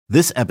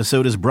This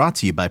episode is brought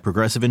to you by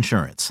Progressive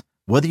Insurance.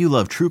 Whether you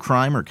love true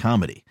crime or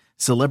comedy,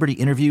 celebrity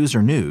interviews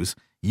or news,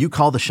 you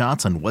call the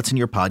shots on what's in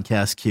your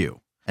podcast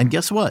queue. And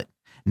guess what?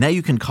 Now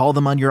you can call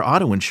them on your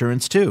auto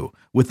insurance too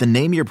with the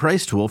Name Your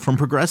Price tool from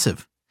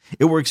Progressive.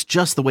 It works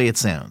just the way it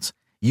sounds.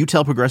 You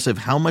tell Progressive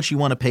how much you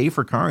want to pay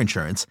for car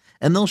insurance,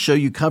 and they'll show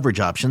you coverage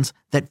options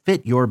that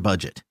fit your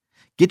budget.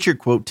 Get your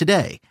quote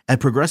today at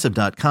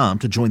Progressive.com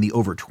to join the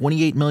over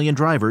 28 million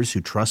drivers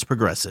who trust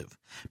Progressive.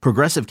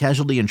 Progressive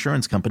Casualty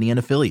Insurance Company and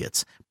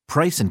Affiliates.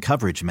 Price and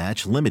coverage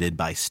match limited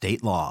by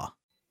state law.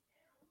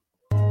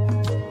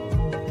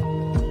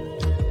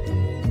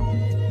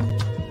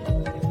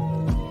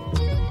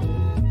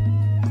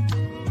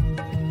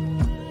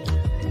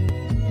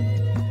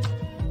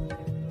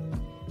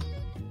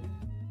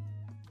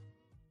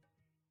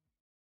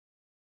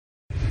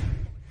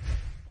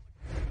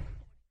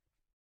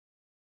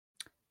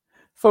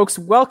 Folks,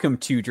 welcome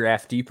to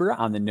Draft Deeper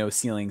on the No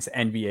Ceilings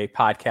NBA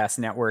Podcast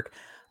Network.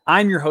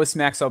 I'm your host,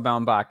 Maxwell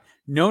Baumbach.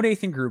 No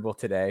Nathan Grubel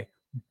today,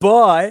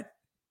 but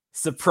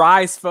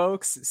surprise,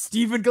 folks,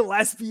 Stephen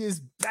Gillespie is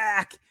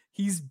back.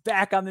 He's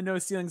back on the No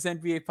Ceilings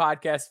NBA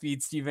Podcast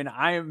feed. Stephen,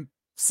 I am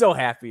so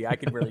happy. I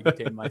can barely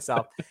contain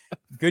myself.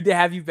 Good to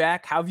have you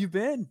back. How have you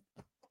been?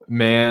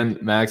 Man,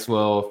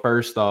 Maxwell,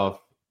 first off,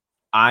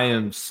 I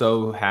am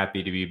so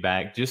happy to be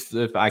back. Just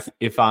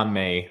if I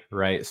may,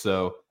 right?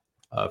 So,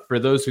 for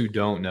those who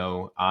don't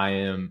know, I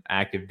am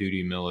active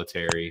duty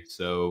military.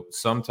 So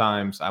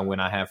sometimes when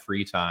I have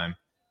free time,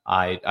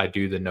 I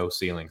do the no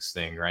ceilings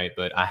thing, right?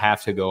 But I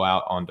have to go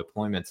out on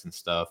deployments and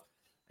stuff.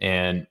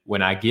 And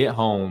when I get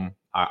home,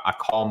 I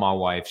call my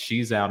wife.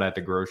 She's out at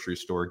the grocery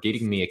store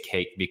getting me a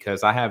cake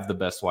because I have the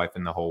best wife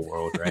in the whole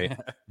world, right?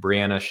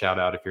 Brianna, shout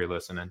out if you're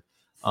listening.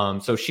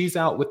 So she's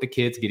out with the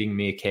kids getting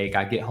me a cake.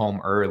 I get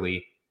home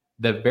early.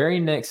 The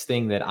very next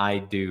thing that I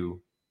do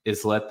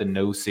is let the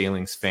No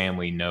Ceilings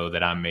family know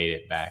that I made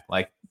it back.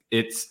 Like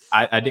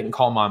I didn't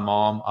call my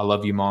mom. I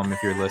love you, Mom,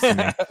 if you're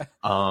listening.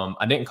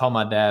 I didn't call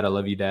my dad. I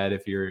love you, Dad,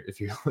 if you're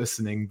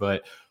listening.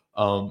 But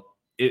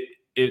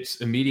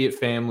it's immediate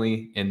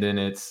family, and then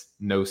it's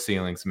No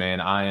Ceilings, man.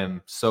 I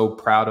am so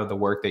proud of the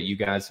work that you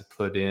guys have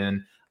put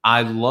in.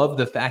 I love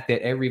the fact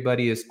that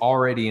everybody is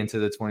already into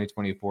the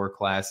 2024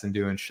 class and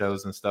doing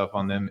shows and stuff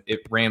on them.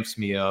 It ramps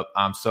me up.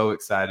 I'm so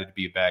excited to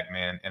be back,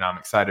 man, and I'm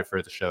excited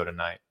for the show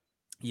tonight.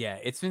 Yeah,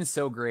 it's been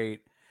so great.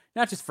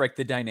 Not just for like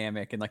the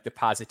dynamic and like the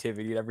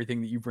positivity and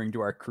everything that you bring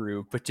to our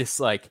crew, but just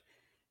like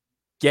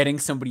getting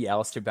somebody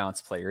else to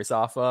bounce players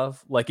off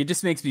of. Like, it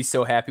just makes me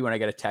so happy when I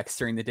get a text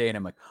during the day and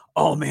I'm like,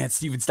 oh man,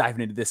 Steven's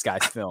diving into this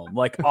guy's film.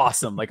 Like,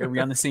 awesome. Like, are we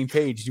on the same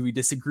page? Do we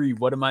disagree?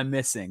 What am I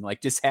missing? Like,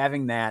 just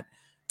having that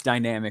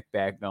dynamic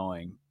back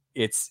going,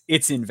 it's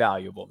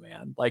invaluable,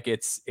 man. Like,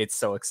 it's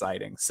so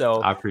exciting.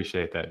 So I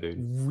appreciate that, dude.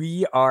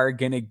 We are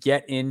going to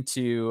get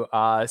into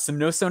some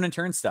No Stone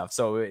Unturned stuff.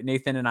 So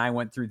Nathan and I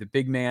went through the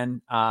big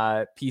man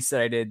piece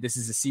that I did. This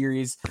is a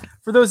series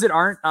for those that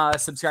aren't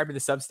subscribed to the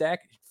Substack.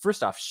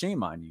 First off,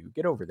 shame on you.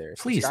 Get over there.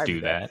 Please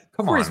do that.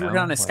 Come on. We're working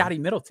on a Scotty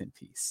Middleton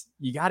piece.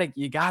 You gotta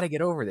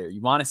get over there.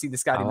 You want to see the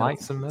Scotty Middleton. I like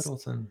some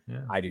Middleton.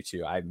 Yeah, I do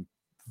too. I'm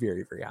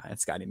very, very high on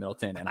Scotty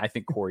Middleton, and I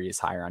think Corey is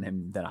higher on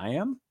him than I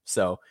am.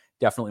 So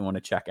definitely want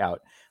to check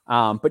out.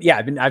 But yeah,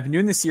 I've been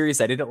doing this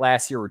series. I did it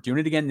last year. We're doing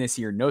it again this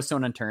year. No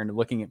Stone Unturned,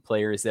 looking at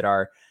players that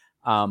are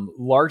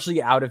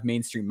largely out of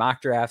mainstream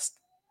mock drafts,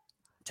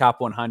 top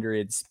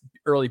 100s,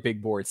 early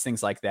big boards,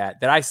 things like that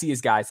I see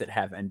as guys that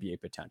have NBA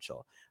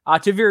potential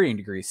to varying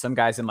degrees. Some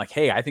guys I'm like,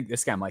 hey, I think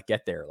this guy might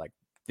get there like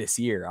this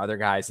year. Other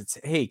guys, it's,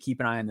 hey, keep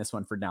an eye on this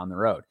one for down the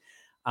road.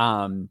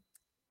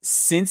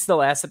 Since the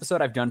last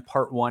episode, I've done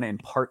part 1 and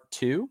part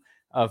 2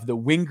 of the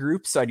wing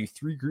group. So I do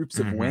 3 groups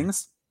of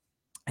wings.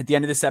 At the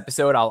end of this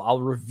episode, I'll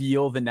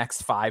reveal the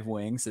next 5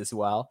 wings as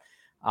well.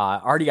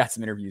 Already got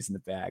some interviews in the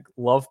bag.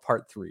 Love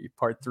part 3.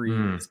 Part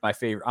 3 is my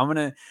favorite. I'm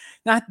gonna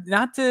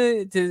not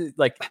to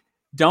like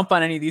dump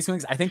on any of these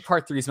wings. I think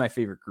part 3 is my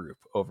favorite group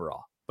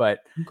overall. But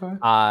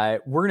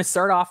we're gonna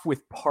start off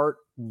with part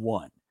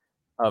 1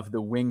 of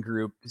the wing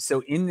group.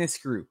 So in this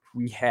group,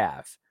 we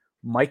have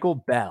Michael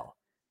Bell,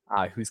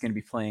 who's going to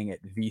be playing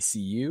at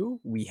VCU.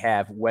 We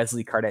have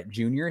Wesley Cardet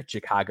Jr. at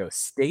Chicago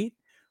State.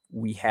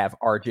 We have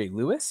RJ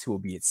Lewis, who will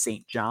be at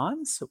St.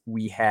 John's.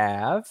 We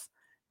have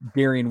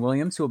Darian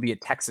Williams, who will be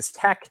at Texas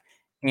Tech.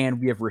 And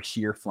we have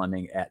Rasheer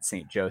Fleming at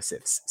St.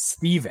 Joseph's.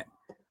 Steven,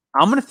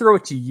 I'm going to throw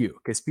it to you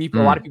because a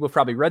lot of people have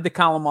probably read the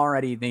column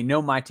already. They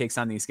know my takes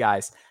on these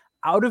guys.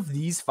 Out of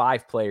these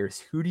 5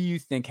 players, who do you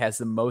think has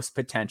the most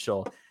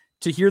potential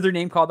to hear their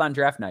name called on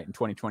draft night in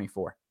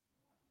 2024?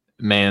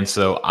 Man,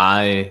 so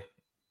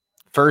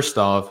first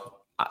off,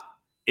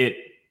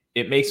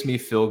 it makes me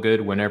feel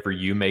good whenever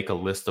you make a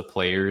list of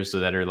players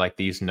that are like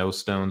these no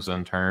stones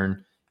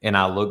unturned. And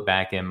I look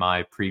back in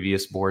my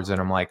previous boards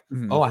and I'm like,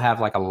 oh, I have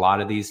like a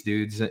lot of these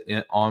dudes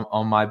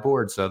on my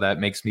board. So that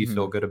makes me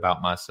feel good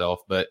about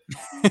myself. But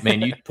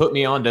man, you put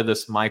me onto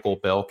this Michael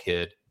Bell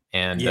kid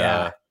and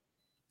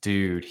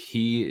dude,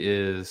 he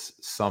is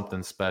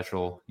something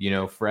special,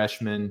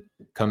 freshman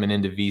coming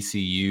into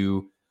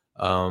VCU.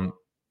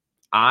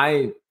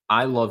 I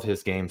I love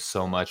his game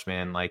so much,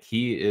 man. Like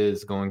he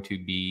is going to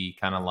be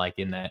kind of like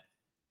in that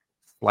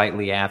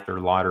slightly after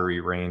lottery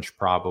range,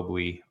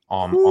 probably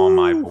on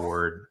my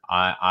board.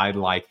 I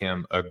like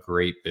him a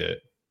great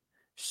bit.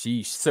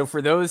 Sheesh. So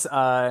for those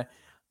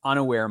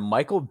unaware,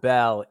 Michael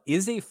Bell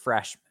is a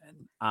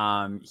freshman.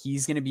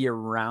 He's going to be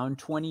around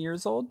 20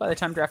 years old by the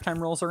time draft time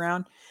rolls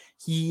around.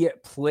 He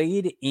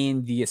played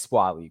in the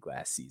Espoir League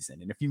last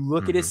season. And if you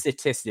look at his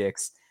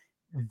statistics,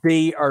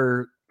 they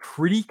are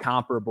pretty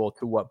comparable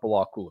to what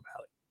Bilal Coulibaly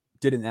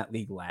did in that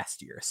league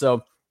last year.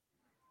 So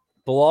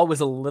Bilal was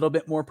a little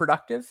bit more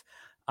productive.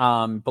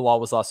 Bilal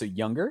was also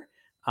younger.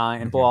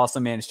 And Bilal also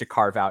managed to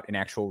carve out an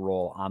actual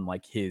role on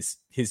like his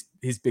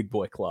big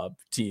boy club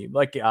team,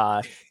 like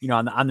on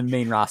the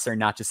main roster,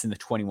 not just in the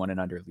 21 and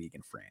under league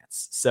in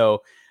France.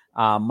 So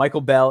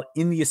Michael Bell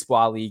in the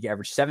Espoir League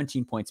averaged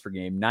 17 points per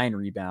game, 9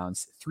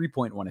 rebounds,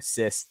 3.1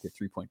 assists to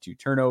 3.2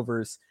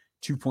 turnovers,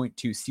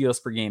 2.2 steals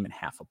per game, and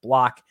half a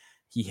block.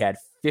 He had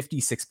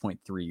 56.3,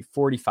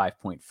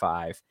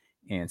 45.5,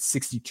 and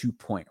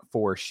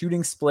 62.4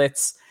 shooting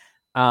splits.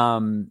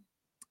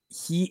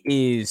 He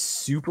is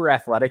super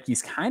athletic.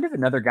 He's kind of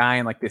another guy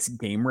in like this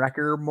game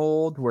wrecker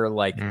mold where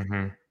like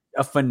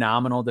a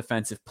phenomenal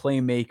defensive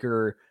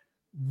playmaker,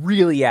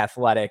 really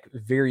athletic,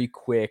 very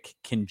quick,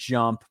 can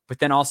jump, but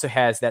then also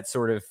has that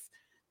sort of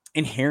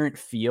inherent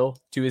feel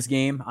to his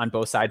game on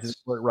both sides.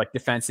 Like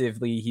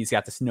defensively, he's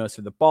got this nose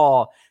for the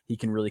ball. He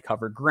can really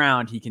cover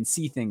ground. He can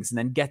see things and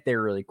then get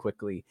there really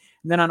quickly.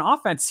 And then on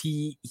offense,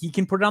 he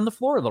can put it on the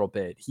floor a little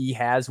bit. He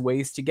has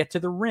ways to get to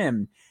the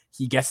rim.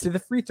 He gets to the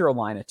free throw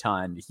line a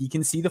ton. He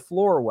can see the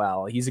floor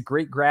well. He's a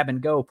great grab and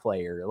go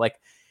player. Like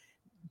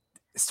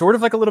sort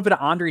of like a little bit of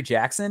Andre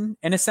Jackson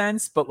in a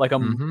sense, but like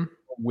a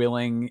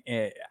willing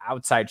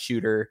outside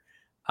shooter.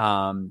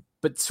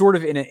 But sort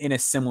of in a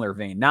similar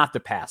vein, not the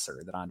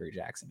passer that Andre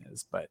Jackson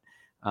is, but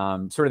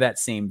sort of that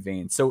same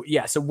vein. So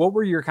yeah. So what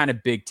were your kind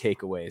of big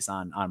takeaways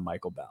on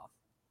Michael Bell?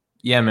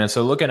 Yeah, man.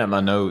 So looking at my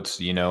notes,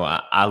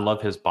 I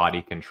love his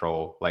body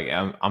control. Like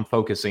I'm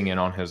focusing in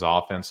on his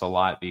offense a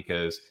lot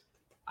because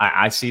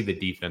I see the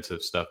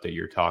defensive stuff that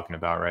you're talking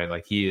about, right?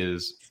 Like he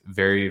is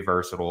very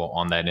versatile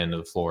on that end of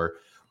the floor.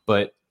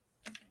 But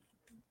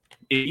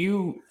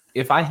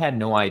if I had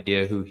no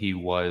idea who he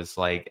was,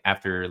 like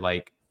after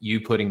like you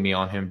putting me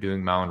on him,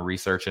 doing my own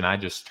research, and I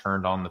just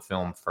turned on the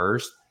film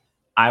first,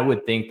 I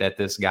would think that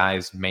this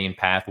guy's main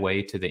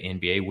pathway to the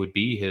NBA would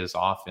be his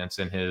offense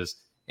and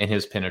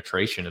his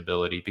penetration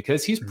ability,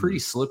 because he's pretty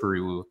slippery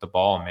with the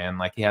ball, man.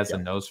 Like he has a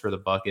nose for the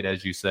bucket,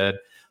 as you said,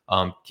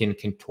 can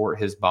contort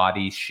his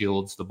body,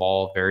 shields the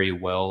ball very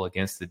well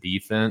against the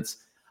defense.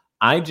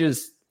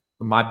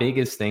 My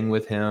biggest thing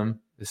with him,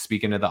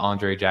 speaking of the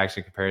Andre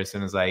Jackson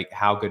comparison, is like,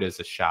 how good is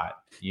a shot?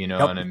 You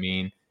know what I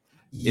mean?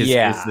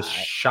 Is the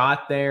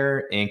shot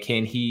there, and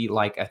can he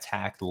like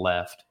attack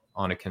left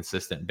on a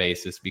consistent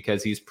basis?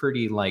 Because he's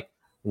pretty like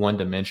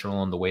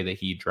one-dimensional in the way that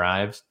he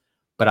drives.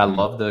 But I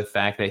love the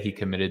fact that he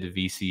committed to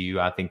VCU.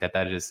 I think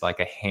that is like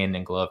a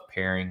hand-in-glove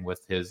pairing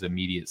with his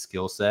immediate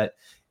skill set.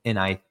 And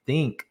I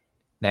think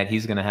that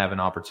he's going to have an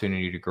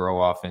opportunity to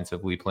grow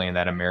offensively, playing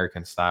that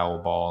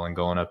American-style ball and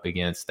going up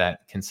against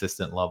that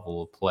consistent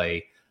level of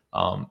play,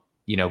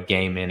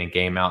 game in and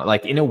game out.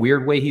 Like in a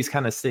weird way, he's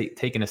kind of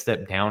taking a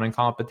step down in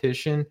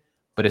competition,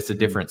 but it's a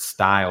different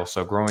style.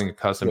 So growing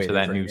accustomed to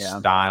that new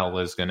style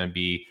is going to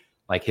be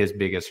like his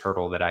biggest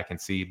hurdle that I can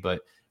see.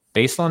 But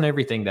based on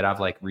everything that I've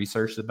like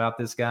researched about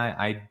this guy,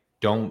 I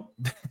don't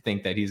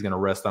think that he's going to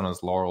rest on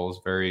his laurels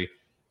very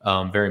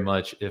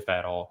much, if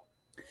at all.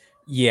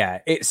 Yeah.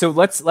 So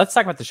let's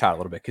talk about the shot a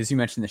little bit, because you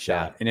mentioned the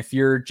shot. And if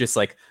you're just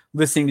like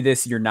listening to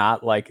this, you're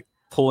not like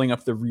pulling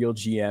up the Real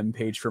GM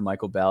page for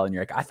Michael Bell and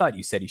you're like, I thought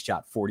you said he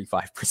shot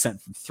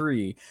 45% from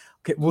three.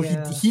 Okay, well,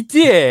 he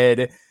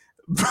did,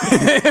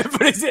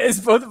 but as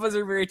both of us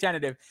are very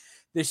tentative,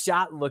 the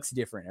shot looks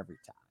different every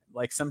time.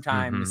 Like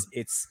sometimes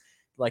it's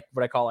like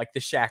what I call like the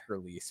Shaq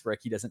release, where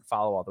like he doesn't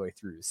follow all the way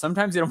through.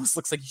 Sometimes it almost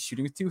looks like he's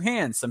shooting with two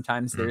hands.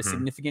 Sometimes there's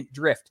significant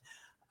drift.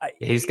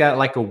 He's got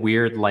like a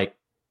weird like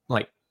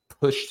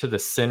push to the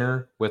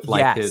center with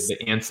like the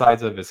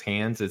insides of his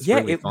hands. It's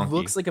really funky.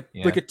 Looks like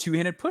a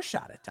two-handed push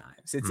shot at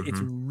times. It's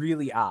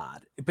really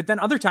odd. But then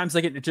other times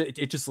like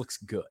it just looks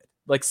good.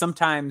 Like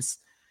sometimes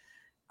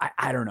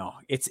I don't know.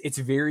 It's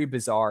very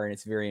bizarre and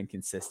it's very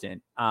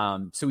inconsistent.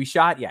 So he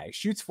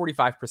shoots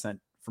 45%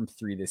 from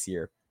three this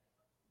year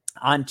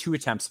on 2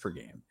 attempts per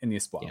game in the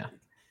Espoir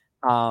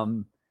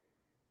League.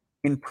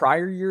 In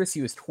prior years,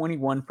 he was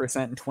 21%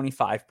 and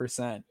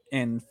 25%.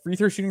 And free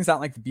throw shooting is not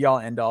like the be all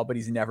end all, but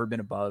he's never been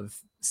above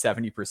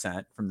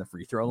 70% from the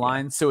free throw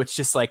line. So it's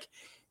just like,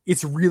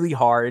 it's really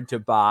hard to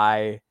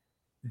buy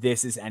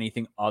this as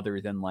anything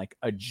other than like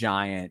a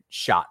giant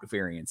shot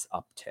variance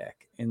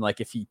uptick. And like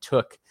if he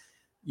took,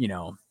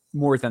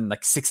 more than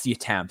like 60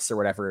 attempts or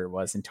whatever it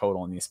was in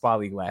total in the Espoir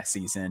League last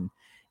season,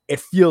 it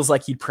feels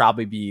like he'd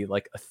probably be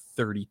like a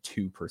 32%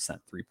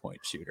 3-point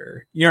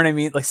shooter. You know what I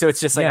mean? Like, so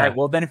it's just like, all right,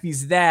 well then if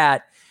he's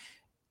that,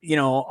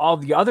 all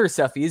the other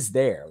stuff is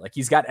there. Like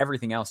he's got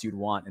everything else you'd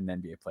want in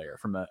an NBA player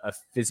from a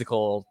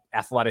physical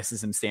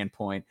athleticism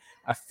standpoint,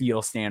 a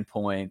feel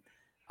standpoint.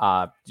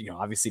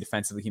 Obviously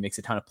defensively, he makes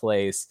a ton of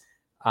plays.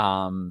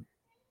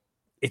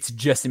 It's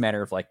just a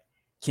matter of like,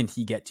 can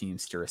he get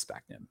teams to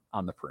respect him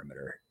on the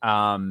perimeter?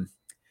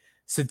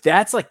 So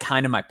that's like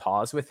kind of my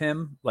pause with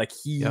him. Like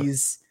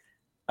he's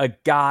a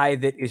guy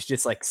that is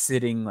just like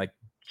sitting like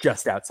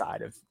just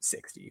outside of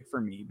 60 for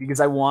me, because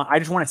I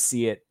just want to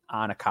see it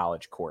on a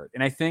college court.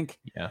 And I think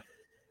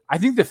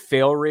the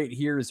fail rate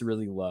here is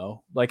really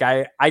low. Like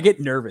I get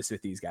nervous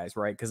with these guys,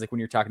 right? Because like when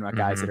you're talking about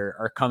guys that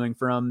are coming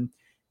from,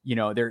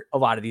 a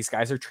lot of these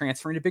guys are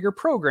transferring to bigger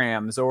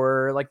programs,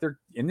 or like they're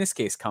in this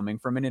case coming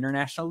from an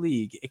international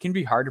league. It can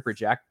be hard to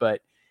project,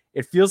 but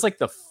it feels like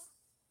the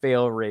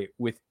fail rate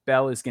with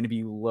Bell is going to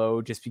be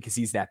low just because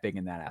he's that big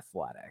and that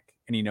athletic,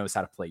 and he knows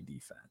how to play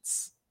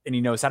defense and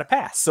he knows how to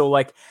pass. So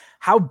like,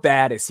 how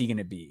bad is he going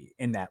to be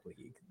in that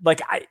league?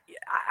 Like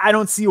I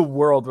don't see a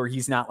world where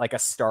he's not like a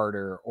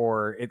starter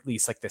or at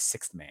least like the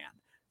sixth man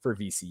for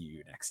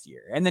VCU next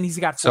year. And then he's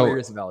got 4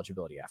 years of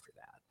eligibility after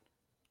that.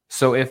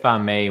 So if I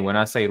may, when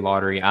I say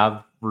lottery,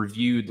 I've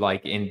reviewed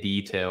like in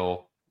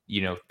detail,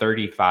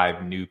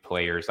 35 new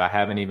players. I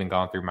haven't even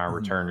gone through my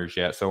returners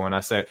yet. So when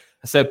I said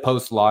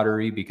post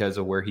lottery because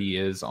of where he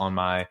is on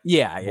my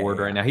board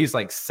right now, he's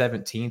like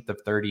 17th of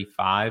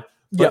 35.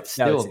 But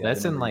still,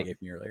 that's in like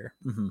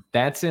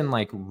that's in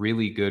like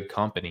really good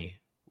company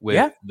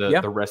with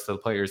the rest of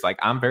the players. Like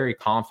I'm very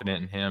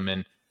confident in him,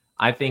 and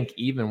I think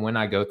even when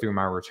I go through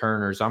my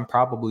returners, I'm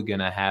probably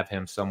gonna have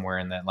him somewhere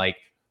in that like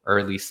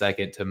early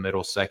second to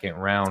middle second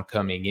round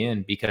coming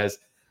in, because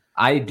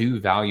I do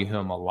value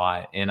him a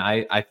lot. And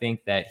I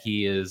think that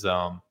he is,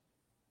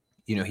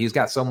 he's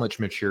got so much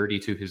maturity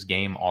to his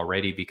game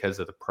already because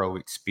of the pro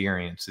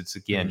experience. It's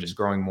again, just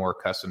growing more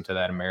accustomed to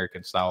that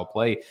American style of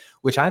play,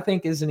 which I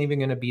think isn't even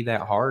going to be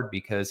that hard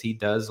because he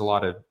does a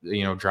lot of,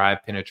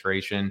 drive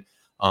penetration.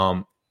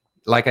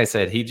 Like I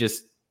said,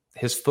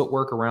 his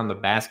footwork around the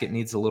basket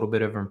needs a little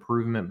bit of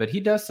improvement, but he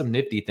does some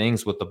nifty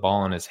things with the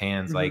ball in his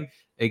hands. Like,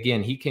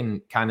 again, he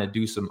can kind of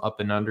do some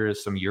up and under,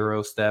 some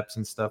Euro steps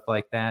and stuff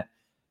like that.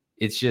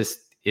 It's just,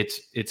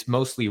 it's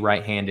mostly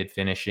right-handed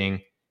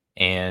finishing,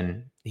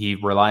 and he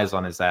relies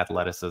on his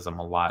athleticism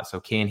a lot. So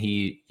can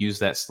he use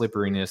that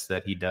slipperiness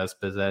that he does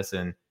possess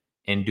and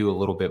do a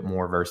little bit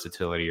more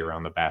versatility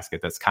around the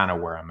basket? That's kind of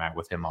where I'm at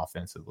with him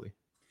offensively.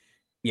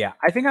 Yeah,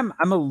 I think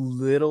I'm a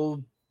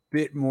little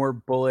bit more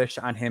bullish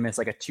on him as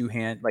like a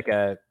two-hand, like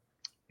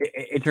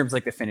in terms of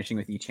like the finishing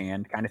with each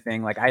hand kind of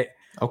thing. Like I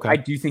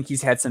do think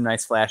he's had some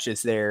nice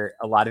flashes there.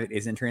 A lot of it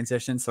is in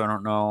transition. So I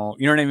don't know,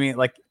 you know what I mean?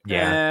 Like,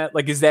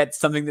 like, is that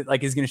something that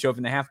like is going to show up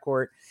in the half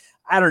court?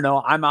 I don't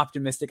know. I'm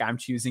optimistic. I'm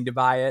choosing to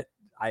buy it.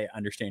 I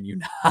understand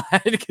you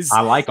not, because I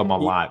like him a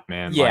lot,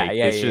 man.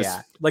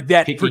 Yeah. Like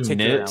that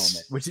particular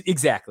element, which is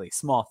exactly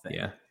small thing.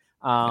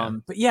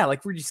 But yeah,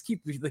 like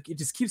it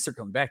just keeps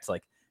circling back to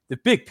like the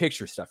big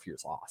picture stuff here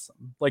is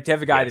awesome. Like to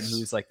have a guy that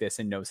moves like this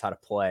and knows how to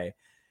play,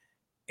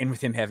 and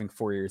with him having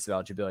 4 years of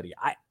eligibility,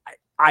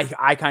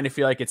 I kind of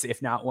feel like it's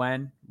if not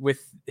when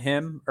with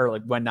him, or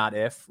like when not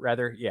if,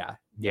 rather.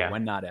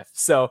 When not if.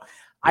 So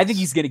I think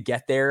he's going to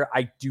get there.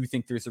 I do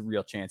think there's a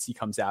real chance he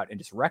comes out and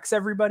just wrecks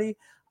everybody.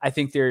 I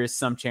think there's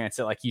some chance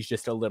that like he's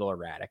just a little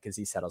erratic as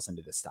he settles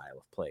into this style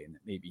of play, and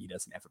that maybe he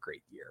doesn't have a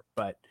great year.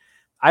 But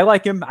I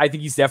like him. I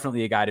think he's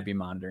definitely a guy to be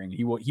monitoring.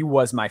 He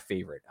was my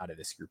favorite out of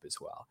this group as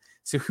well.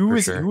 So who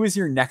is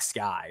your next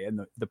guy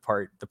in the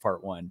part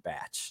one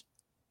batch?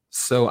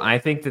 So I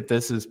think that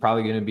this is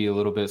probably going to be a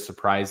little bit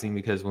surprising,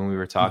 because when we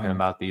were talking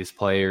about these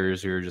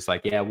players, we were just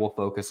like, yeah, we'll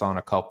focus on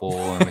a couple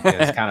and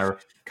just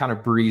kind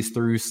of breeze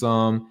through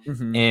some.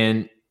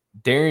 And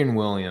Darian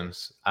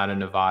Williams out of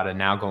Nevada,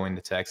 now going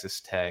to Texas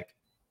Tech.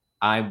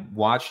 I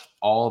watched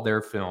all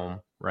their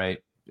film, right,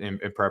 in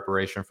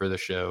preparation for the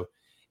show,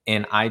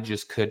 and I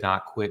just could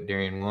not quit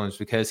Darian Williams,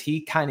 because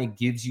he kind of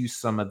gives you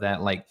some of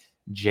that like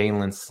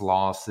Jalen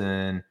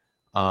Slauson,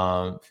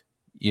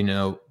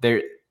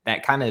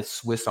 that kind of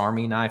Swiss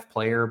Army knife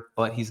player,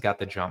 but he's got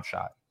the jump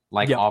shot,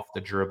 like off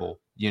the dribble,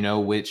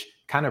 which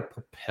kind of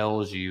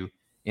propels you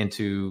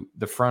into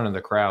the front of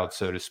the crowd,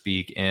 so to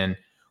speak. And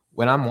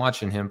when I'm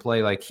watching him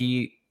play, like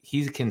he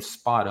can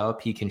spot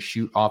up, he can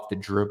shoot off the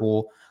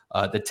dribble.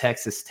 The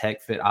Texas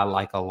Tech fit I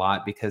like a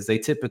lot, because they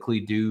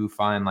typically do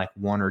find like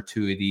one or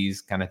two of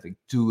these kind of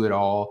do it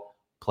all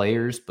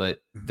players,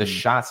 but the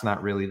shot's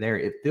not really there.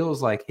 It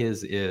feels like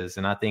his is,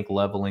 and I think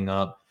leveling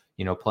up,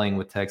 playing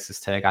with Texas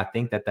Tech, I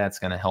think that that's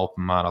going to help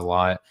him out a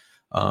lot.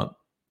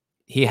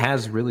 He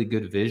has really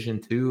good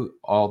vision too,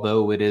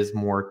 although it is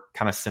more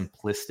kind of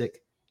simplistic.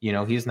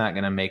 He's not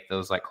going to make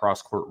those like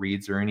cross court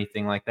reads or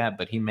anything like that,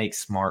 but he makes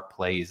smart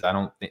plays. I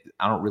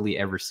don't really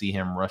ever see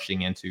him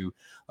rushing into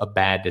a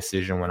bad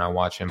decision when I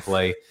watch him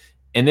play.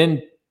 And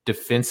then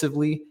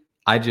defensively,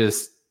 I'm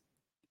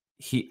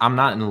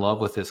not in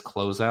love with his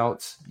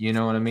closeouts. You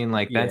know what I mean?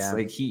 Like that's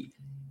like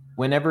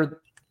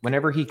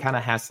whenever he kind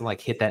of has to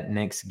like hit that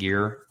next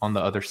gear on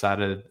the other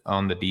side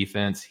on the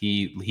defense,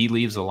 he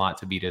leaves a lot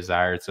to be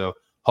desired. So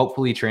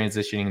hopefully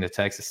transitioning to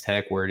Texas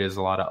Tech, where it is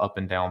a lot of up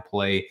and down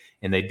play,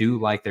 and they do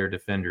like their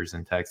defenders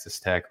in Texas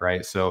Tech,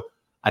 right? So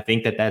I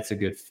think that that's a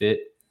good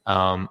fit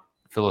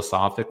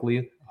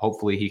philosophically.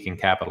 Hopefully he can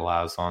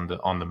capitalize on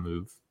the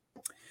move.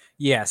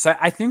 Yeah, so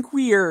I think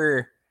we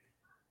are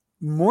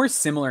more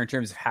similar in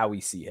terms of how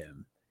we see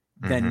him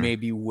than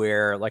maybe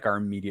where like our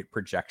immediate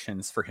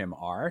projections for him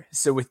are.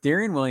 So with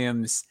Darian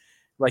Williams,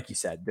 like you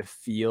said, the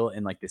feel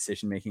and like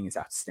decision making is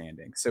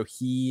outstanding. So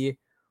he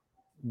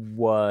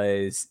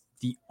was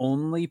the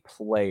only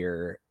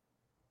player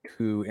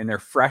who in their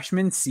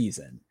freshman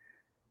season.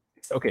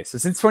 Okay, so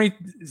since 20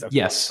 okay,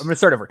 yes, I'm going to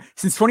start over.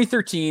 Since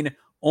 2013,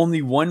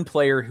 only one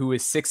player who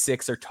is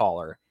 6'6" or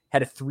taller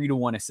had a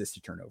 3-to-1 assist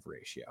to turnover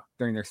ratio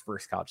during their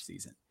first college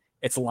season.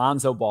 It's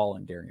Lonzo Ball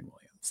and Darian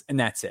Williams, and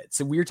that's it.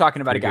 So we're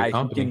talking about a guy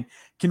who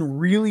can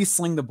really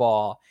sling the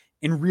ball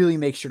and really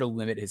make sure to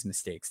limit his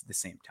mistakes at the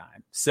same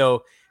time.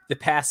 So the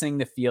passing,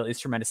 the feel is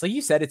tremendous. Like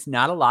you said, it's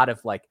not a lot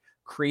of like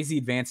crazy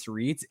advanced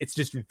reads. It's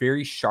just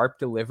very sharp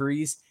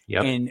deliveries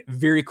and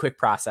very quick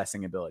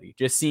processing ability.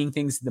 Just seeing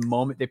things the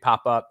moment they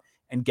pop up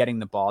and getting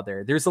the ball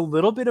there. There's a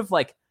little bit of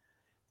like,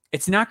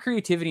 it's not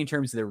creativity in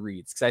terms of the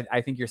reads, because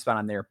I think you're spot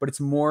on there, but it's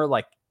more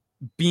like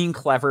being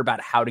clever about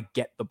how to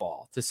get the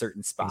ball to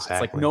certain spots,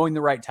 like knowing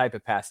the right type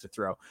of pass to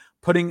throw,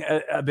 putting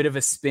a bit of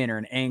a spin or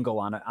an angle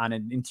on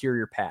an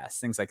interior pass,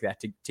 things like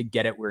that to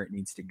get it where it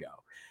needs to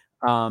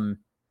go.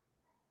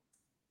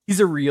 He's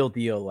a real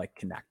deal, like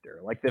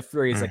connector, like the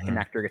phrase like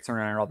connector gets thrown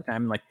around all the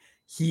time. And like,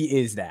 he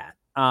is that.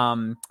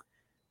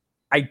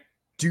 I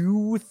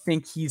do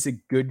think he's a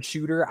good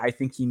shooter. I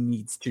think he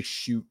needs to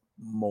shoot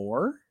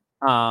more.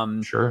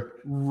 Sure.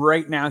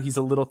 Right now he's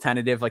a little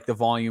tentative. Like the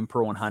volume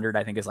per 100,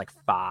 I think is like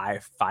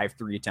 5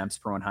 3 attempts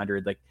per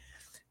 100. Like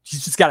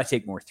he's just got to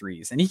take more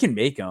threes, and he can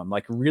make them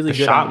like really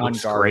good on one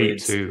guard.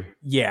 Great too.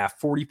 Yeah.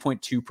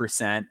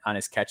 40.2% on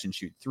his catch and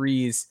shoot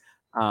threes.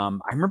 I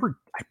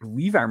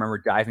believe I remember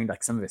diving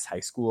like some of his high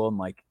school and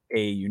like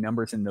AAU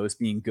numbers and those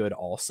being good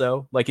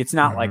also. Like it's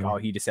not like, oh,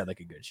 he just had like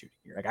a good shooting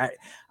year. Like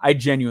I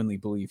genuinely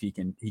believe he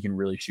can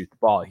really shoot the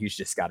ball. He's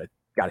just got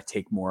to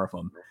take more of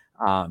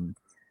them.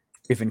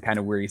 Given kind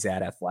of where he's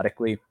at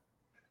athletically.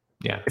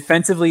 Yeah.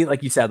 Defensively,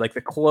 like you said, like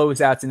the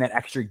closeouts and that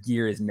extra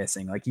gear is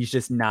missing. Like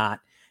he's not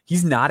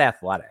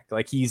athletic.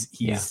 Like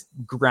he's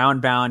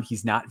ground bound.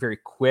 He's not very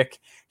quick.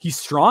 He's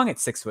strong at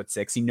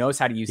 6'6". He knows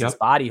how to use his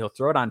body. He'll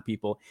throw it on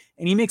people,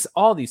 and he makes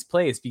all these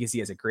plays because he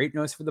has a great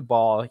nose for the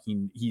ball.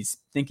 He's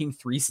thinking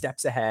 3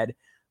 steps ahead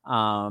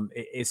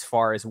as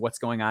far as what's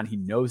going on. He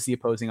knows the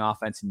opposing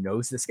offense,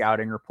 knows the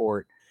scouting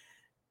report.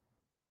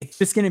 It's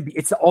just going to be,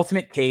 it's the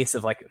ultimate case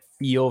of like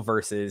feel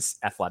versus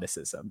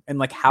athleticism, and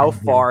like how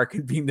far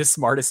could being the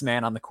smartest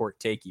man on the court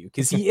take you?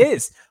 Because he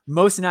is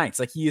most nights,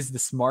 like he is the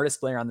smartest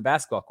player on the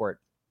basketball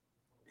court.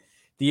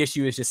 The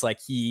issue is just like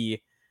he's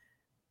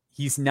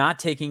not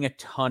taking a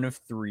ton of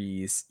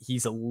threes.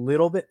 He's a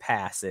little bit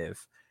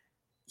passive.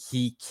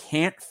 He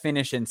can't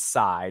finish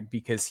inside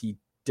because he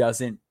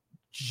doesn't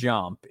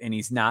jump, and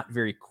he's not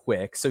very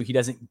quick. So he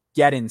doesn't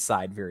get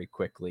inside very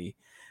quickly.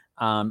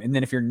 And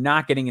then if you're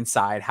not getting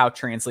inside, how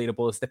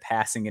translatable is the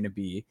passing going to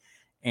be?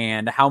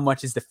 And how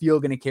much is the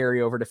field going to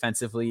carry over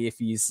defensively if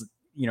he's,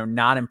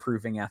 not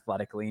improving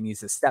athletically and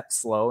he's a step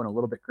slow and a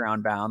little bit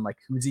ground bound? Like,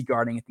 who's he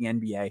guarding at the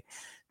NBA?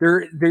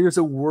 There's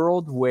a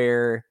world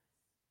where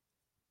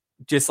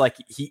just like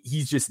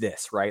he's just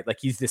this, right? Like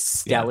he's this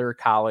stellar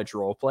college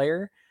role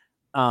player.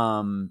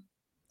 But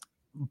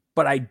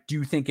I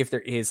do think if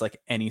there is like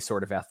any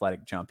sort of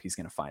athletic jump, he's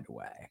going to find a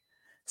way.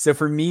 So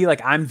for me,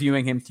 like I'm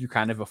viewing him through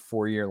kind of a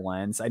 4-year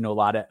lens. I know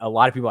a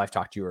lot of people I've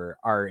talked to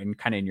are in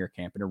kind of in your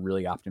camp and are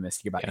really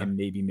optimistic about him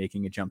maybe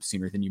making a jump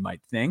sooner than you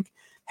might think,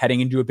 heading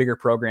into a bigger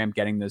program,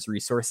 getting those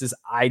resources.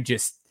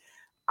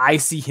 I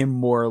see him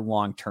more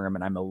long-term,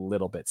 and I'm a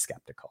little bit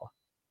skeptical.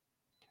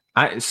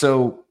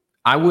 So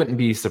I wouldn't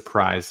be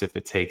surprised if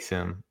it takes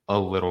him a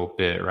little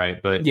bit,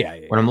 right? But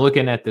when I'm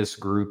looking at this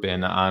group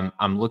and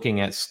I'm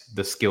looking at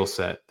the skill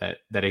set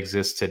that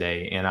exists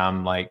today, and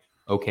I'm like,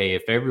 okay,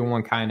 if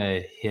everyone kind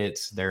of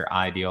hits their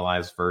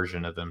idealized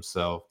version of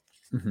themselves,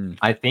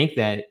 I think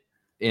that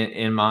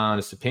in my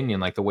honest opinion,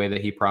 like the way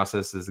that he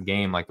processes the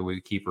game, like the way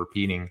we keep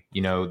repeating,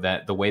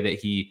 that the way that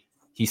he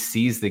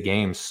sees the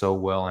game so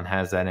well and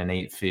has that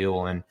innate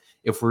feel. And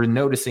if we're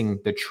noticing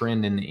the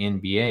trend in the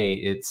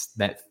NBA, it's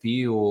that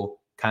feel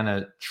kind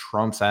of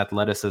trumps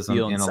athleticism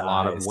in a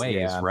lot of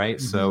ways, right?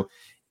 So,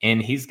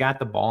 and he's got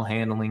the ball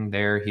handling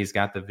there. He's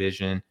got the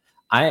vision.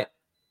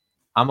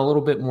 I'm a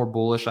little bit more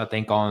bullish, I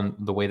think, on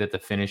the way that the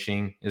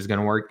finishing is going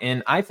to work.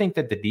 And I think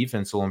that the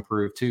defense will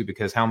improve too,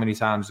 because how many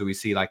times do we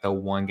see like the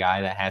one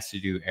guy that has to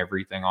do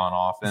everything on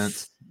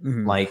offense,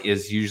 like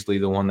is usually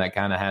the one that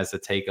kind of has to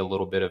take a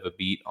little bit of a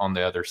beat on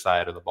the other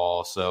side of the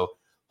ball. So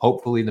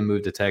hopefully the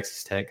move to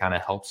Texas Tech kind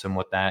of helps him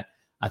with that.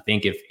 I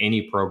think if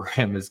any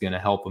program is going to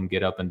help him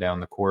get up and down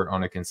the court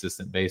on a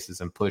consistent basis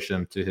and push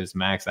him to his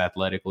max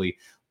athletically,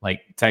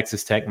 like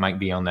Texas Tech might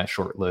be on that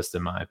short list,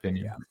 in my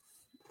opinion.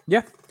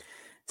 Yeah.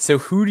 So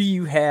who do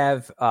you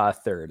have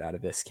third out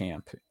of this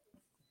camp?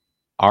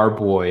 our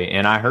boy,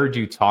 and I heard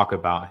you talk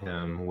about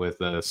him with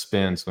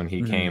Spence when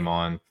he Mhm. came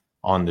on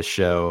the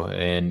show,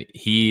 and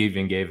he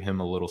even gave him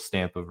a little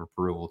stamp of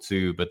approval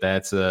too. But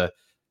that's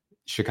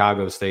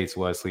Chicago State's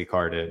Wesley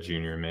Cardette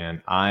Jr.,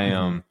 man.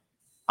 I'm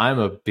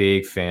a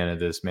big fan of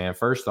this man.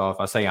 First off,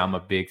 I say I'm a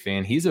big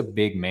fan. He's a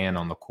big man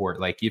on the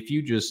court. Like if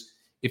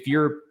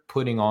you're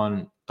putting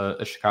on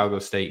a Chicago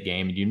State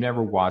game and you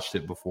never watched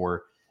it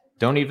before,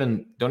 don't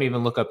even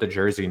look up the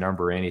jersey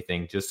number or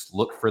anything. Just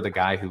look for the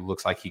guy who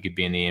looks like he could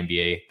be in the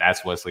NBA.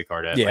 That's Wesley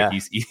Cardette. Yeah.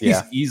 Like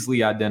he's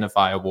easily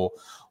identifiable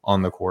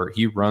on the court.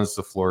 He runs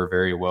the floor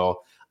very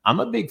well. I'm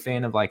a big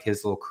fan of like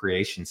his little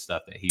creation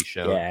stuff that he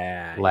showed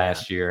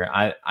last year.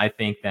 I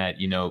think that,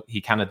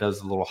 he kind of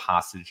does a little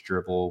hostage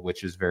dribble,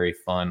 which is very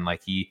fun.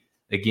 Like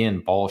again,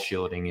 ball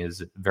shielding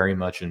is very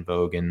much in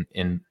vogue in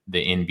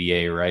the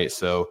NBA, right?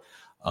 So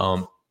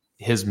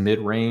his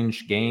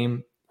mid-range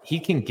game, he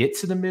can get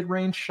to the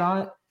mid-range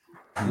shot.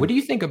 What do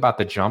you think about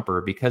the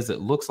jumper? Because it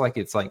looks like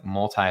it's like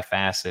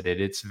multifaceted.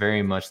 It's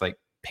very much like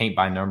paint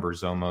by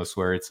numbers almost,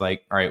 where it's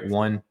like, all right,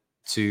 1,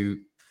 2,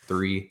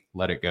 3,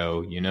 let it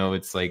go.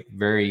 It's like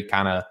very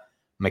kind of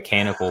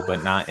mechanical,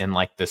 but not in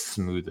like the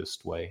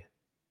smoothest way.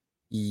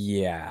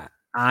 Yeah,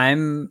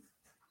 I'm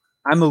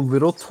a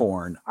little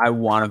torn. I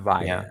want to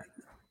buy it.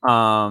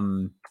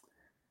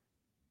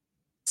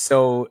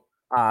 So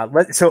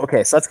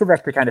let's go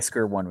back to kind of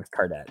square one with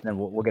Cardette, and then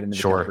we'll get into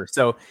the jumper.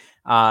 So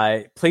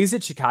plays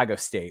at Chicago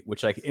State,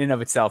 which like in and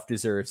of itself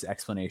deserves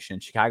explanation.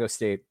 Chicago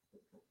State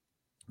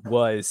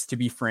was, to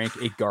be frank,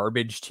 a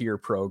garbage tier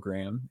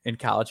program in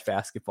college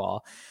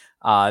basketball.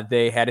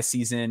 They had a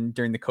season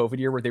during the COVID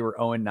year where they were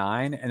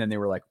 0-9, and then they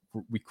were like,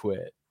 we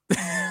quit.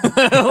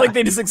 Like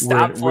they just like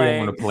stopped playing. We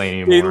don't want to play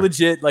anymore. They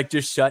legit like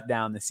just shut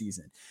down the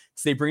season.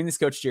 So they bring this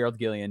coach Gerald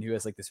Gillian, who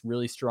has like this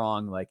really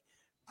strong like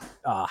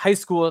high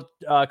school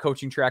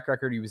coaching track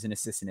record. He was an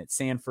assistant at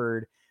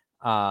Samford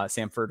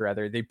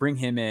rather. They bring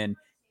him in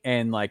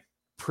and like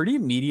pretty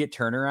immediate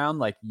turnaround,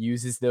 like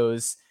uses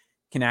those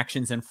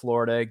connections in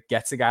Florida,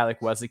 gets a guy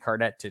like Wesley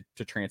Cardette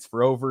to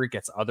transfer over,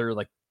 gets other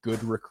like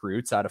good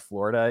recruits out of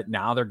Florida.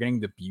 Now they're getting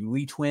the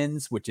Bewley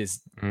twins, which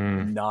is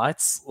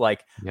nuts.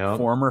 Like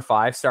former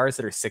 5 stars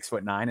that are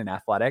 6'9" and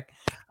athletic.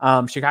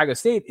 Chicago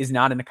State is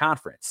not in a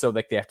conference, so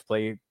like they have to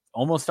play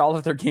almost all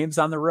of their games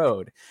on the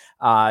road.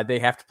 They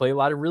have to play a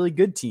lot of really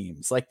good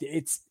teams. Like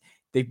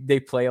they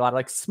play a lot of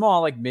like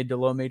small, like mid to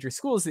low major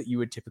schools that you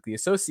would typically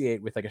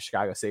associate with like a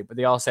Chicago State, but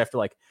they also have to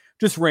like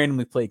just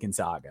randomly play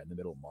Gonzaga in the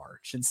middle of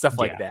March and stuff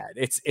like that.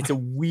 It's a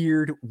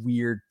weird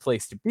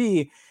place to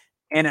be.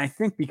 And I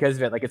think because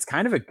of it, like it's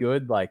kind of a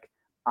good like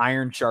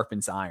iron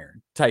sharpens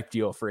iron type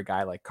deal for a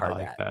guy like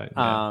Cardette. Like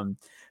that,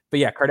 but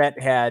yeah, Cardette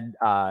had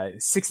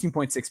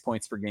 16.6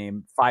 points per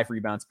game, 5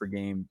 rebounds per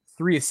game,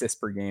 3 assists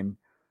per game,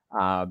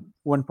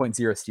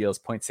 1.0 steals,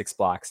 0.6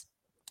 blocks,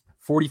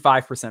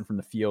 45% from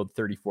the field,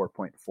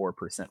 34.4%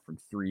 from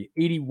 3,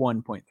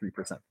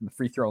 81.3% from the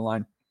free throw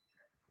line.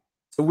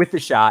 So with the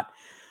shot,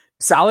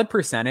 solid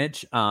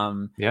percentage.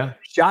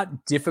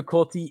 Shot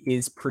difficulty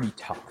is pretty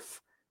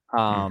tough.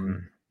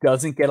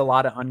 Doesn't get a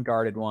lot of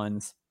unguarded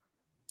ones.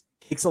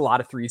 Takes a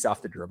lot of threes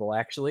off the dribble,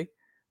 actually.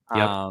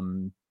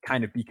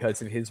 Kind of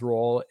because of his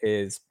role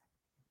is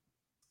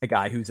a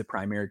guy who's a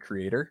primary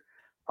creator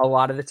a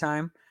lot of the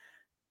time.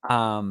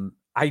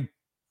 I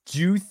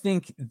do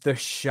think the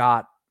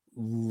shot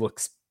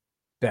looks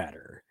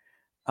better.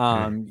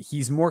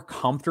 He's more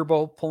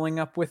comfortable pulling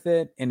up with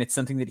it, and it's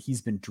something that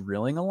he's been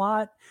drilling a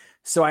lot.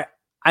 So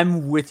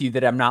I'm with you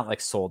that I'm not like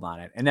sold on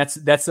it. And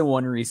that's the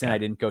one reason I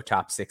didn't go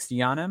top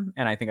 60 on him.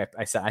 And I think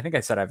I said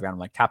I've got him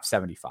like top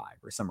 75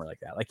 or somewhere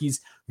like that. Like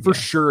he's for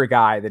sure a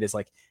guy that is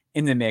like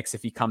in the mix.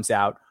 If he comes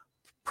out,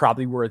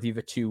 probably worthy of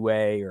a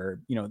 2-way or,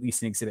 at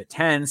least an exhibit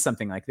 10,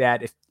 something like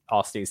that, if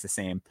all stays the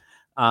same.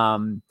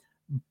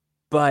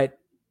 But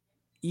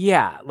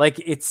yeah, like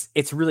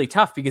it's really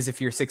tough because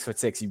if you're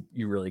 6'6",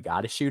 you really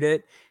got to shoot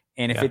it.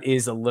 And if it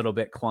is a little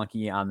bit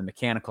clunky on the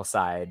mechanical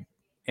side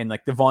and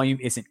like the volume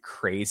isn't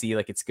crazy,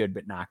 like it's good,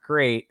 but not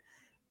great,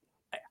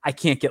 I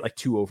can't get like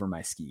too over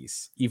my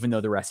skis, even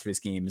though the rest of his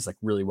game is like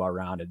really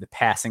well-rounded. The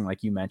passing,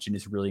 like you mentioned,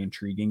 is really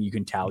intriguing. You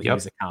can tell he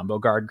was a combo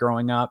guard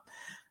growing up.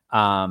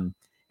 And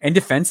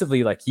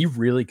defensively, like he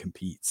really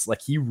competes.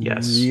 Like he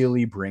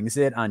really brings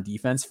it on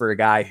defense for a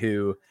guy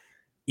who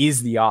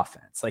is the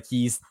offense. Like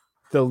he's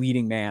the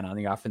leading man on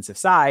the offensive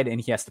side, and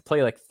he has to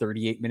play like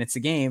 38 minutes a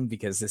game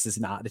because this is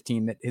not a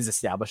team that has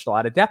established a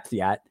lot of depth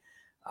yet.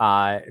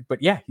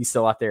 But yeah, he's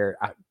still out there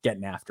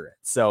getting after it.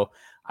 So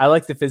I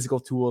like the physical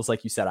tools.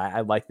 Like you said,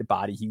 I like the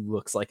body. He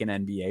looks like an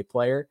NBA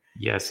player.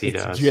 Yes, he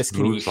does. Just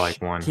moves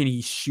like one. Can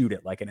he shoot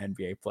it like an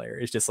NBA player?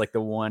 It's just like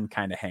the one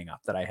kind of hang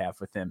up that I have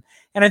with him.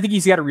 And I think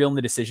he's got to reel in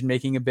the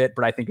decision-making a bit,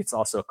 but I think it's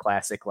also a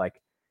classic,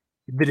 like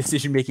the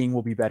decision-making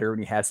will be better when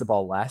he has the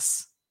ball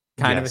less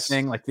kind of a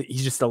thing. Like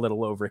he's just a little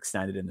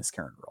overextended in this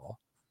current role.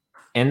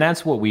 And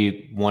that's what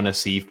we want to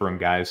see from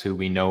guys who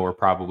we know are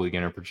probably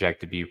going to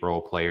project to be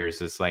role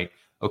players. It's like,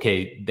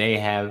 okay, they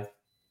have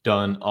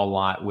done a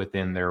lot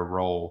within their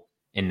role.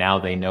 And now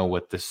they know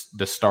what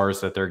the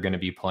stars that they're going to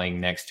be playing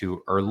next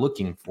to are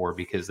looking for,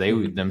 because they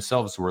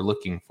themselves were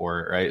looking for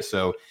it, right?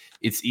 So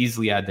it's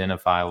easily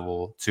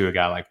identifiable to a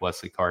guy like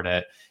Wesley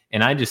Cardette.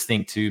 And I just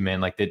think too,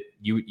 man, like that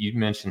you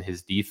mentioned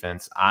his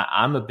defense.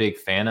 I'm a big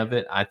fan of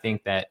it. I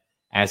think that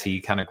as he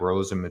kind of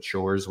grows and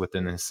matures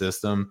within the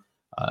system,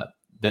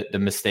 the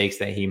mistakes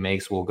that he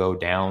makes will go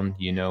down.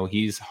 You know,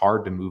 he's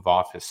hard to move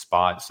off his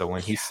spot. So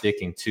when he's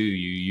sticking to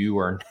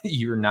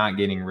you're not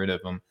getting rid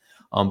of him.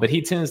 But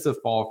he tends to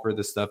fall for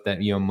the stuff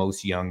that, you know,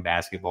 most young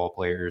basketball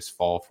players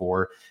fall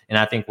for. And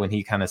I think when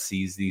he kind of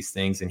sees these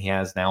things, and he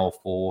has now a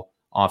full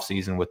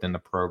offseason within the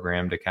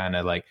program to kind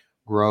of like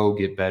grow,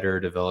 get better,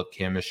 develop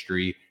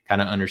chemistry,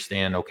 kind of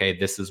understand, okay,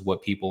 this is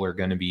what people are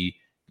going to be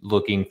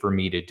looking for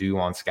me to do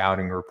on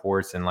scouting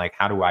reports, and like,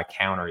 how do I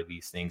counter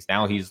these things?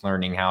 Now he's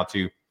learning how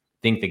to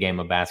think the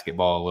game of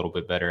basketball a little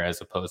bit better, as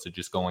opposed to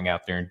just going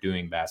out there and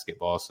doing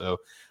basketball. So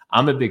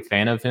I'm a big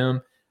fan of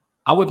him.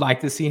 I would like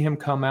to see him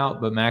come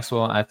out, but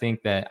Maxwell, I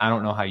think that, I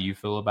don't know how you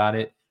feel about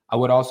it. I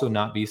would also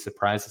not be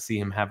surprised to see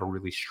him have a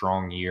really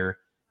strong year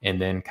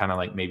and then kind of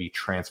like maybe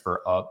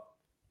transfer up.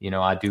 You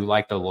know, I do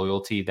like the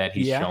loyalty that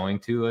he's showing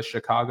to a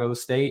Chicago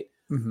State,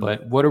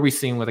 but what are we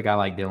seeing with a guy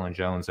like Dylan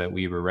Jones at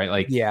Weber, right?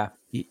 Like,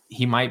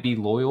 he might be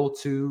loyal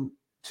to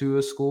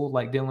a school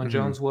like Dylan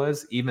Jones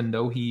was, even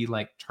though he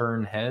like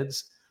turned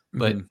heads,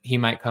 but he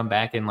might come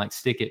back and like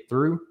stick it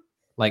through,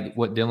 like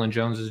what Dylan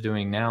Jones is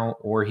doing now,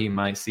 or he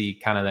might see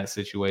kind of that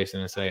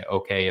situation and say,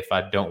 okay, if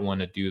I don't want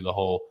to do the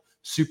whole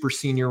super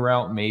senior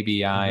route,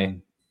 maybe I,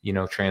 you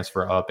know,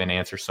 transfer up and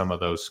answer some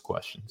of those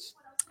questions.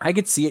 I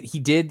could see it. He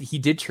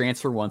did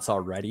transfer once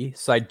already.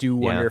 So I do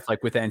wonder if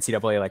like with the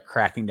NCAA, like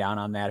cracking down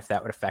on that, if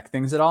that would affect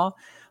things at all.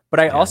 But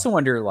I also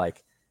wonder,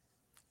 like,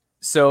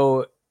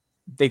 so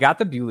they got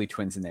the Bewley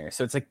twins in there.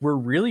 So it's like, we're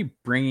really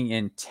bringing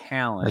in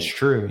talent. That's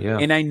true. Yeah.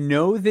 And I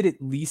know that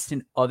at least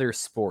in other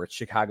sports,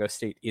 Chicago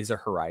State is a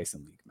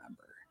Horizon League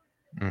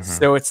member.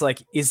 So it's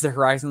like, is the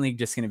Horizon League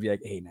just going to be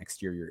like, hey,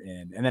 next year you're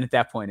in? And then at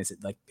that point, is it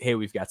like, hey,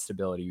 we've got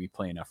stability, we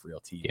play enough real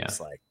teams,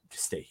 like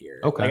just stay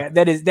here. Okay. Like,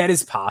 that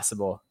is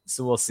possible.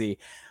 So we'll see.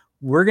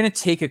 We're going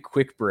to take a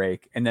quick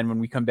break. And then when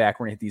we come back,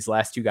 we're going to hit these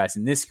last two guys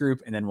in this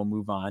group. And then we'll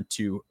move on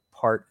to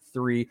part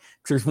 3. Because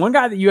there's one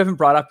guy that you haven't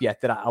brought up yet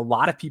that a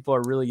lot of people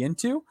are really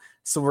into.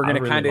 So we're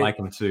going to kind of like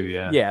him too.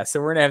 Yeah. So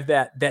we're going to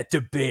have that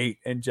debate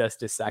in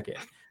just a second.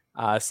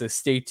 So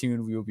stay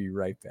tuned. We will be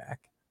right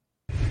back.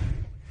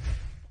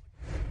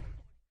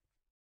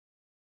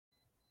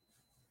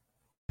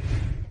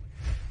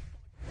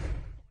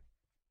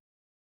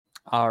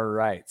 All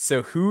right.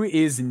 So who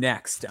is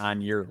next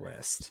on your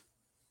list?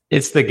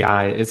 It's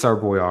our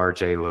boy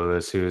RJ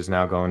Lewis, who is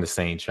now going to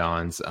St.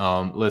 John's.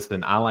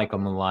 Listen, I like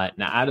him a lot.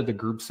 Now, out of the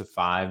groups of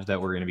 5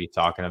 that we're going to be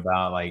talking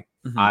about, like,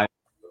 I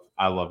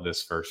love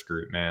this first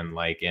group, man.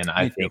 Like, and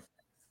I think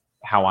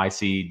how I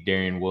see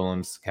Darian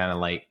Willems kind of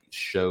like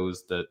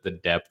shows the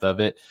depth of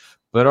it.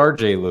 But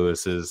RJ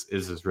Lewis is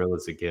as real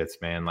as it gets,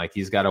 man. Like,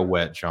 he's got a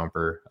wet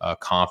jumper, a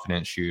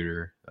confident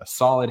shooter, a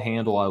solid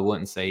handle. I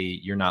wouldn't say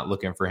you're not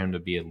looking for him to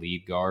be a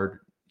lead guard,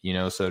 you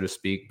know, so to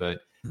speak, but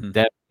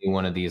definitely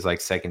one of these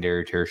like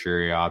secondary,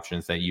 tertiary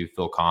options that you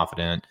feel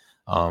confident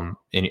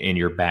in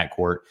your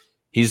backcourt.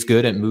 He's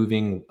good at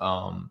moving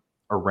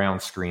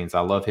around screens. I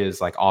love his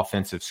like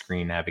offensive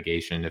screen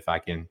navigation, if I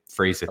can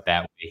phrase it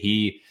that way.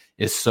 He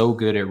is so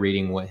good at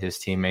reading what his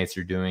teammates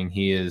are doing.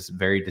 He is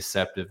very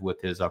deceptive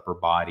with his upper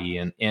body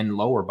and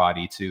lower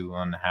body too,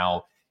 on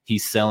how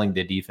he's selling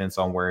the defense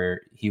on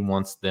where he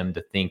wants them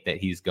to think that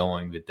he's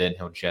going, but then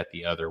he'll jet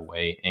the other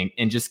way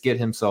and just get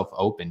himself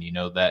open. You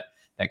know, that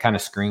kind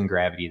of screen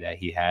gravity that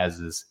he has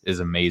is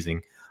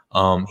amazing.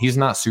 He's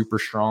not super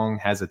strong,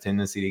 has a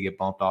tendency to get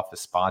bumped off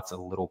his spots a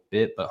little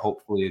bit, but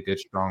hopefully a good,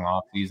 strong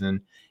offseason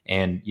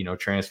and, you know,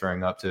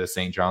 transferring up to the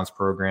St. John's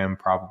program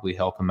probably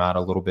help him out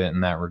a little bit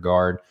in that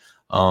regard.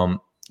 And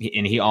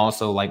he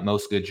also, like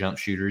most good jump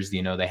shooters,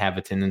 you know, they have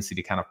a tendency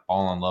to kind of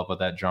fall in love with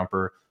that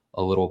jumper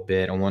a little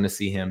bit. I want to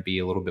see him be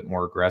a little bit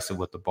more aggressive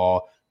with the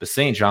ball, but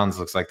St. John's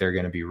looks like they're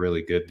going to be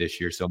really good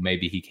this year. So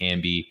maybe he can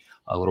be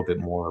a little bit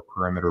more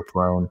perimeter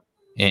prone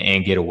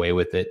and get away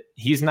with it.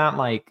 He's not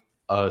like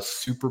a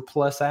super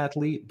plus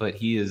athlete, but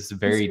he is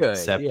very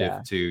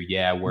deceptive too.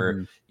 Yeah.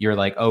 Where you're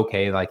like,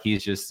 okay, like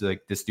he's just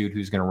like this dude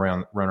who's going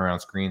to run around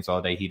screens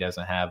all day. He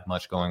doesn't have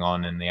much going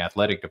on in the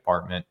athletic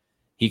department.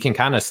 He can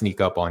kind of sneak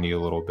up on you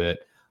a little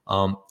bit.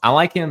 I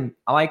like him.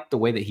 I like the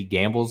way that he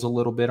gambles a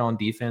little bit on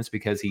defense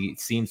because he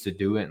seems to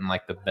do it in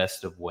like the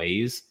best of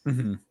ways.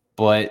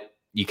 But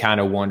you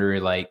kind of wonder,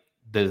 like,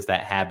 does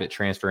that habit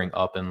transferring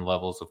up in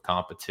levels of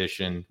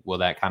competition? Will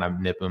that kind of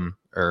nip him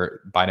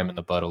or bite him in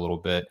the butt a little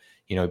bit?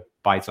 You know,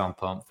 bites on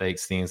pump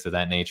fakes, things of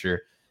that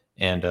nature.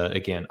 And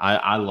again,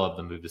 I love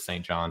the move to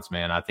St. John's,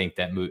 man. I think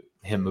that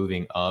him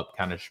moving up,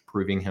 kind of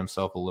proving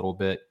himself a little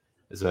bit,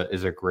 is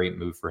a great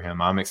move for him.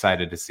 I'm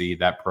excited to see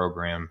that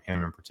program,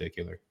 him in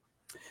particular.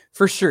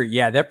 For sure.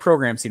 Yeah, that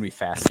program's going to be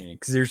fascinating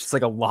because there's just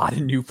like a lot of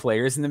new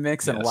players in the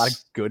mix and a lot of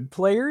good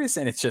players.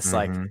 And it's just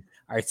like,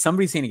 all all right,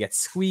 somebody's going to get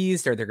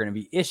squeezed. Are there going to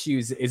be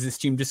issues? Is this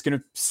team just going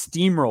to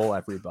steamroll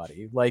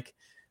everybody? Like,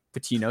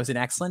 Pitino's an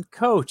excellent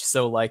coach.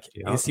 So like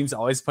his team's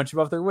always punch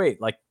above their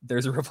weight. Like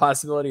there's a real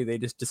possibility they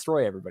just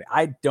destroy everybody.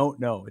 I don't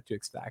know what to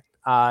expect.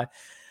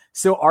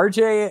 So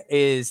RJ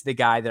is the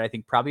guy that I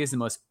think probably has the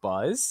most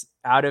buzz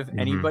out of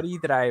anybody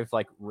that I've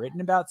like written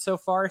about so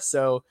far.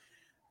 So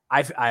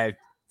I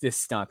this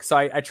stunk. So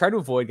I try to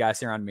avoid guys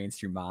here on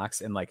mainstream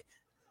mocks, and like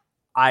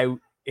I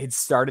had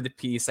started the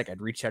piece, like I'd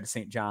reached out to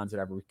St. John's,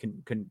 whatever, we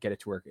couldn't get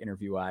it to work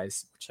interview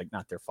wise, which like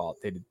not their fault.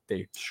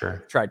 They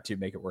tried to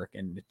make it work,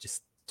 and it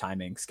just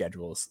timing,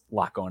 schedules, a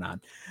lot going on.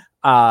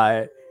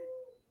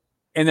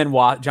 And then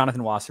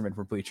Jonathan Wasserman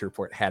from Bleacher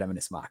Report had him in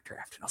his mock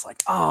draft. And I was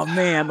like, oh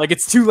man, like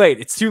it's too late.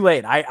 It's too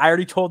late. I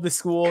already told the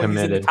school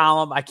he's in the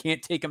column. I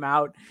can't take him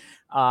out.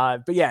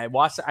 But yeah,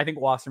 I think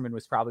Wasserman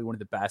was probably one of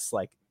the best,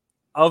 like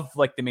of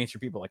like the mainstream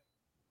people, like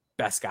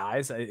best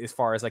guys as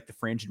far as like the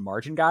fringe and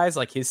margin guys,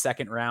 like his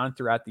second round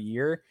throughout the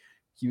year,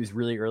 he was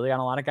really early on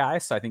a lot of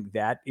guys. So I think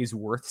that is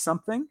worth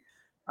something.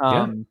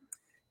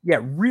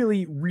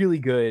 Really, really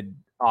good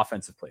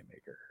offensive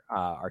playmaker,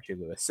 RJ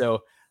Lewis.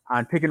 So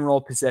on pick and roll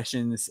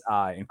possessions,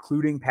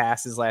 including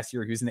passes last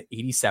year, he was in the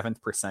 87th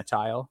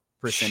percentile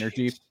for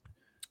synergy.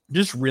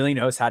 Just really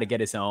knows how to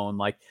get his own.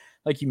 Like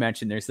you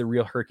mentioned, there's the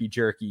real herky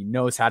jerky,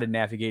 knows how to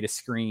navigate a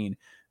screen.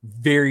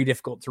 Very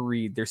difficult to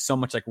read. There's so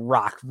much like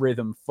rock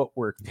rhythm,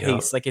 footwork,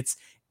 pace. Like it's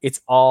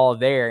all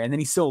there. And then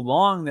he's so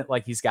long that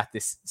like he's got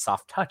this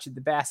soft touch at the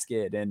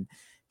basket and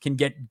can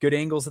get good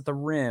angles at the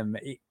rim.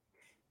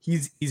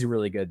 He's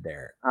really good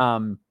there.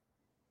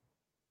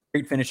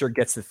 Great finisher,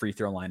 gets the free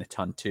throw line a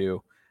ton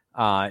too,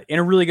 and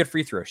a really good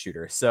free throw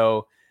shooter.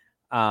 So,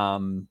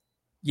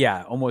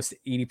 almost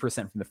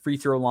 80% from the free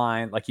throw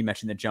line. Like you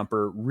mentioned, the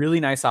jumper, really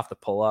nice off the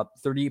pull up,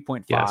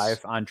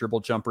 38.5 on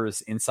dribble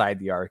jumpers inside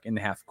the arc in the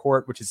half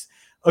court, which is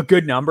a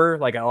good number.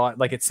 Like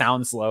it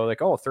sounds low, like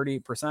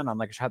 38% on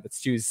like a shot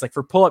that's used. It's like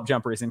for pull up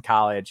jumpers in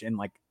college and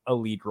like a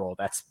lead role,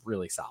 that's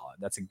really solid.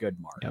 That's a good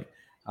mark,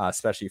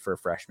 especially for a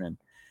freshman.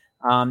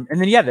 And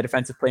then, the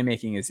defensive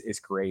playmaking is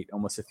great.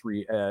 Almost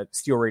a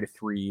steal rate of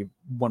 3,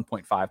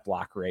 1.5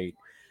 block rate.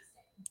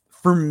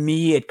 For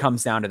me, it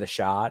comes down to the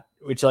shot,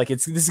 which like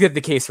this is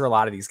the case for a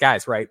lot of these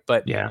guys, right?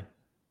 But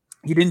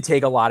he didn't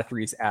take a lot of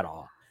threes at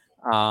all.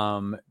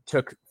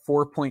 Took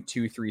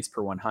 4.2 threes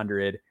per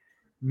 100,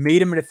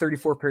 made him at a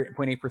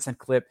 34.8%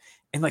 clip.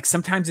 And like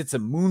sometimes it's a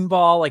moon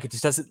ball, like it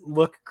just doesn't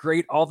look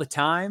great all the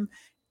time,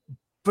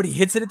 but he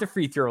hits it at the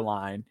free throw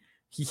line.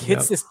 He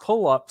hits this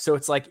pull up. So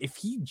it's like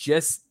if you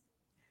just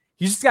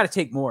got to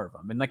take more of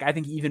them. And like, I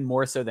think even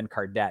more so than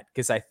Cardette,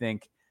 because I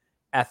think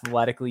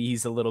athletically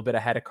he's a little bit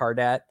ahead of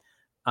Cardette.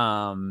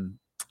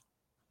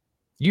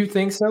 You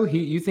think so?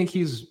 You think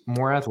he's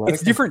more athletic?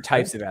 It's different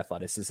types of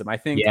athleticism. I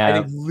think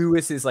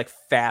Lewis is like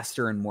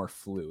faster and more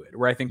fluid,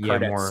 where I think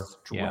Cardette's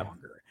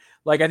stronger.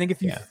 Like I think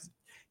if you,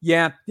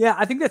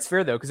 I think that's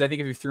fair though. Cause I think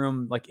if you threw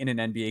him like in an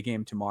NBA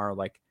game tomorrow,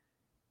 like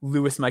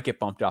Lewis might get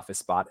bumped off his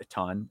spot a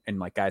ton and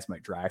like guys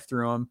might drive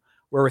through him.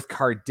 Where with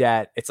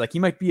Cardette, it's like he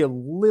might be a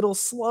little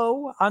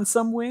slow on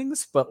some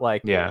wings, but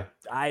like,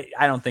 I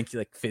don't think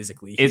like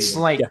physically it's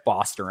like get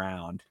bossed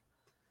around.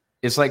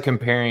 It's like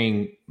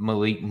comparing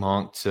Malik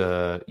Monk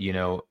to,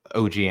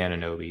 OG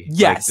Anunoby.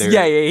 Yes.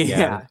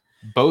 Like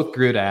both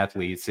good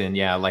athletes. And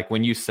like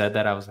when you said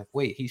that, I was like,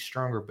 wait, he's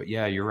stronger, but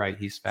you're right.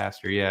 He's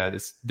faster. Yeah.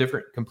 It's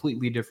different,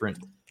 completely different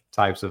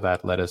types of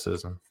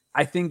athleticism.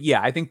 I think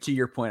to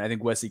your point, I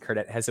think Wesley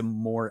Cardette has a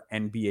more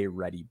NBA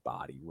ready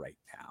body right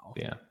now.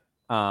 Yeah.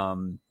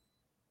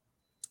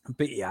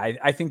 But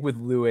I think with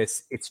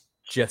Lewis, it's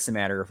just a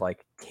matter of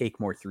like take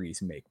more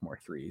threes, make more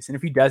threes. And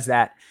if he does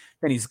that,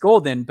 then he's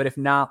golden. But if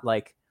not,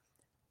 like,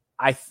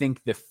 I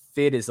think the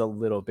fit is a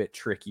little bit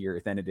trickier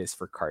than it is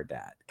for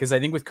Cardette. Because I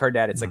think with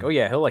Cardette, it's like,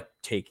 he'll like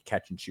take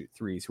catch and shoot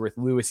threes. With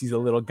Lewis, he's a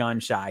little gun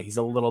shy. He's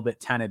a little bit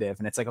tentative.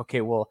 And it's like,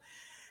 okay, well,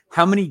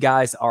 how many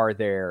guys are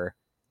there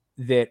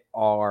that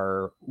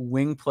are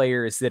wing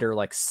players that are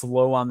like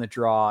slow on the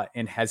draw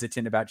and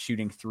hesitant about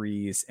shooting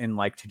threes and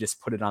like to just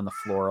put it on the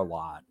floor a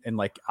lot and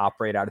like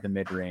operate out of the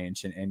mid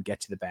range and get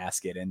to the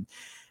basket? And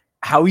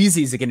how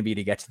easy is it going to be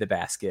to get to the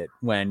basket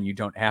when you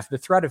don't have the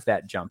threat of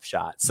that jump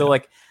shot? So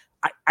like,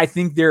 I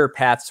think there are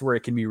paths where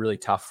it can be really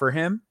tough for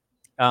him.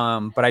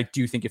 But I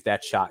do think if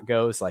that shot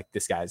goes, like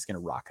this guy is going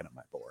to rocket on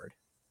my board.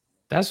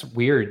 That's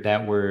weird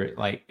that we're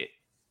like,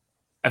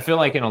 I feel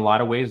like in a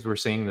lot of ways we're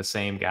seeing the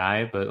same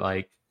guy, but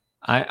like,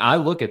 I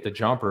look at the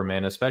jumper,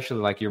 man, especially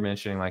like you're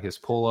mentioning, like his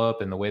pull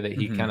up and the way that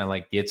he kind of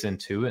like gets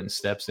into it and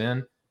steps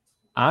in.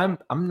 I'm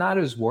not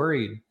as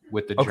worried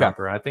with the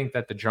jumper. I think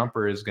that the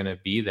jumper is going to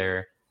be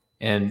there.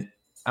 And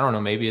I don't know,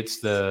 maybe it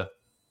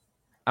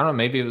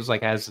was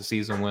like as the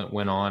season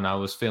went on, I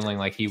was feeling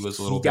like he was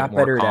a little bit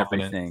more better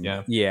confident. At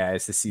everything. Yeah,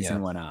 as the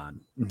season went on.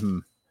 Mm-hmm.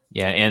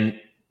 Yeah, and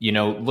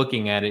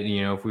looking at it,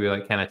 if we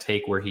like kind of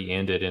take where he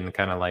ended and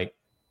kind of like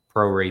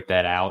prorate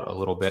that out a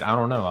little bit, I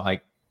don't know,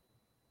 like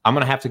I'm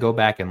going to have to go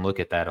back and look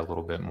at that a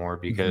little bit more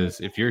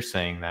because if you're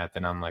saying that,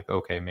 then I'm like,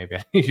 okay, maybe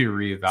I need to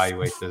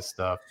reevaluate this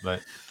stuff.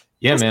 But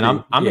Yeah, We'll man,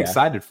 see. I'm Yeah.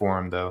 excited for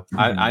him though.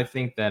 Mhm. I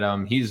think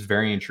that he's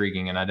very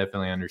intriguing, and I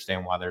definitely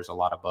understand why there's a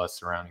lot of buzz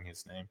surrounding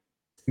his name.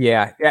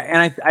 Yeah,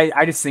 and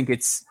I just think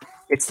it's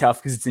tough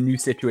because it's a new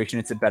situation,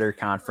 it's a better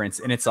conference,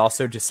 and it's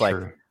also just like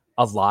True.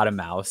 a lot of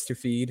mouths to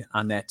feed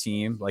on that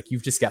team. Like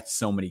you've just got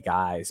so many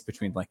guys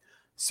between like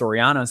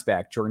Soriano's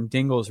back, Jordan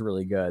Dingle's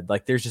really good.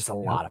 Like there's just a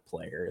lot of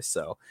players,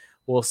 so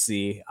we'll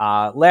see.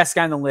 Last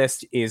guy on the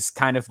list is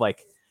kind of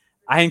like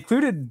I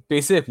included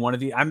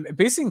basically I'm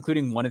basically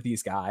including one of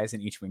these guys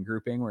in each wing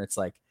grouping where it's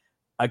like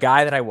a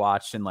guy that I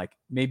watched and like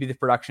maybe the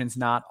production's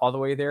not all the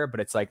way there, but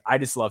it's like I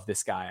just love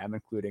this guy. I'm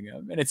including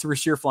him, and it's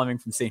Rasheer Fleming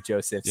from St.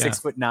 Joseph,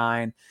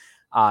 6'9",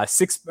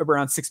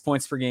 around 6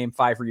 points per game,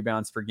 5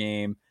 rebounds per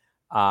game,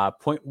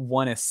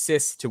 0.1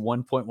 assists to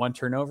 1.1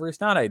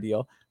 turnovers, not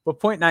ideal, but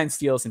 0.9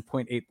 steals and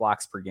 0.8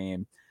 blocks per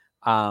game.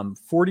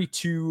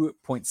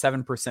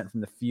 42.7% from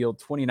the field,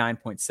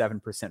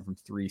 29.7% from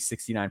three,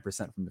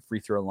 69% from the free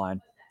throw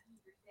line.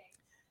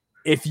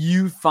 If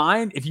you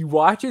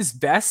watch his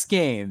best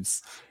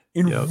games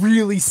and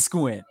really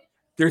squint,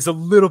 there's a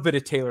little bit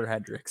of Taylor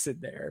Hendricks in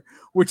there,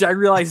 which I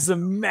realize is a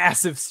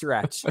massive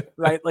stretch,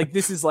 right? Like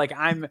this is like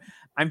I'm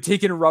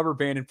taking a rubber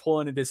band and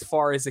pulling it as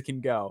far as it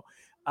can go.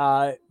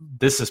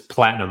 This is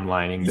platinum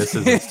lining. This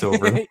isn't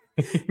silver.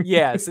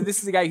 Yeah. So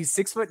this is a guy who's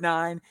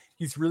 6'9".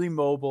 He's really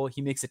mobile.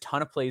 He makes a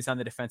ton of plays on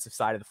the defensive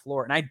side of the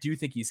floor. And I do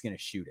think he's going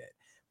to shoot it.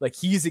 Like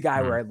he's a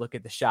guy where I look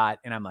at the shot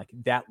and I'm like,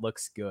 that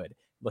looks good.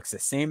 Looks the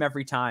same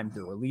every time.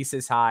 The release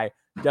is high.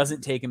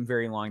 Doesn't take him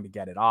very long to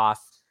get it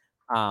off.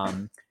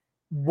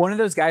 One of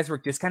those guys where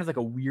just kind of like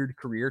a weird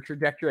career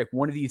trajectory, like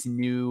one of these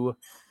new,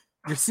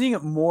 you're seeing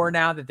it more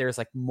now that there's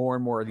like more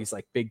and more of these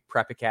like big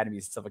prep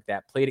academies and stuff like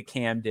that. Played at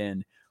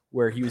Camden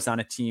where he was on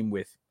a team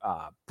with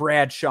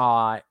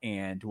Bradshaw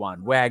and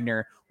Juan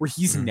Wagner, where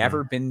he's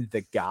never been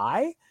the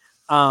guy.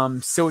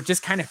 So it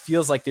just kind of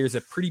feels like there's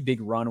a pretty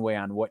big runway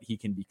on what he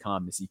can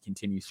become as he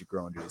continues to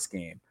grow into his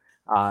game.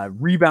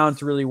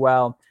 Rebounds really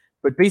well,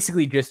 but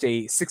basically just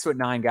a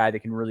 6'9" guy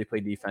that can really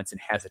play defense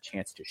and has a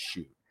chance to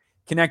shoot.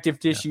 Connective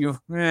tissue,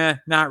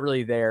 not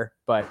really there,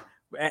 but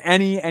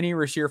any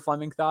Rasheer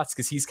Fleming thoughts?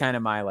 Because he's kind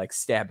of my like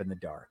stab in the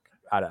dark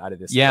out of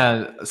this.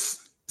 Yeah. Play.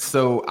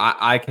 So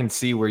I can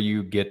see where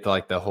you get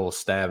like the whole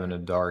stab in the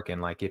dark.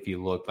 And like, if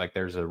you look, like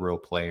there's a real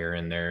player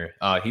in there.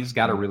 He's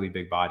got a really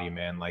big body,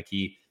 man. Like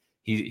he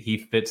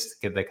fits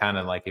the kind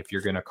of like, if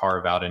you're going to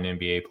carve out an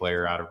NBA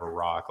player out of a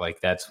rock,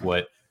 like that's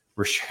what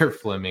Rasheer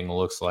Fleming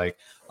looks like.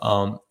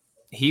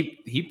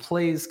 He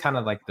plays kind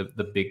of like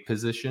the big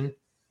position.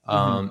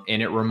 And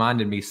it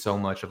reminded me so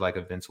much of like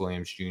a Vince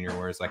Williams Jr.,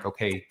 where it's like,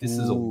 okay, this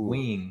is a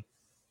wing,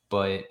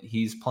 but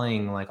he's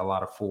playing like a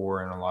lot of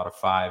 4 and a lot of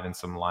 5 in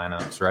some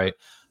lineups, right?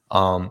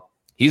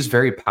 He's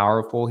very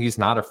powerful. He's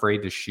not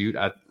afraid to shoot.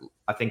 I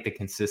think the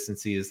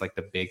consistency is like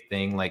the big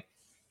thing. Like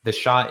the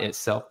shot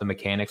itself, the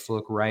mechanics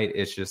look right.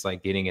 It's just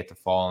like getting it to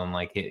fall and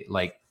like it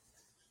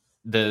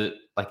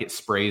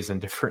sprays in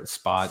different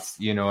spots.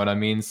 You know what I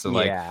mean? So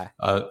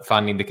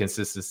finding the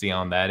consistency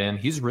on that end.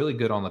 He's really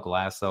good on the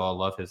glass though. I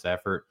love his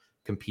effort.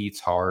 Competes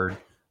hard.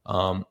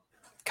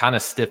 Kind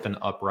of stiff and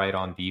upright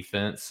on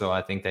defense. So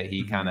I think that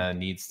he kind of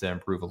needs to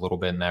improve a little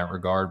bit in that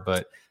regard,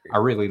 but I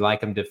really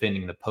like him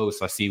defending the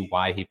post. I see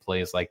why he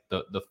plays like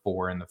the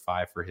 4 and the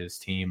 5 for his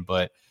team,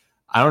 but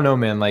I don't know,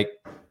 man. Like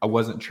I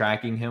wasn't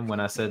tracking him when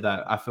I said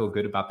that. I feel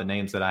good about the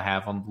names that I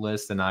have on the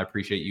list, and I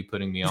appreciate you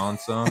putting me on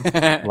some.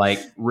 Like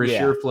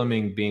Rasheer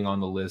Fleming being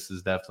on the list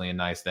is definitely a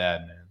nice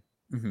add,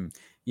 man.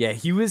 Yeah,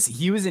 he was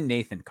in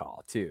Nathan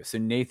call too. So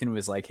Nathan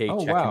was like, "Hey,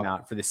 check him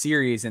out for the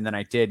series," and then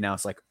I did, and I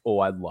was like, "Oh,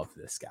 I love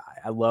this guy.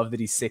 I love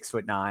that he's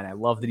 6'9". I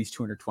love that he's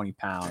 220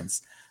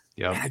 pounds.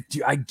 Yeah,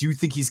 I do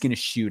think he's going to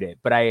shoot it,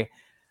 but I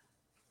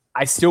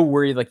still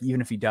worry. Like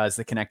even if he does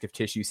the connective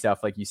tissue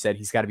stuff, like you said,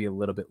 he's got to be a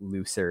little bit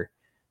looser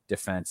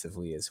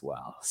defensively as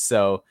well.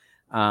 So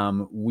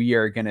we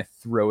are going to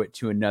throw it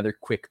to another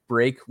quick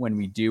break. When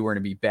we do, we're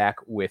going to be back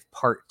with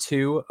part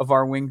 2 of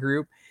our wing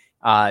group.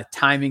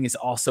 Timing is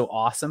also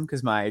awesome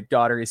because my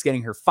daughter is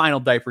getting her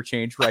final diaper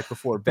change right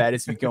before bed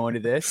as we go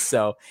into this.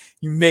 So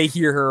you may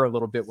hear her a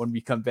little bit when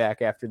we come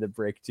back after the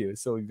break too.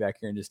 So we'll be back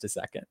here in just a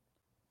second.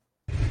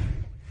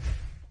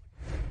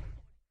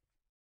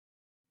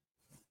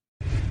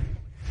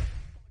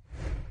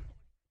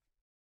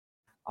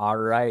 All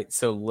right,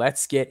 so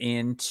let's get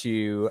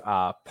into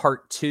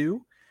part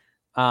 2.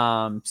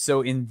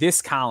 So in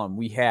this column,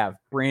 we have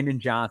Brandon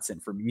Johnson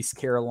from East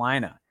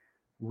Carolina.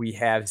 We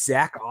have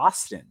Zach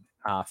Austin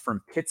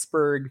from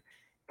Pittsburgh,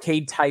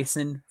 Cade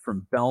Tyson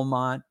from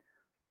Belmont.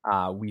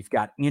 We've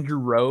got Andrew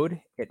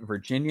Rode at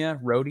Virginia.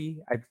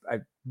 Rode.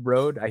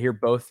 I hear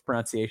both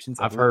pronunciations.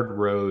 I've heard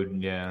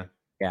Rode. Yeah.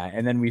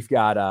 And then we've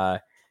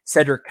got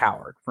Cedric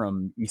Coward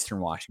from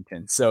Eastern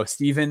Washington. So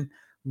Stephen,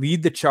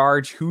 lead the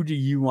charge. Who do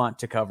you want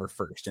to cover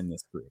first in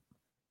this group?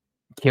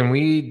 Can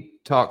we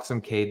talk some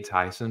Cade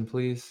Tyson,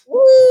 please?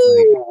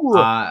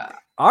 All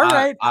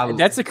right.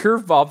 That's a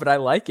curveball, but I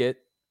like it.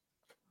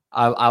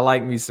 I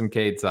like me some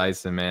Cade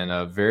Tyson, man.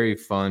 A very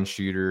fun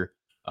shooter,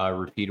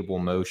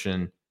 repeatable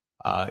motion.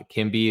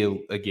 Can be,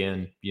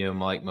 again,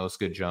 like most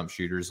good jump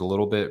shooters, a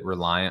little bit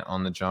reliant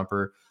on the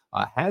jumper.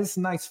 Has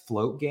a nice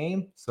float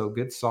game, so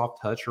good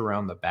soft touch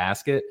around the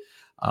basket.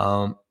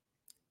 And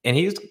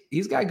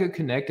he's got good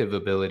connective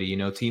ability.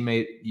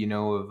 Teammate,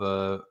 of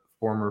a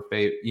former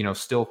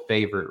still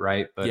favorite,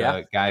 right? But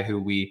a guy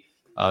who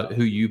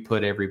you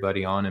put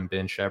everybody on, and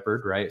Ben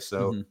Shepherd, right?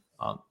 So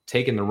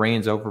taking the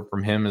reins over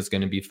from him is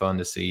going to be fun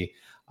to see.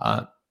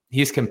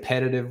 He's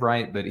competitive,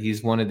 right? But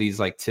he's one of these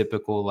like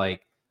typical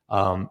white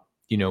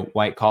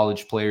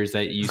college players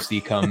that you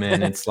see come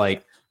in. It's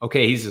like,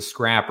 okay, he's a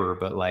scrapper,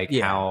 but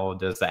how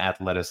does the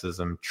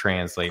athleticism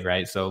translate,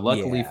 right? So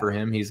luckily for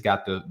him, he's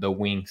got the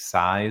wing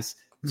size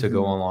to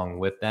go along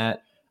with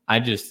that.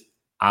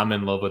 I'm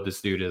in love with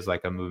this dude as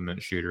like a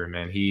movement shooter,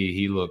 man.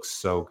 He looks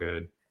so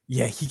good.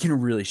 Yeah, he can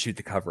really shoot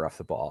the cover off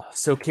the ball.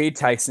 So Cade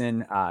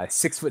Tyson,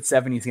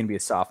 6'7", he's going to be a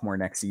sophomore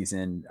next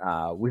season.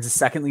 Was the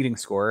second leading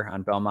scorer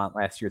on Belmont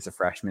last year as a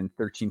freshman,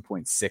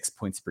 13.6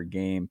 points per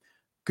game.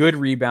 Good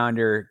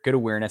rebounder, good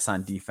awareness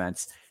on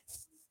defense.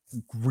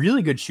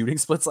 Really good shooting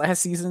splits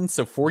last season.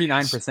 So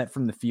 49%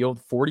 from the field,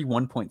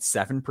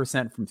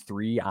 41.7% from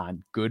three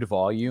on good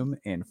volume,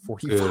 and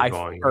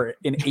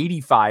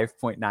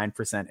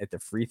 85.9% at the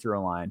free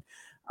throw line.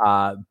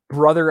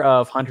 Brother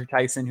of Hunter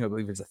Tyson, who I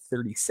believe was a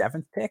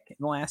 37th pick in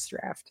the last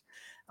draft.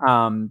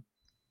 But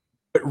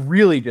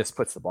really just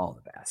puts the ball in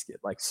the basket,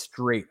 like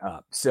straight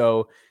up.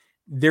 So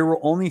there were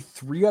only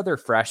 3 other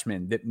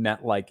freshmen that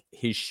met like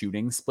his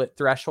shooting split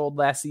threshold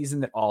last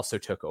season that also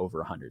took over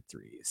 100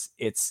 threes.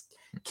 It's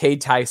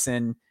Cade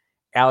Tyson,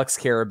 Alex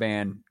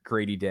Caravan,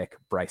 Grady Dick,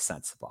 Bryce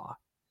Sensabaugh.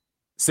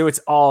 So it's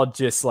all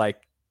just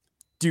like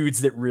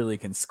dudes that really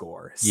can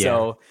score. Yeah.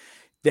 So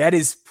that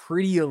is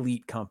pretty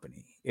elite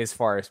company as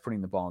far as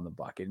putting the ball in the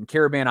bucket. And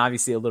Caravan,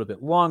 obviously a little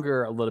bit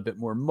longer, a little bit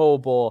more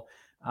mobile,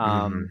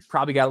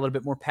 probably got a little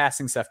bit more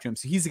passing stuff to him.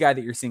 So he's the guy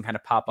that you're seeing kind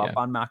of pop up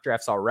on mock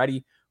drafts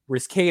already.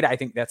 Whereas Cade, I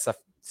think that stuff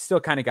still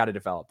kind of got to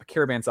develop. But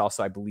Caravan's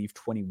also, I believe,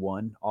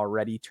 21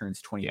 already,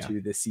 turns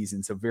 22 this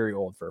season. So very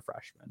old for a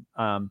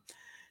freshman.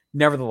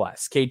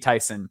 Nevertheless, Cade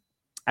Tyson,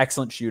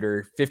 excellent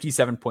shooter,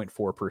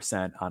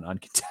 57.4% on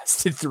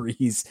uncontested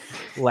threes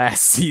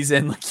last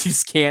season. Like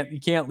you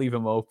can't leave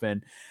him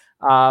open.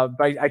 But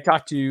I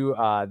talked to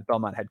the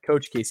Belmont head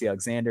coach, Casey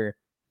Alexander,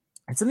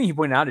 and something he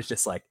pointed out is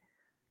just like,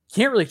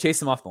 can't really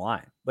chase him off the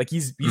line. Like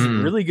he's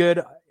really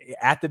good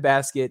at the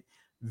basket,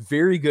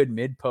 very good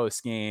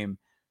mid-post game,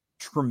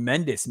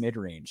 tremendous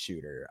mid-range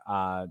shooter,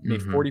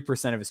 made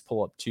 40% of his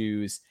pull-up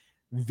twos,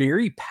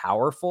 very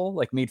powerful,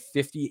 like made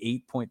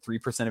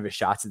 58.3% of his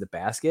shots at the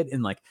basket,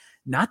 and like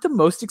not the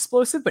most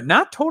explosive, but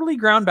not totally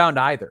ground bound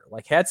either.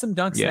 Like had some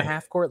dunks in the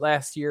half court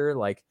last year.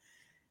 Like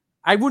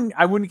I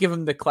wouldn't give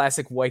him the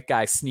classic white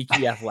guy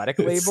sneaky athletic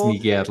label,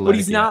 but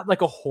he's not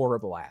like a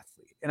horrible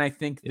athlete. And I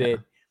think that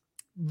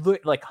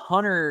like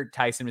Hunter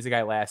Tyson was a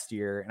guy last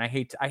year, and I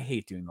hate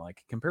doing the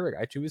like compare a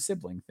guy to his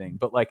sibling thing,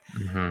 but like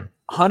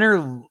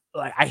Hunter,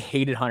 like I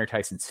hated Hunter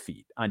Tyson's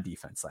feet on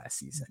defense last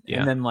season.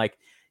 And then like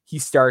he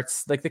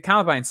starts like the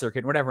combine circuit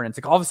and whatever, and it's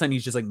like all of a sudden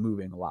he's just like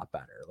moving a lot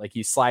better. Like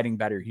he's sliding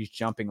better, he's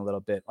jumping a little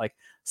bit. Like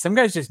some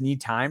guys just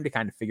need time to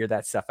kind of figure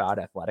that stuff out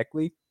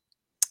athletically.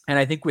 And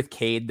I think with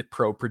Cade, the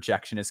pro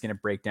projection is going to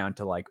break down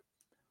to like,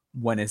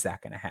 when is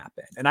that going to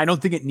happen? And I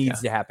don't think it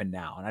needs to happen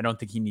now. And I don't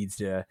think he needs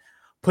to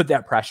put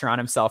that pressure on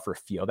himself or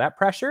feel that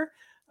pressure.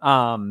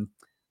 But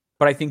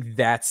I think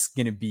that's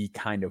going to be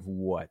kind of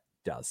what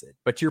does it.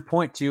 But to your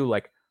point too,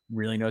 like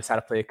really knows how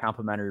to play a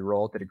complementary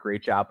role, did a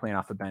great job playing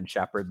off of Ben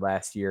Shepherd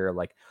last year.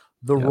 Like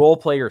the role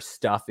player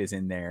stuff is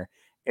in there.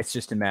 It's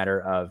just a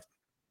matter of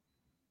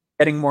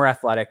getting more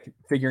athletic,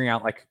 figuring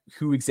out like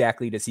who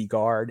exactly does he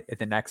guard at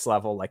the next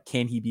level? Like,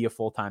 can he be a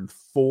full-time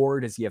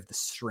 4? Does he have the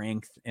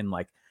strength and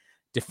like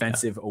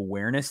defensive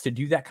awareness to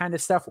do that kind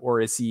of stuff?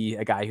 Or is he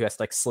a guy who has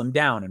to like slim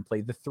down and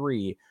play the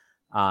 3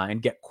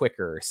 and get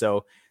quicker?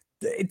 So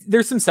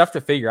there's some stuff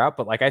to figure out,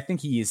 but like, I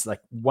think he's like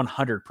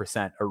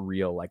 100% a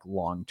real like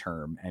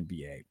long-term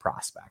NBA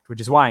prospect,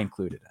 which is why I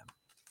included him.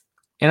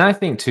 And I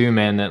think too,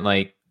 man, that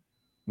like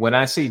what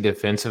I see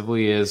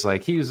defensively is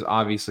like, he's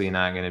obviously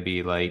not going to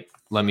be like,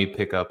 let me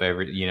pick up in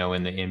the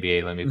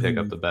NBA, let me pick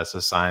up the best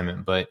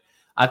assignment. But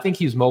I think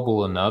he's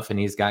mobile enough and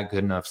he's got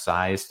good enough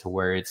size to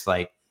where it's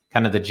like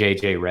kind of the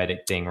JJ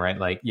Redick thing, right?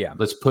 Like,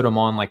 let's put him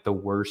on like the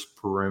worst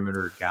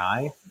perimeter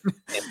guy.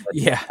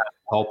 And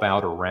help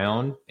out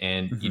around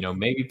and,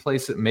 maybe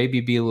place it, maybe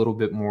be a little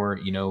bit more,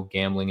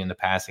 gambling in the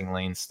passing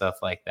lane, stuff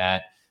like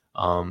that.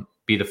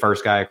 Be the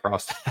first guy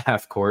across the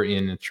half court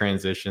in a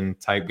transition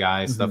type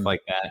guy, stuff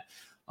like that.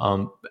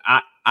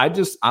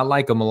 I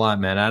like him a lot,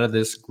 man. Out of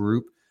this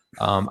group,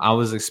 I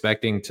was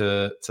expecting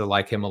to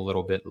like him a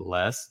little bit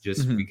less,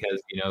 just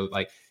because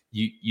like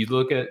you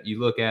look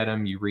at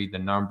him, you read the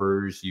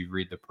numbers, you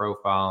read the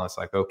profile. It's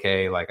like,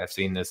 okay, like I've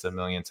seen this a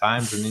million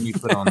times, and then you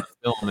put on the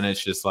film, and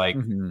it's just like,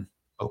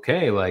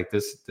 okay, like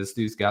this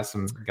dude's got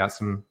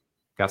some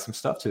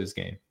stuff to his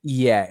game.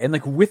 Yeah, and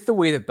like with the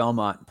way that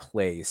Belmont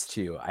plays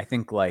too, I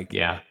think like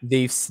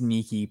they've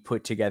sneaky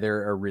put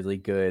together a really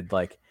good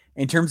like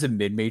in terms of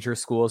mid-major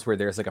schools where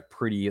there's like a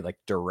pretty like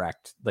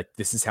direct, like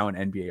this is how an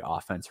NBA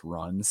offense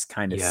runs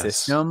kind of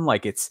system.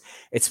 Like it's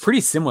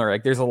pretty similar.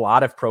 Like there's a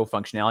lot of pro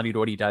functionality to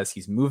what he does.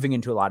 He's moving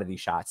into a lot of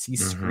these shots.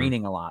 He's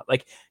screening a lot.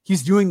 Like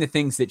he's doing the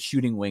things that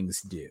shooting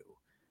wings do.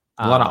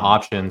 A lot of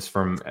options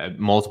from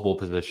multiple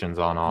positions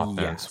on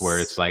offense, where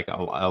it's like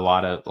a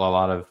lot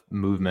of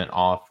movement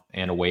off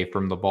and away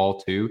from the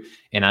ball too.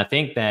 And I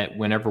think that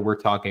whenever we're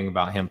talking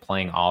about him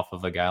playing off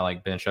of a guy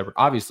like Ben Shepherd,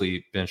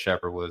 obviously Ben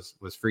Shepherd was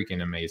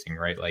freaking amazing,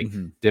 right? Like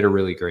did a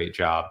really great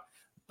job.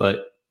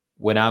 But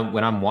when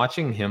I'm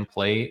watching him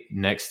play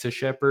next to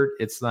Shepherd,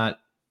 it's not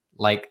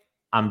like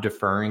I'm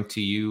deferring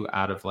to you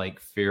out of like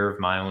fear of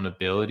my own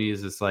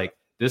abilities. It's like,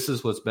 this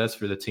is what's best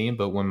for the team.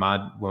 But when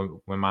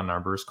my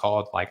number is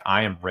called, like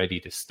I am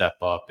ready to step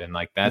up. And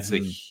like, that's a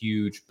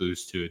huge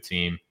boost to a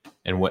team,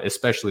 and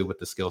especially with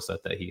the skill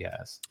set that he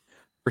has.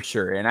 For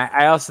sure. And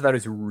I also thought it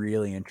was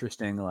really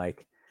interesting.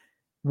 Like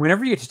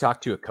whenever you get to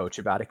talk to a coach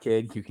about a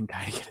kid, you can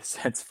kind of get a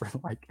sense for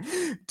like,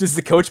 does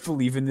the coach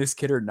believe in this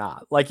kid or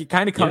not? Like it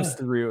kind of comes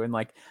through, and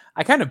like,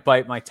 I kind of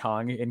bite my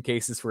tongue in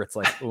cases where it's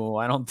like, oh,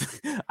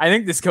 I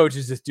think this coach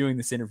is just doing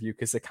this interview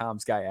because the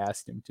comms guy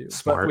asked him to.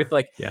 Smart. But with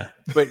like,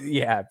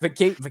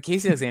 but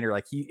Casey Alexander,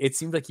 like it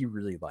seemed like he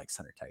really likes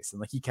Hunter Tyson.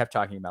 Like he kept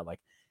talking about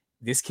like,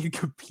 this kid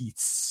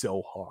competes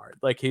so hard.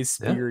 Like his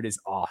spirit is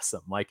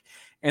awesome. Like,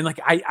 and like,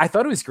 I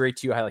thought it was great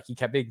too. How like he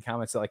kept making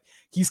comments that like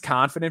he's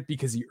confident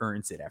because he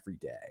earns it every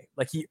day.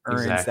 Like he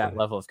earns that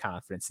level of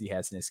confidence he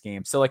has in his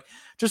game. So like,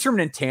 just from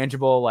an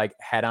intangible, like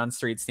head on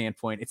straight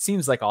standpoint, it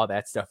seems like all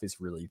that stuff is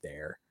really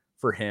there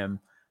for him,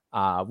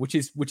 which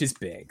is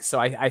big. So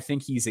I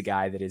think he's a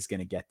guy that is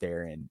going to get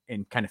there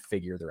and kind of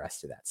figure the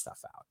rest of that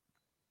stuff out.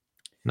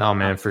 No,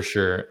 man, for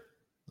sure.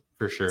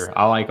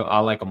 I like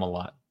him a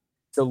lot.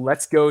 So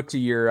let's go to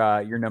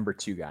your number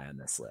 2 guy on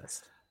this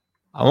list.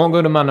 I won't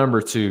go to my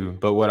number 2,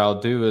 but what I'll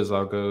do is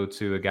I'll go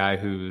to a guy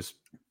who's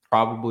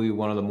probably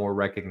one of the more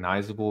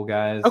recognizable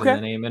guys in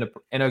the name,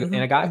 and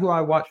a guy who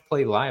I watched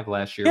play live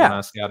last year when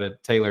I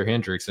scouted Taylor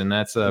Hendricks, and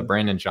that's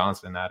Brandon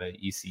Johnson out of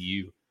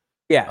ECU.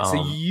 Yeah,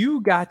 so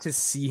you got to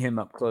see him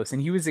up close,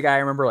 and he was the guy I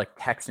remember like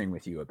texting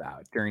with you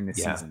about during the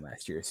season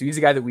last year. So he's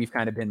a guy that we've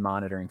kind of been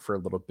monitoring for a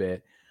little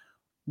bit.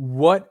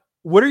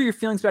 What are your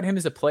feelings about him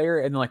as a player,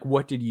 and like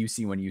what did you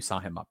see when you saw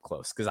him up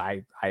close? Because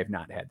I have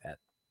not had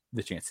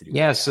the chance to do.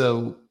 Yeah,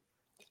 so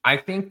I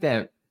think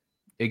that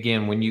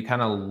again, when you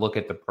kind of look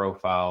at the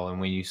profile and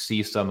when you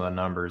see some of the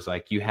numbers,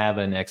 like you have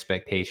an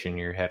expectation in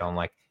your head on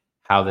like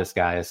how this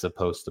guy is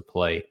supposed to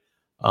play.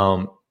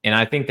 And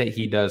I think that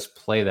he does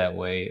play that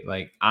way.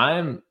 Like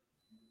I'm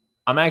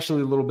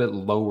actually a little bit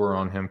lower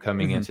on him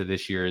coming into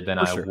this year than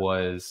I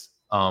was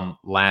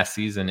last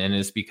season, and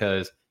it's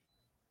because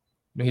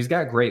he's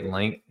got great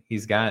length.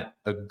 He's got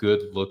a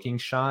good looking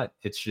shot.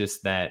 It's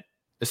just that,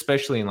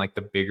 especially in like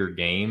the bigger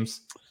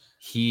games,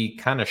 he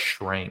kind of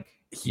shrank.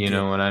 You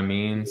know what I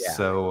mean? Yeah.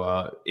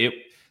 So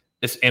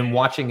and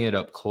watching it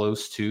up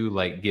close too,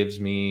 like gives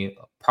me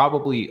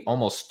probably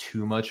almost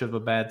too much of a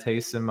bad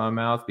taste in my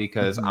mouth,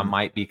 because I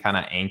might be kind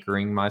of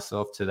anchoring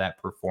myself to that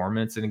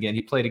performance. And again,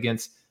 he played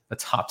against a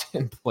top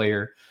 10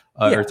 player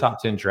or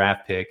top 10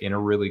 draft pick in a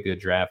really good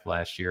draft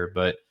last year.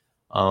 But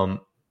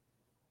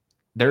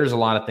there's a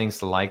lot of things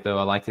to like, though.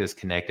 I like his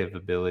connective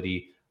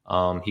ability.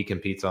 He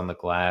competes on the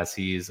glass.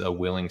 He's a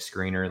willing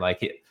screener.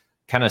 Like it,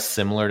 kind of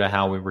similar to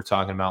how we were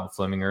talking about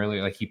Fleming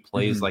earlier. Like he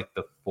plays like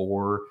the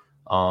 4.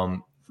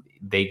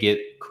 They get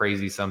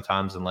crazy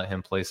sometimes and let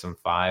him play some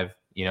 5,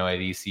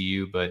 at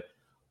ECU. But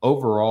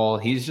overall,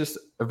 he's just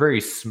a very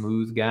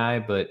smooth guy.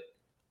 But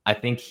I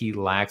think he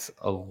lacks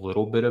a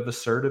little bit of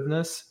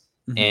assertiveness.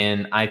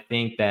 And I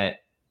think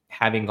that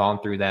having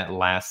gone through that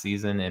last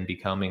season and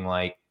becoming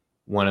like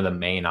one of the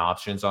main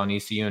options on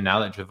ECU, and now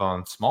that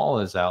Javon Small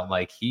is out,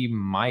 like he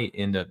might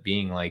end up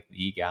being like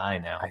the guy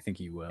now. I think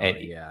he will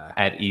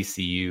at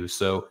ECU.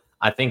 So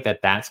I think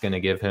that that's going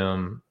to give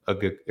him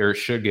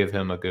should give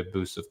him a good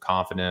boost of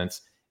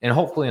confidence, and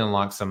hopefully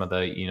unlock some of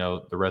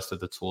the, the rest of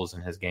the tools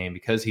in his game,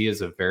 because he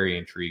is a very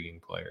intriguing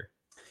player.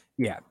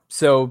 Yeah.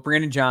 So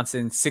Brandon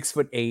Johnson,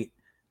 6'8",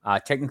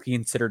 technically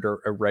considered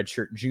a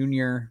redshirt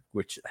junior,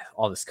 which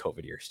all this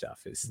COVID year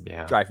stuff is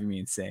driving me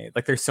insane.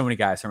 Like there's so many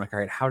guys. So I'm like, all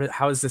right,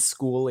 how is the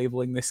school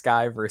labeling this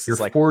guy versus You're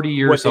like 40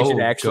 years old,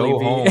 actually go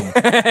be? home.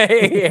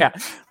 Yeah.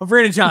 Well,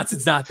 Brandon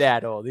Johnson's not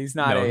that old. He's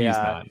not he's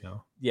not.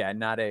 No. Yeah.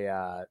 Not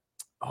a,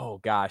 oh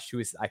gosh,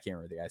 I can't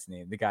remember the guy's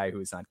name. The guy who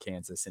was on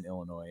Kansas and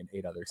Illinois and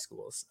 8 other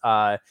schools.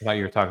 I thought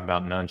you were talking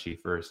about Nunchi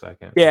for a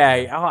second.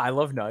 Yeah. Oh, I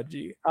love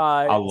Nunchi.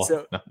 I love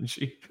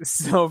Nunchi.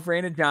 So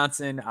Brandon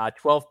Johnson,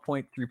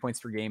 12.3 points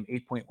per game,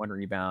 8.1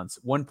 rebounds,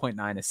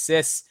 1.9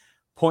 assists,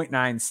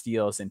 0.9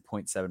 steals, and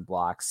 0.7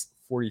 blocks,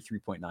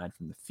 43.9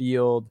 from the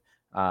field,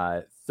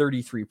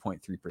 33.3%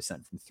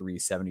 from 3,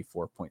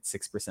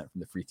 74.6%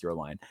 from the free throw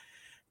line.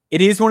 It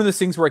is one of those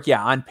things where, like,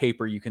 on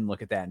paper, you can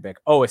look at that and be like,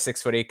 oh, a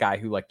 6'8" guy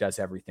who like does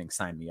everything,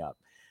 sign me up.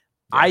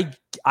 Yeah.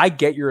 I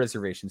get your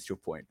reservations to a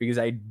point, because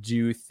I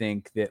do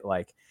think that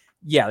like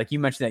yeah, like you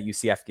mentioned that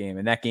UCF game.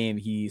 In that game,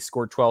 he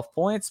scored 12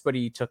 points, but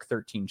he took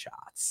 13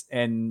 shots.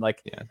 And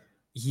like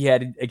he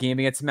had a game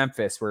against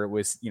Memphis where it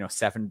was,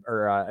 7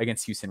 or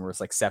against Houston where it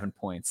was like 7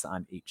 points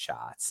on 8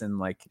 shots. And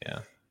like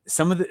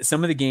some of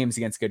the games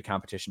against good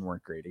competition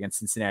weren't great. Against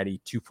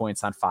Cincinnati, 2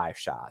 points on 5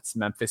 shots.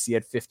 Memphis, he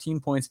had 15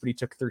 points, but he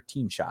took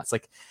 13 shots.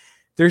 Like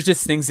there's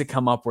just things that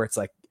come up where it's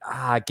like,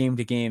 game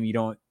to game, you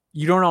don't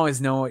always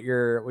know what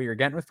you're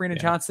getting with Brandon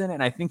Johnson.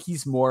 And I think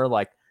he's more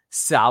like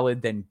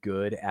solid than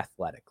good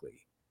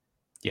athletically.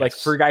 Yes. Like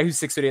for a guy who's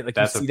 6'8", like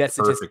that's you see that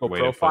statistical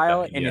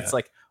profile and it's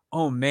like,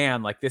 oh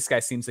man, like this guy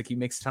seems like he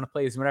makes a ton of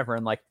plays and whatever.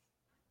 And like,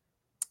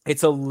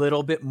 it's a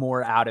little bit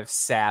more out of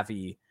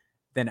savvy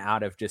than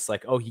out of just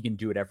like, oh, he can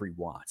do whatever he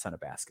wants on a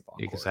basketball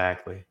court.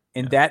 Exactly.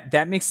 And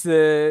that makes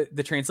the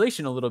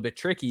translation a little bit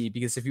tricky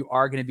because if you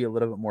are going to be a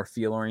little bit more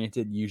feel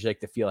oriented, usually like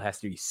the feel has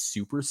to be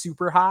super,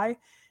 super high.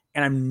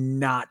 And I'm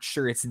not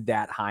sure it's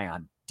that high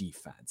on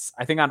defense.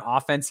 I think on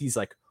offense, he's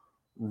like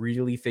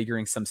really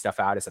figuring some stuff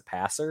out as a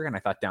passer. And I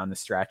thought down the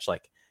stretch,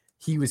 like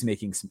he was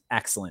making some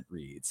excellent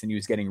reads and he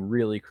was getting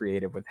really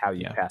creative with how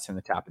you pass from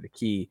the top of the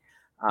key.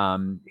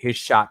 His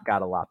shot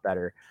got a lot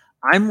better.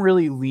 I'm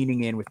really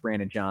leaning in with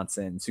Brandon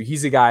Johnson. So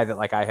he's a guy that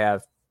like I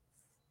have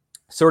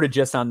sort of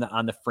just on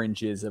the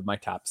fringes of my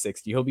top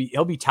 60.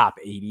 He'll be top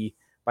 80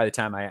 by the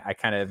time I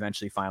kind of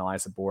eventually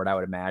finalize the board, I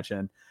would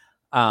imagine.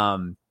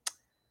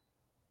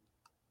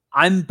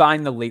 I'm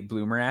buying the late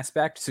bloomer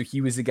aspect. So he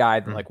was a guy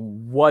that like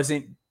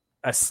wasn't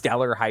a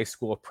stellar high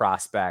school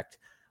prospect,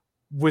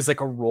 was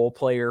like a role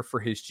player for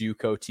his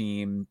JUCO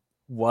team,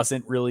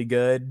 wasn't really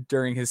good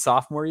during his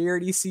sophomore year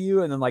at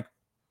ECU. And then like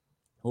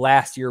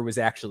last year was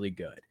actually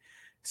good.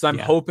 So I'm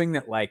hoping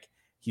that like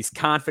he's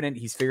confident.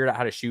 He's figured out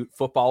how to shoot.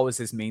 Football was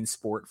his main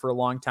sport for a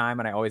long time.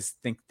 And I always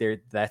think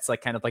that's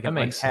like kind of like an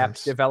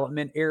untapped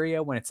development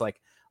area when it's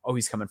like, oh,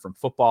 he's coming from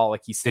football.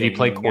 Like did he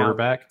play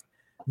quarterback?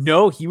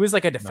 No, he was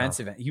like a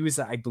defensive end. He was,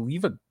 I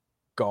believe, a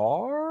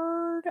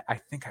guard. I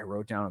think I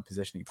wrote down a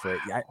position he played.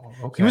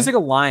 He was like a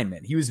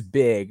lineman. He was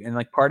big. And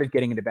like part of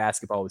getting into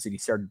basketball was that he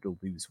started to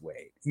lose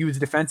weight. He was a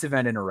defensive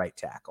end and a right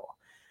tackle.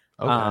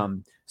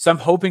 Okay. So I'm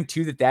hoping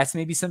too that that's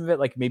maybe some of it.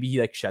 Like maybe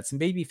he like shed some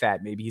baby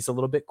fat. Maybe he's a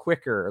little bit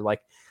quicker.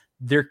 Like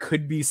there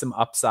could be some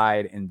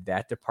upside in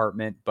that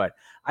department. But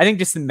I think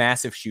just the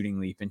massive shooting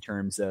leap in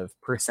terms of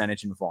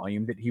percentage and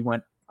volume that he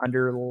went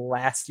under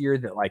last year,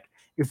 that like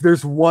if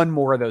there's one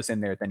more of those in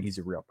there, then he's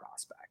a real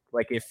prospect.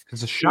 Like if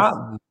the shot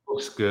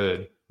looks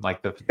good,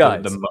 like the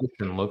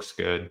motion looks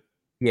good.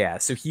 Yeah.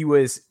 So he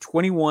was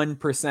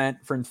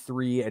 21% from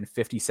 3 and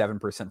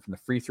 57% from the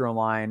free throw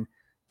line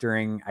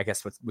during, I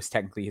guess, what was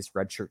technically his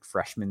redshirt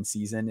freshman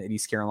season at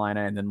East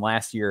Carolina. And then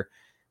last year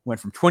went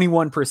from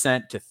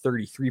 21% to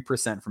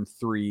 33% from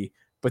 3,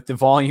 but the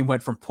volume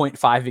went from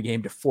 0.5 a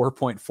game to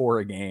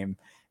 4.4 a game.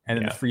 And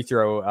then the free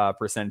throw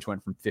percentage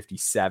went from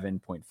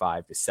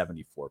 57.5 to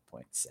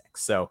 74.6.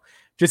 So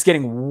just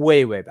getting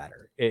way, way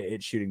better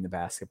at shooting the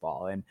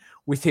basketball. And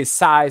with his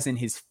size and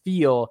his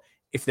feel,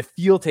 if the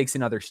feel takes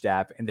another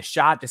step and the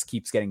shot just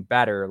keeps getting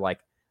better,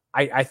 like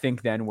I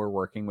think then we're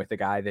working with a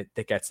guy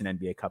that gets an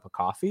NBA cup of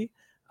coffee.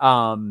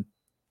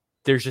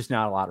 There's just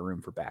not a lot of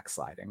room for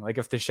backsliding. Like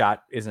if the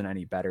shot isn't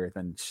any better,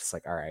 then it's just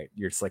like, all right,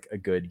 you're just like a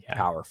good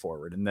power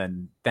forward. And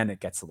then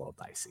it gets a little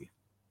dicey.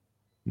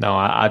 No,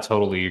 I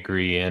totally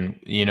agree. And,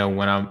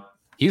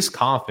 he's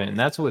confident, and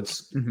that's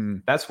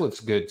what's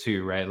good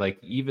too, right? Like,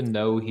 even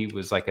though he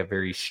was like a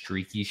very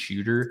streaky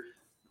shooter,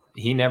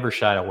 he never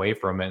shied away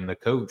from it. And the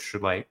coach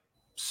like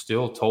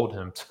still told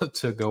him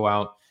to go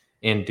out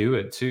and do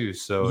it too.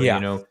 So,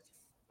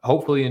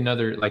 hopefully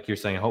like you're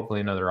saying,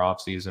 hopefully another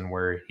offseason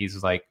where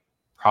he's like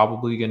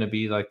probably going to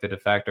be like the de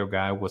facto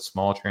guy with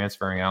Small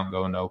transferring out and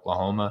going to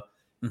Oklahoma.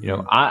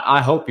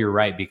 I hope you're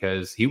right,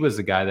 because he was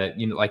the guy that,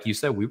 like you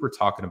said, we were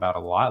talking about a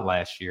lot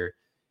last year.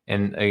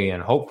 And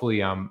again,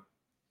 hopefully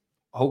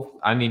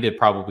I need to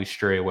probably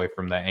stray away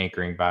from that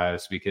anchoring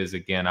bias, because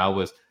again, I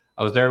was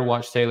there to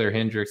watch Taylor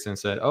Hendricks and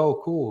said,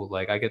 oh, cool.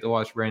 Like I get to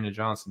watch Brandon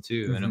Johnson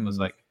too. And it was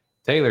like,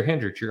 Taylor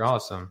Hendricks, you're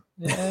awesome.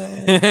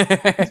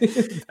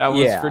 That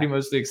was pretty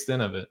much the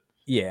extent of it.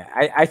 Yeah,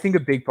 I think a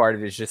big part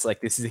of it is just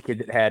like this is a kid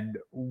that had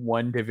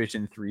 1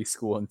 Division III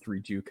school and 3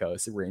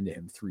 JUCOs that were into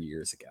him 3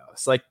 years ago.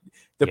 It's like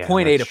the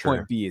point A to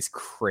point B is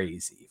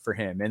crazy for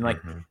him. And like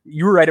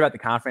you were right about the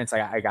conference.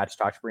 I got to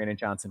talk to Brandon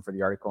Johnson for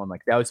the article, and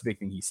like that was the big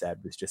thing he said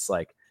was just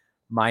like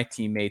my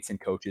teammates and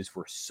coaches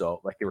were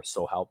so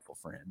helpful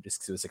for him, just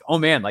because it was like, oh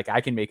man, like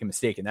I can make a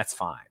mistake and that's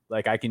fine.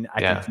 Like I can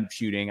keep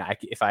shooting.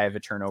 If I have a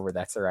turnover,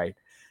 that's all right.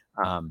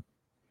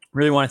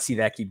 Really want to see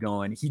that keep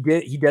going.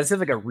 He does have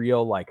like a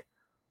real like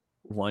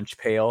lunch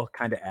pail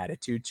kind of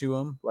attitude to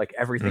him. Like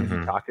everything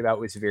he talked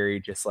about was very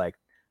just like,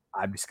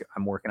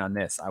 I'm working on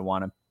this. I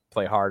want to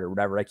play hard or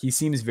whatever. Like he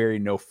seems very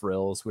no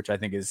frills, which I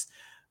think is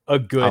a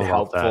good,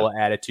 helpful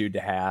attitude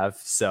to have.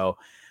 So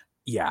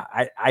yeah,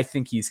 I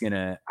think he's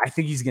gonna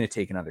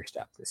take another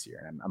step this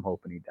year, and I'm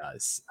hoping he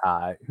does.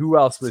 Who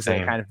else was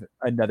kind of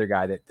another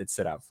guy that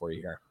stood out for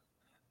you here?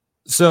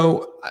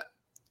 So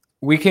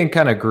We can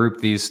kind of group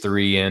these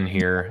three in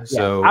here. Yeah.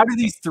 So out of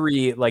these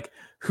three, like,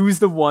 who's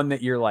the one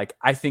that you're like,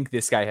 I think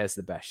this guy has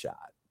the best shot?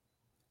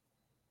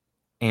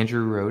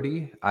 Andrew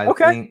Rohde, I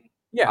Okay. think.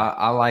 Yeah.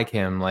 I like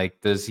him.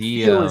 Like, does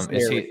he Feel is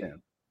there he with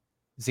him.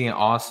 is he an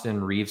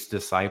Austin Reeves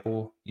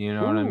disciple? You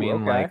know what I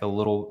mean? Okay. Like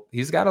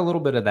he's got a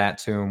little bit of that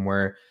to him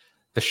where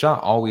the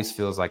shot always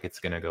feels like it's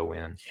gonna go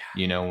in. Yeah.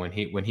 You know, when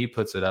he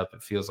puts it up,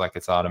 it feels like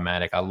it's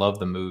automatic. I love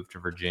the move to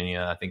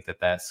Virginia. I think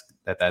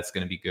that's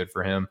gonna be good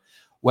for him.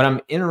 What I'm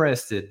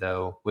interested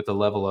though with the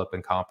level up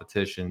in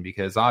competition,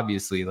 because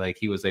obviously like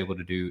he was able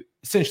to do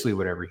essentially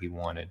whatever he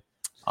wanted.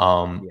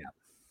 Yeah.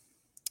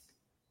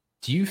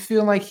 Do you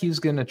feel like he's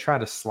going to try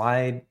to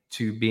slide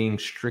to being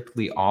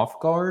strictly off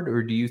guard,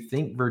 or do you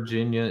think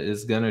Virginia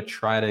is going to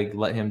try to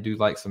let him do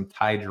like some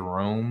Ty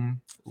Jerome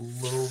a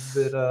little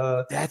bit?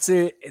 That's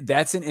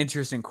an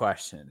interesting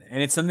question,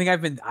 and it's something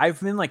I've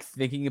been like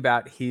thinking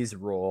about his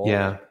role.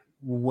 Yeah.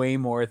 Way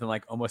more than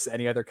like almost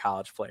any other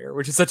college player,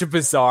 which is such a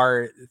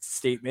bizarre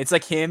statement. It's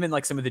like him and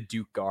like some of the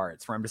Duke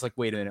guards, where I'm just like,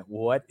 wait a minute,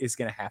 what is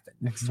going to happen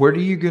next? What are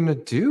you going to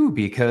do?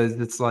 Because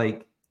it's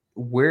like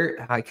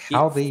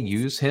how they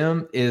use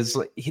him is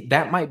like,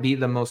 that might be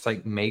the most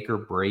like make or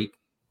break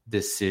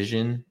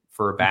decision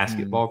for a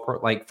basketball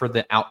like for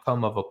the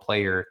outcome of a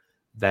player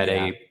that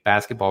a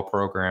basketball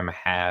program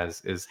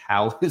has, is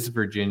how is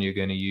Virginia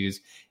going to use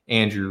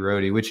Andrew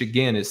Rohde, which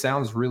again, it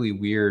sounds really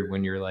weird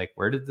when you're like,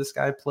 where did this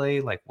guy play?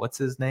 Like, what's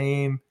his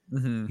name?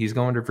 He's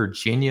going to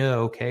Virginia.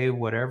 Okay,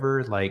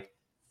 whatever. Like,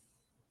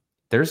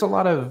 there's a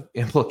lot of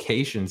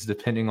implications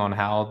depending on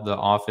how the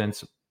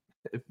offense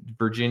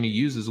Virginia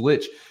uses,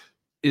 which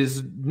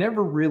is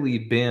never really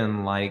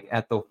been like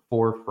at the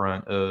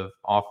forefront of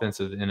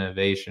offensive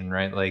innovation,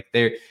 right? Like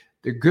they're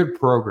good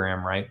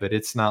program, right? But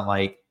it's not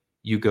like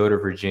you go to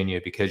Virginia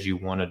because you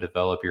want to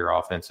develop your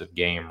offensive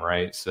game,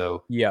 right?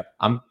 So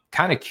I'm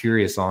kind of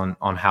curious on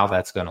how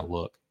that's going to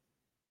look.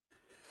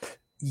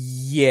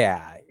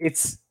 Yeah,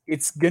 it's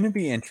going to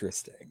be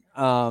interesting.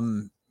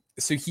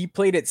 So he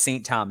played at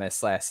St.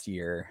 Thomas last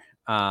year,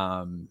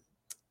 and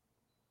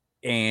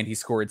he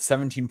scored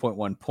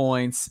 17.1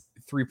 points,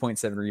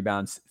 3.7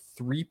 rebounds,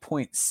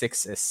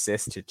 3.6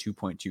 assists to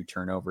 2.2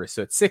 turnovers.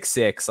 So at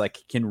 6'6", like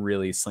can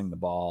really sling the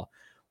ball.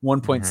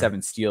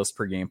 1.7 steals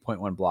per game,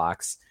 0.1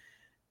 blocks.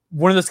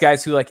 One of those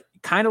guys who like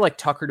kind of like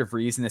Tucker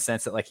DeVries in the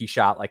sense that like he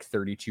shot like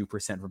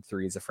 32% from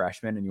three as a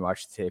freshman, and you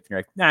watch the tape and you're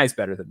like, nah, he's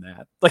better than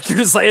that. Like you're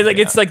just like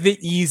it's like the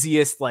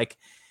easiest like.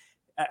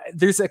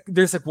 There's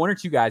like one or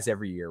two guys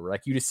every year where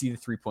like you just see the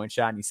 3-point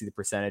shot and you see the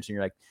percentage and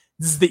you're like,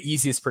 this is the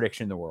easiest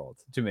prediction in the world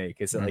to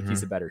make, is that like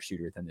he's a better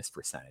shooter than this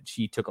percentage.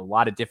 He took a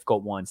lot of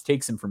difficult ones,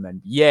 takes him from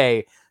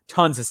NBA,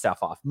 tons of stuff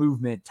off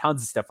movement,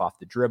 tons of stuff off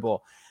the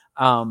dribble.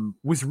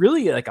 Was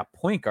really like a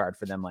point guard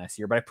for them last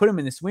year, but I put him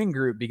in this wing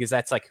group because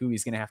that's like who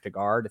he's going to have to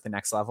guard at the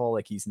next level.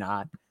 Like he's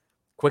not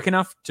quick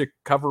enough to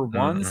cover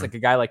ones. Like a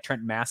guy like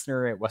Trent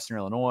Massner at Western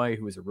Illinois,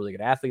 who was a really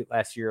good athlete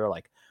last year,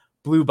 like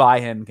blew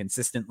by him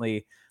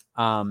consistently.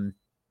 But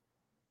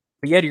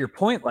yeah, to your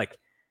point, like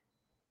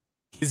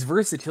his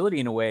versatility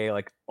in a way,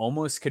 like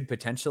almost could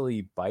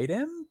potentially bite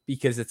him,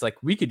 because it's like,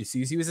 we could just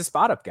use you as a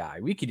spot up guy.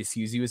 We could just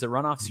use you as a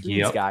runoff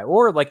screens guy,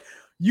 or like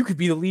you could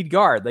be the lead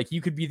guard. Like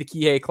you could be the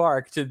Kihei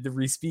Clark to the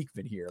Reese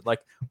Beekman here. Like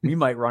we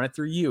might run it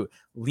through you.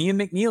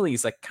 Liam McNeely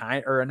is like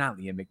or not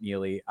Liam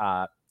McNeely.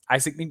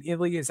 Isaac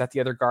McNeely, is that the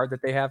other guard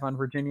that they have on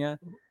Virginia?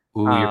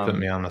 Ooh, you're putting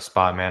me on the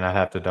spot, man. I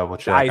have to double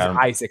check.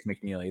 Isaac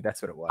McNeely,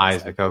 that's what it was.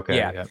 Isaac, okay.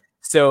 Yeah.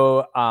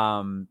 So,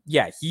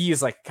 he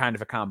is like kind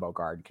of a combo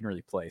guard, can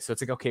really play. So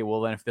it's like, okay,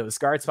 well then if those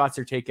guard spots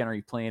are taken, are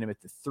you playing him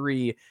at the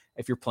 3?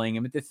 If you're playing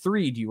him at the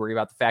 3, do you worry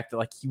about the fact that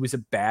like he was a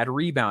bad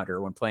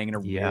rebounder when playing in a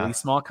really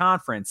small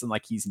conference, and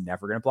like he's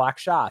never going to block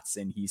shots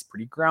and he's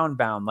pretty ground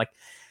bound? Like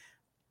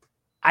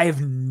I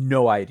have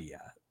no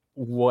idea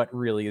what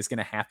really is going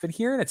to happen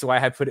here. And it's why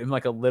I put him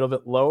like a little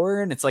bit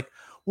lower. And it's like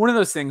one of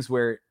those things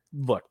where,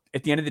 look,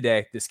 at the end of the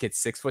day, this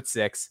kid's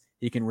 6'6".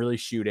 He can really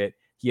shoot it.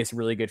 He has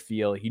really good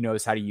feel. He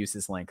knows how to use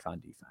his length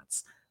on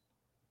defense.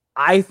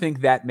 I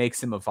think that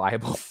makes him a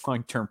viable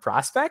long-term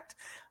prospect.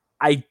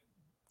 I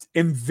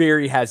am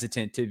very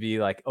hesitant to be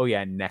like, oh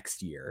yeah,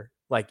 next year,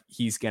 like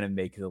he's going to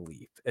make the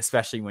leap,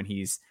 especially when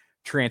he's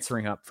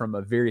transferring up from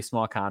a very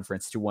small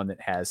conference to one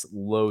that has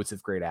loads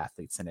of great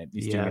athletes in it.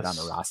 He's doing it on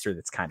a roster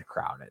that's kind of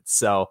crowded.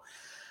 So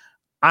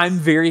I'm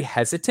very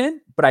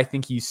hesitant, but I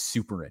think he's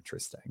super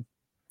interesting.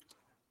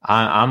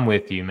 I'm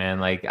with you, man.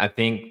 Like I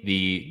think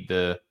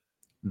the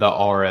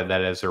aura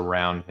that is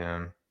around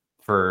him,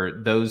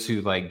 for those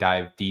who like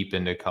dive deep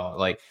into college,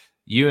 like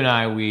you and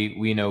I,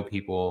 we know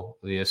people,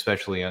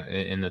 especially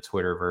in the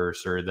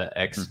Twitterverse or the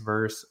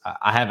Xverse.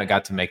 I haven't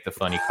got to make the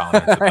funny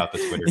comments about the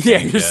Twitter.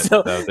 You're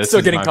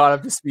still getting caught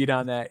up to speed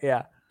on that.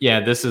 Yeah,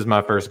 this is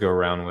my first go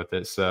around with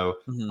it. So,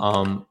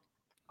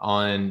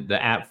 on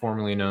the app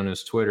formerly known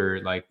as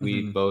Twitter, like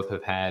we both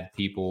have had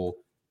people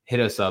hit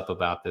us up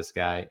about this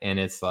guy, and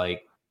it's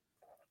like,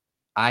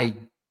 I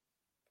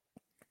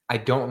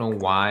don't know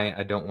why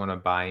I don't want to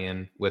buy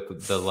in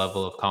with the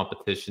level of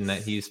competition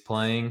that he's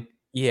playing.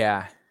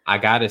 Yeah. I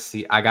gotta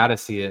see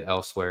it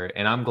elsewhere.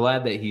 And I'm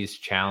glad that he's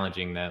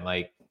challenging that.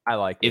 Like, I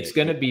like it's it.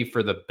 gonna be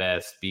for the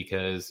best,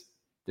 because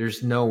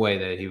there's no way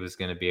that he was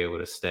gonna be able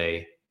to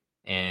stay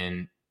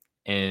and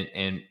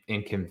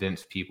and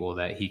convince people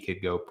that he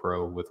could go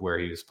pro with where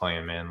he was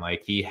playing, man.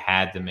 Like, he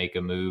had to make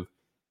a move.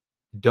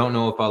 Don't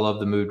know if I love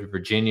the move to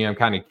Virginia. I'm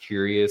kind of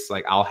curious.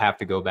 Like, I'll have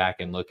to go back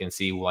and look and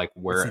see like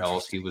where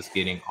else he was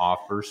getting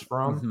offers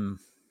from. Mm-hmm.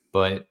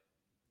 But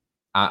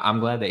I'm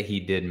glad that he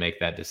did make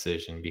that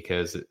decision,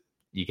 because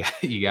you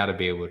got to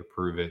be able to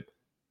prove it.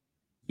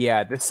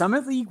 Yeah, the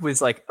Summit League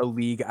was like a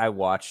league I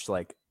watched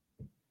like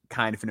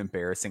kind of an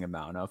embarrassing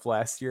amount of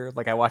last year.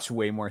 Like, I watched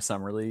way more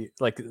Summit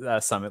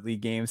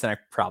League games than I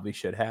probably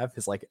should have.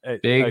 Is like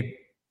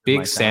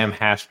big Sam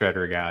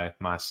Hastretter guy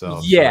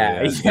myself.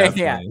 Yeah, so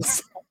yeah.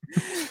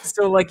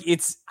 So like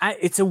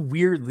it's a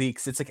weird league.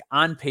 So it's like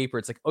on paper,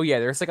 it's like, oh yeah,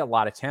 there's like a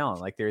lot of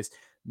talent. Like there's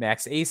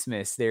Max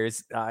Asmus,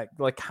 there's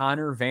like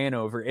Connor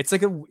Vanover. It's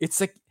like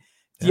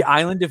the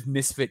island of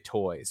misfit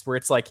toys, where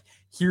it's like,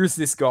 here's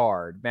this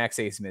guard, Max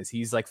Asmus.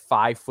 He's like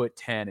 5'10"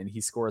 and he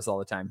scores all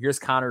the time. Here's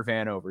Connor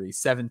Vanover. He's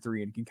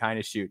 7'3" and can kind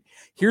of shoot.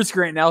 Here's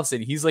Grant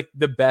Nelson. He's like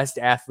the best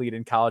athlete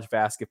in college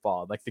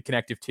basketball. Like, the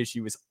connective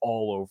tissue is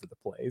all over the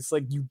place.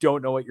 Like, you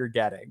don't know what you're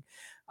getting.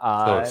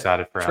 So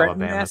excited for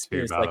Trenton Alabama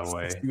too, by like the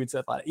way.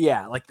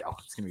 Yeah, like, oh,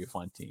 it's gonna be a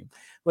fun team.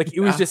 Like,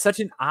 it was just such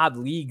an odd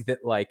league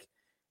that like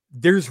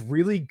there's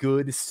really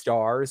good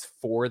stars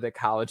for the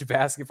college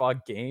basketball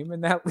game in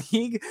that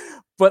league,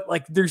 but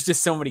like there's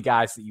just so many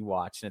guys that you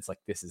watch and it's like,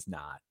 this is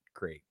not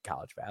great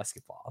college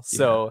basketball.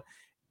 So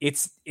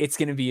it's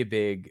going to be a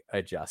big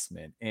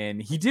adjustment.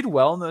 And he did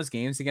well in those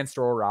games against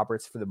Oral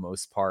Roberts for the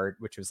most part,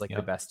 which was like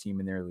the best team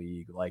in their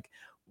league. Like,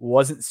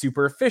 wasn't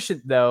super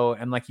efficient though,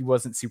 and like he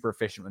wasn't super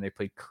efficient when they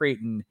played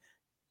Creighton.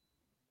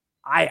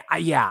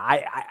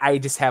 I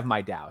just have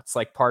my doubts.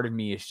 Like, part of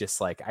me is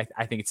just like,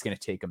 I think it's going to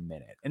take a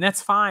minute, and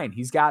that's fine.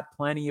 He's got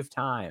plenty of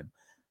time.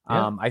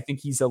 I think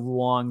he's a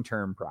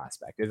long-term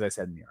prospect, as I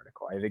said in the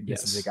article. I think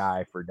this is a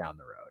guy for down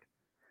the road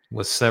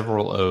with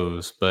several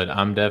O's, but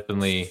I'm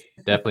definitely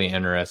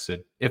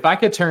interested. If I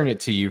could turn it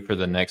to you for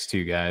the next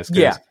two guys,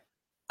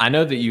 I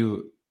know that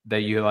you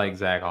like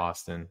Zach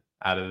Austin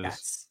out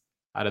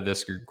of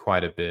this group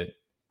quite a bit.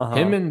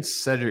 Him and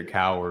Cedric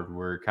Howard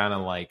were kind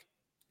of like,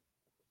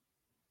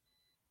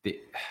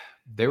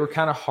 they were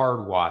kind of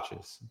hard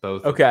watches,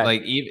 both. Okay.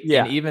 Like,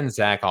 even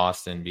Zach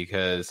Austin,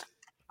 because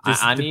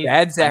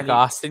Zach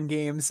Austin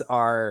games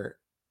are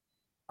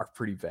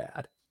pretty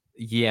bad.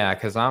 Yeah,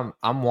 because I'm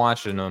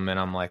watching him and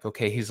I'm like,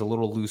 okay, he's a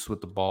little loose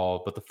with the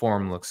ball, but the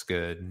form looks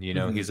good. You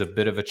know, he's a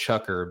bit of a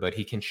chucker, but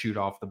he can shoot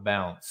off the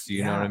bounce.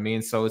 You know what I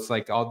mean? So it's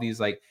like all these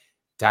like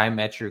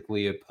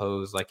diametrically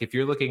opposed. Like, if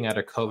you're looking at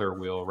a color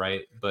wheel,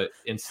 right? But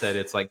instead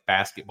it's like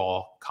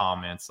basketball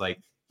comments. Like,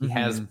 he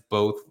has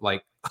both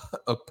like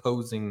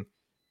opposing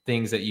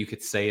things that you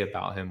could say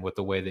about him with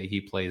the way that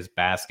he plays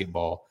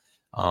basketball.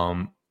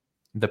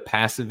 The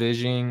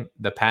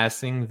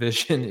passing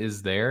vision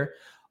is there.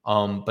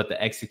 But the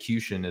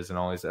execution isn't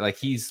always like,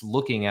 he's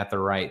looking at the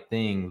right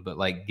thing, but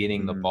like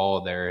getting the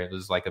ball there, it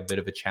was like a bit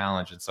of a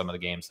challenge in some of the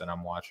games that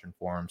I'm watching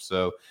for him.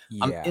 So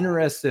I'm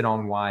interested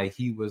on why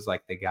he was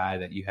like the guy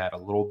that you had a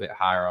little bit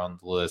higher on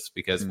the list,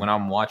 because when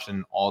I'm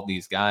watching all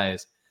these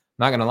guys,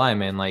 I'm not gonna lie,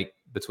 man, like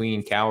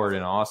between Coward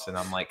and Austin,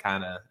 I'm like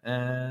kind of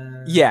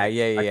I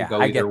could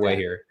go either way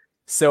here.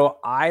 So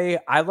I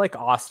like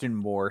Austin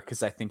more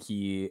because I think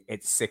he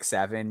at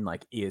 6'7"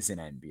 like is an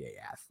NBA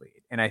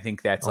athlete, and I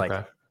think that's like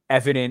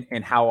evident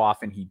in how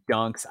often he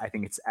dunks. I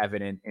think it's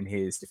evident in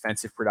his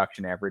defensive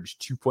production average,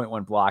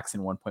 2.1 blocks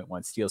and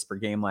 1.1 steals per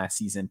game last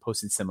season,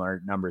 posted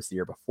similar numbers the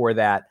year before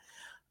that.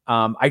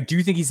 I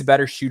do think he's a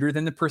better shooter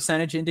than the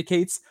percentage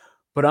indicates,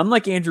 but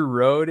unlike Andrew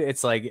Rode,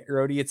 it's like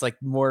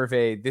more of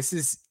this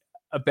is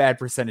a bad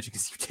percentage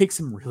because you take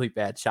some really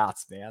bad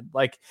shots, man.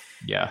 Like,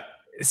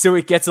 so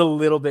it gets a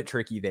little bit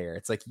tricky there.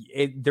 It's like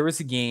there was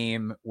a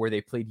game where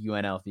they played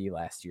UNLV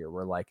last year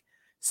where like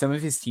some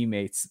of his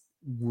teammates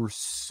were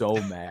so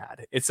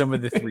mad at some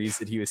of the threes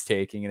that he was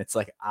taking. And it's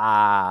like,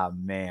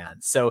 man.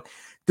 So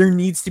there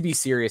needs to be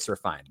serious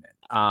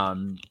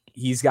refinement.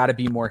 He's got to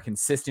be more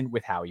consistent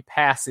with how he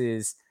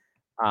passes.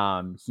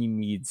 He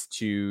needs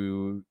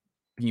to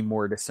be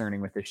more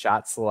discerning with his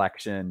shot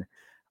selection.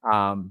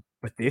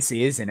 But this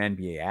is an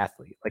NBA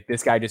athlete. Like,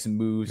 this guy just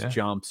moves,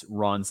 jumps,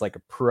 runs like a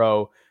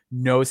pro,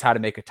 knows how to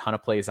make a ton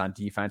of plays on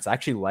defense. I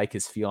actually like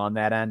his feel on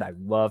that end. I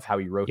love how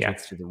he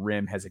rotates to the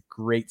rim, has a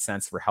great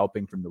sense for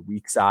helping from the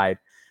weak side.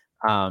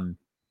 And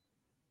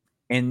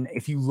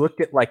if you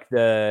looked at like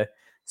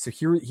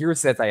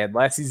here's that I had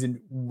last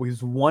season,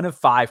 was one of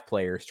 5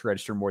 players to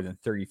register more than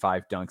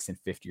 35 dunks and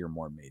 50 or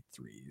more made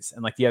threes.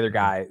 And like the other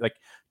guy, like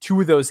 2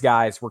 of those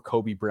guys were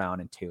Kobe Brown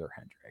and Taylor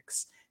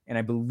Hendricks. And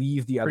I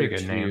believe the other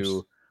 2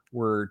 names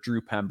were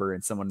Drew Pember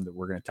and someone that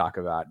we're going to talk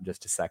about in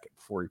just a second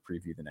before we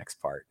preview the next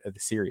part of the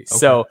series.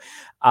 So,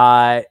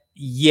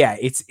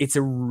 it's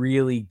a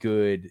really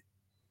good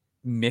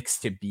mix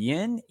to be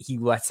in. He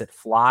lets it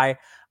fly.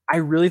 I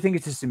really think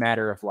it's just a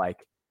matter of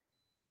like,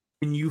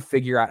 can you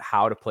figure out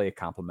how to play a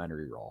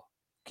complementary role?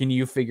 Can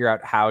you figure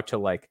out how to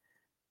like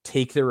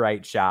take the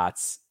right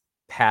shots,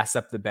 pass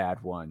up the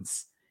bad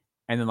ones,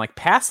 and then like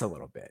pass a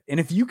little bit? And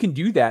if you can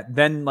do that,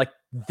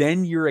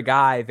 then you're a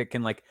guy that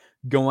can like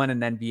go on an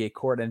NBA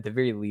court and at the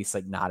very least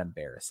like not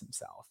embarrass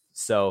himself.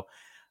 So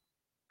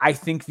I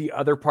think the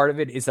other part of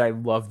it is I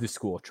love the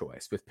school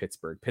choice with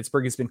Pittsburgh.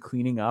 Pittsburgh has been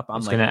cleaning up. I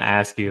was going to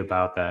ask you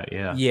about that.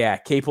 Yeah. Yeah.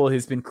 Capel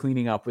has been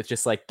cleaning up with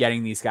just like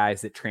getting these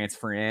guys that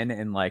transfer in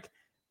and like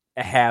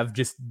have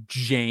just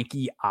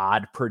janky,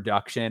 odd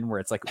production where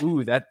it's like,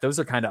 ooh, those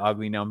are kind of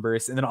ugly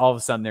numbers. And then all of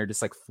a sudden they're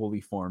just like fully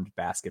formed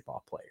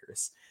basketball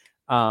players.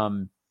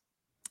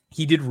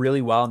 He did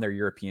really well on their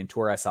European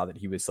tour. I saw that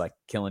he was like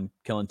killing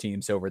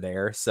teams over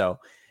there. So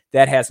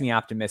that has me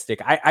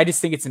optimistic. I just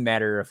think it's a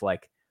matter of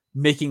like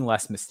making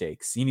less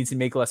mistakes. He needs to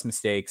make less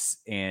mistakes,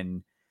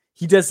 and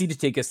he does need to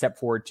take a step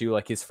forward too.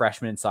 Like his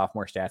freshman and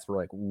sophomore stats were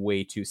like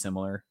way too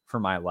similar for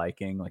my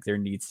liking. Like there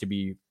needs to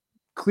be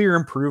clear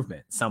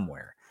improvement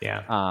somewhere.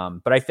 Yeah.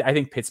 But I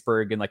think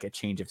Pittsburgh and like a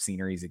change of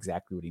scenery is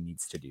exactly what he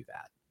needs to do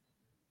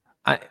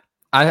that.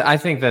 I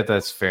think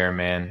that's fair,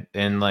 man.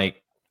 And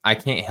like, I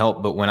can't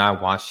help but when I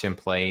watched him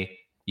play,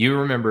 you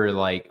remember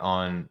like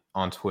on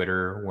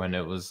Twitter when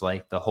it was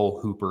like the whole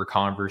Hooper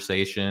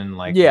conversation,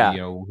 like, yeah, you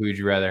know, who'd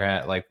you rather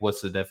have? Like, what's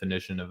the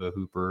definition of a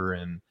Hooper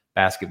and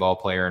basketball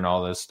player and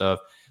all this stuff?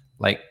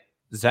 Like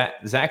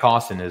Zach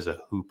Austin is a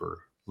Hooper.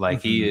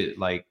 Like he is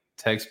like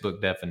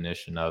textbook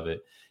definition of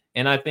it.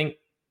 And I think,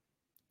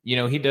 you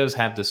know, he does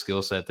have the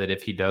skill set that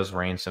if he does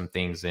rein some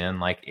things in,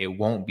 like it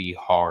won't be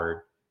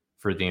hard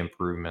for the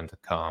improvement to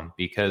come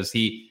because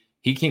he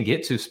can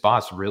get to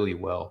spots really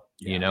well,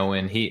 you know,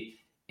 and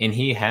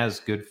he has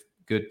good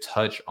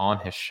touch on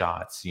his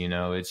shots. You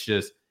know, it's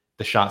just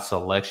the shot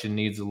selection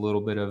needs a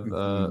little bit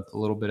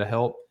of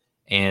help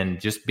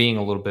and just being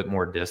a little bit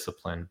more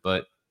disciplined.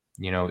 But,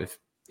 you know,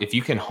 if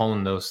you can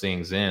hone those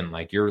things in,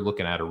 like you're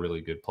looking at a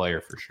really good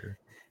player for sure.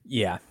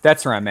 Yeah,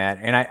 that's where I'm at.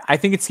 And I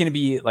think it's going to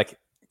be like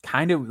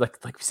kind of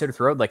like we said with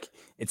Road, like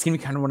it's going to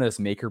be kind of one of those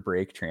make or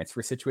break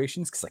transfer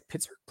situations. Cause like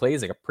Pittsburgh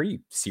plays like a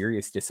pretty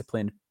serious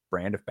disciplined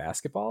brand of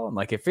basketball. And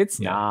like, if it's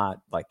not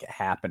like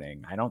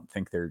happening, I don't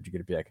think they're going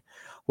to be like,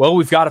 well,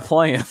 we've got to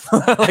play him.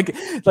 like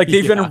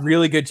they've done a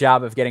really good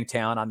job of getting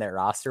talent on that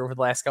roster over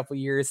the last couple of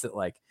years that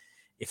like,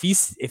 if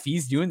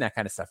he's doing that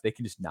kind of stuff, they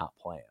can just not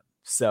play him.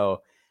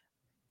 So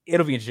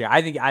it'll be interesting.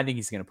 I think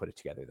he's going to put it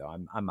together though.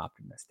 I'm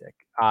optimistic.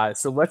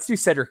 So let's do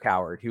Cedric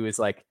Howard, who is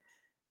like,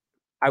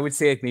 I would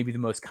say like maybe the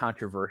most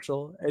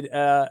controversial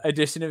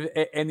addition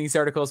in these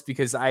articles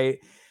because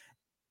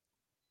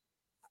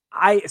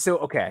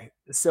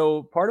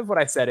so part of what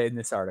I said in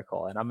this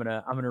article, and I'm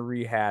gonna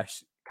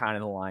rehash kind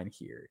of the line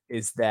here,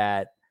 is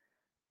that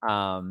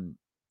I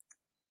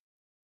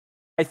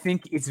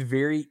think it's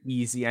very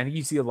easy. I think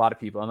you see a lot of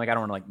people. I'm like, I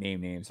don't want to like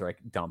name names or like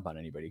dump on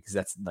anybody because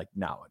that's like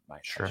not what my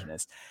intention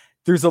is.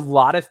 There's a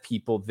lot of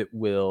people that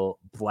will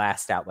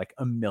blast out like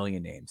a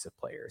million names of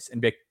players and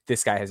be like,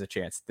 this guy has a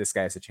chance. This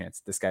guy has a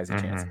chance. This guy's a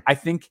chance.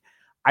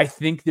 I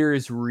think there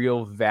is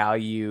real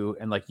value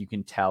and like you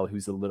can tell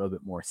who's a little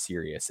bit more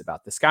serious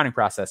about the scouting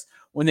process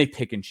when they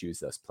pick and choose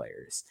those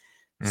players.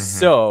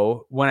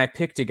 So when I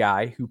picked a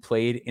guy who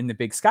played in the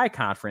Big Sky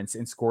Conference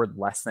and scored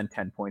less than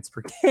 10 points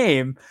per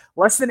game,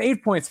 less than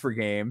 8 points per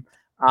game,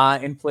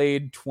 and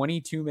played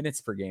 22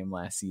 minutes per game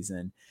last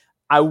season,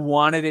 I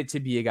wanted it to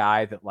be a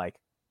guy that like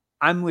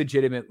I'm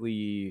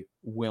legitimately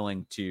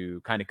willing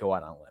to kind of go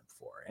out on a limb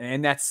for.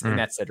 And that's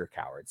Cedric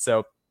Howard.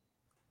 So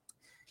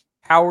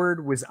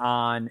Howard was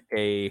on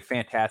a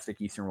fantastic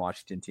Eastern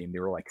Washington team. They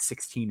were like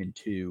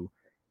 16-2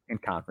 in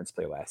conference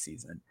play last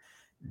season.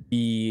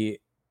 The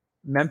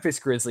Memphis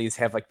Grizzlies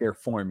have like their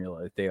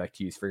formula that they like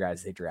to use for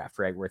guys they draft,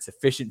 right? Where it's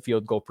efficient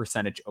field goal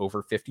percentage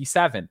over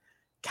 57.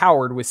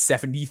 Coward was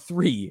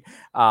 73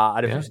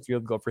 out of efficient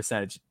field goal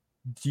percentage.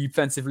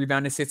 Defensive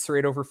rebound assist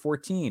rate over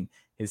 14.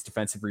 His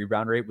defensive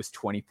rebound rate was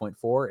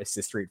 20.4,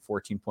 assist rate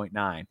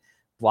 14.9.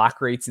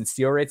 Block rates and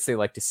steal rates, they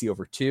like to see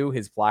over 2.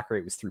 His block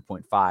rate was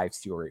 3.5,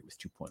 steal rate was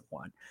 2.1.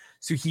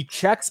 So he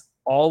checks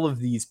all of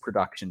these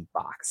production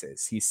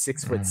boxes. He's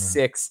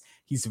 6'6".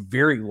 He's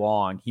very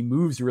long. He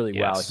moves really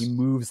well. He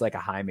moves like a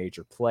high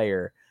major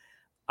player.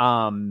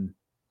 It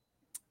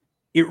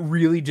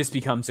really just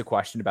becomes a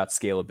question about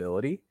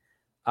scalability.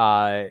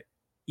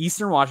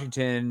 Eastern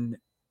Washington,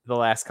 the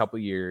last couple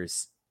of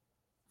years,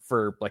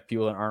 for like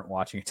people that aren't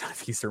watching a ton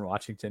of Eastern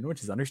Washington,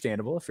 which is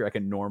understandable if you're like a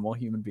normal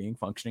human being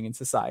functioning in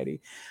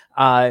society.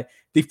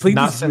 They've played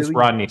not since really...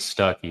 Rodney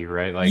Stuckey,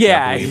 right? Like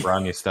I believe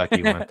Rodney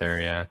Stuckey went there,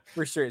 yeah.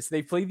 For sure. So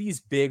they play these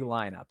big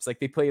lineups.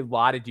 Like they play a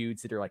lot of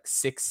dudes that are like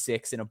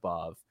 6'6" and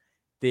above.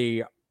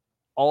 They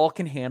all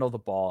can handle the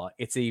ball.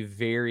 It's a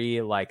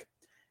very like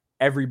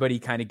everybody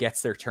kind of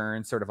gets their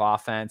turn sort of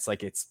offense.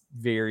 Like it's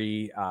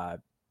very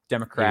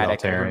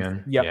democratic.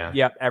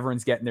 Yep.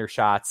 Everyone's getting their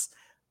shots.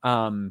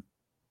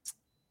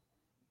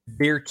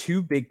 Their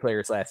two big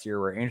players last year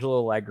were Angelo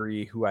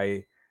Allegri, who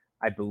I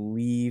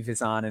believe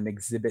is on an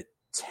Exhibit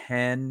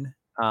 10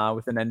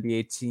 with an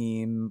NBA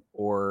team,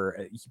 or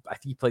I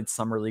think he played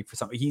summer league for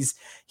something.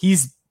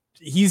 He's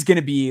he's going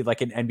to be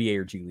like an NBA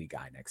or G League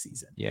guy next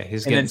season. Yeah,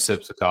 he's getting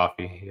sips of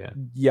coffee. Yeah.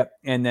 Yep.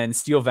 And then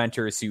Steele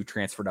Venters, who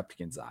transferred up to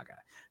Gonzaga.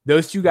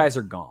 Those two guys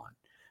are gone.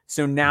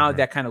 So now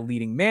that kind of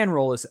leading man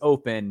role is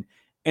open,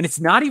 and it's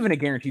not even a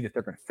guarantee that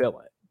they're going to fill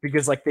it,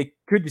 because like they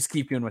could just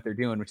keep doing what they're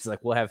doing, which is like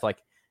we'll have like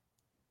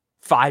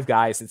 5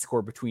 guys that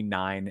score between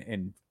 9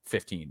 and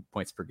 15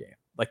 points per game.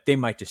 Like they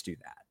might just do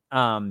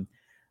that.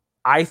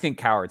 I think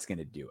Coward's going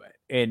to do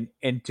it.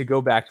 And to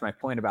go back to my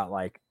point about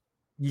like,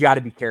 you got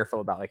to be careful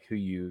about like who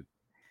you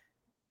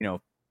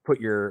put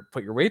your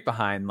weight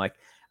behind. Like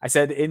I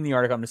said in the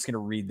article, I'm just going to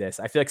read this.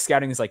 I feel like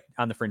scouting is like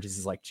on the fringes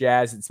is like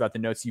jazz. It's about the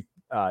notes you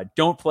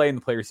don't play and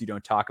the players you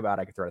don't talk about.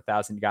 I could throw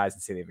 1,000 guys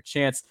and say they have a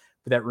chance,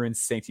 but that ruins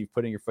the sanctity of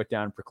putting your foot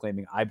down and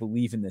proclaiming, I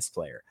believe in this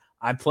player.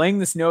 I'm playing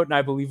this note and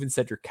I believe in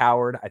Cedric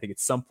Coward. I think at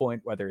some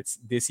point, whether it's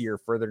this year or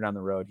further down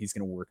the road, he's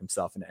going to work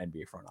himself into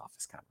NBA front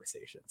office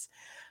conversations.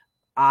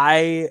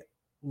 I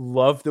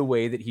love the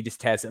way that he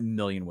just has a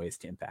million ways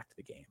to impact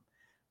the game.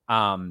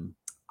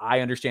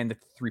 I understand that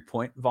the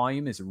 3-point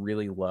volume is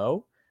really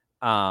low.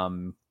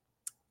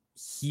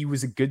 He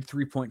was a good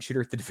 3-point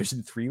shooter at the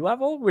Division III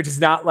level, which is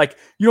not like,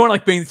 you don't want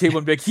to like bang the table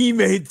and be like, he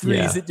made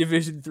threes at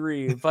Division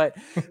III, but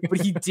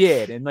he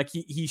did. And like,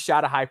 he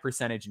shot a high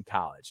percentage in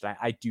college.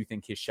 I do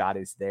think his shot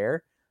is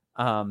there.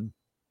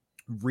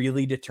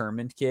 Really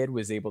determined kid,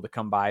 was able to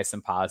come by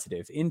some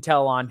positive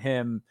intel on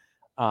him.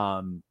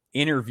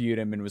 Interviewed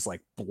him and was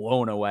like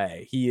blown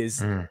away. He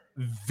is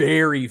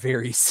very,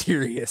 very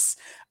serious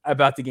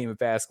about the game of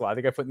basketball. I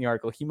think I put in the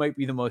article, he might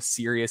be the most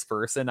serious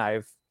person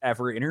I've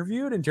ever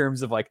interviewed in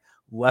terms of like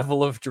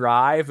level of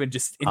drive and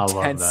just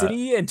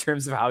intensity in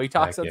terms of how he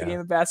talks about the game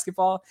of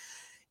basketball.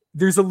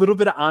 There's a little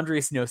bit of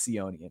Andres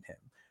Nocioni in him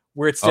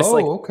where it's just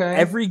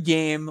every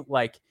game,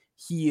 like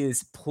he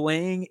is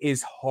playing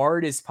as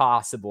hard as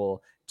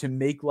possible to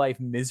make life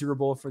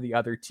miserable for the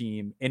other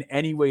team in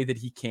any way that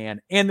he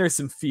can. And there's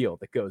some feel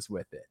that goes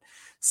with it.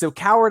 So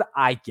Coward,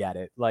 I get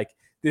it. Like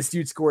this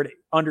dude scored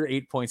under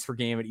 8 points per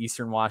game at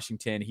Eastern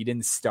Washington. He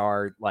didn't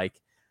start. Like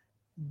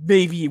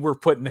maybe we're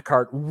putting the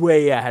cart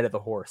way ahead of the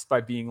horse by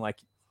being like,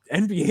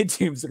 NBA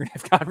teams are going to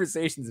have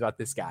conversations about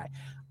this guy.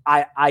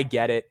 I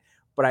get it.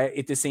 But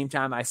at the same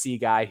time, I see a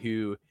guy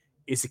who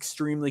is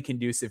extremely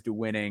conducive to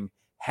winning,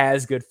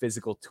 has good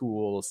physical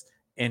tools,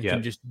 and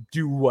can just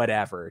do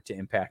whatever to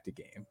impact a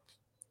game.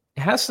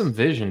 It has some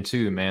vision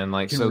too, man.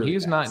 Like, so really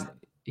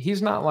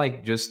he's not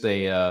like just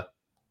a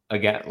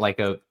guy, like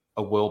a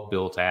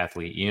well-built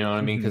athlete, you know what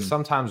I mean? Because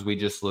sometimes we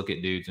just look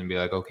at dudes and be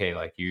like, okay,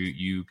 like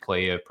you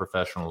play a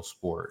professional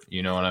sport,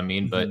 you know what I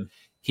mean? But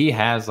he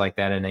has like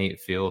that innate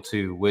feel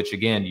too, which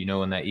again, you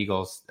know, in that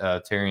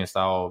egalitarian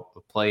style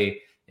of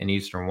play in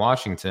Eastern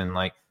Washington,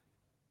 like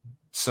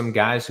some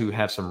guys who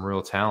have some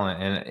real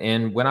talent.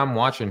 And when I'm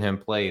watching him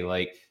play,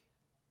 like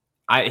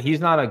he's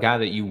not a guy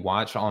that you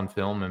watch on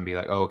film and be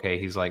like, oh, okay,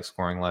 he's like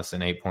scoring less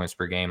than 8 points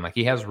per game. Like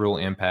he has real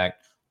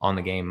impact on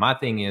the game. My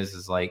thing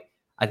is like,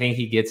 I think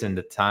he gets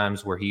into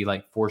times where he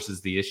like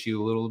forces the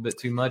issue a little bit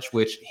too much,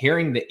 which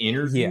hearing the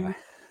interview,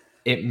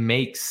 it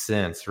makes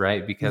sense,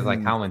 right? Because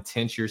like how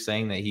intense you're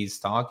saying that he's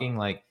talking,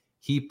 like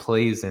he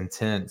plays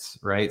intense,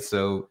 right?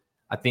 So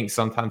I think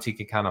sometimes he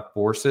can kind of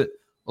force it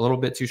a little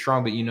bit too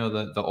strong, but you know,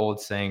 the old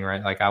saying,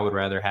 right? Like I would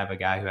rather have a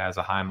guy who has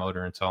a high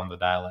motor and tell him to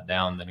dial it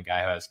down than a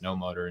guy who has no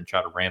motor and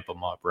try to ramp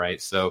him up,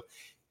 right? So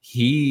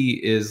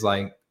he is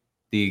like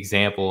the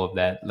example of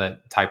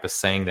that type of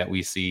saying that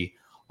we see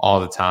all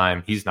the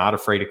time. He's not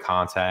afraid of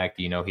contact.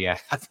 You know,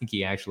 I think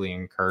he actually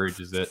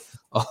encourages it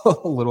a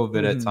little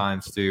bit at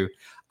times too.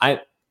 I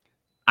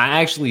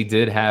actually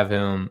did have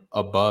him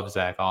above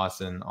Zach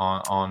Austin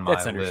on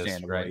my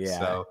list, right? Yeah.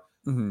 So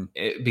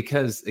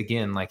because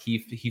again, like he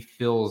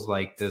feels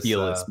like this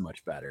feel is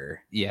much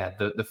better. Yeah,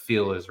 the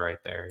feel is right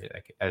there,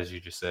 like, as you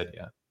just said.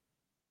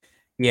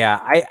 Yeah,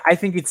 I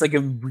think it's like a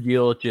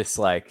real, just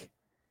like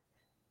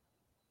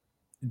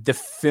the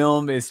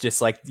film is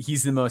just like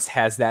he's the most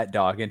has that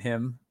dog in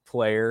him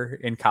player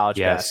in college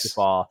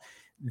basketball.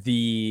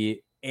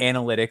 The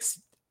analytics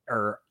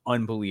are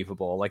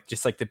unbelievable. Like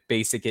just like the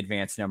basic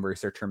advanced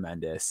numbers are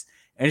tremendous.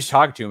 And just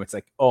talking to him, it's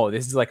like, oh,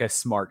 this is like a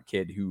smart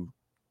kid who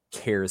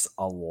cares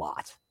a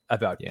lot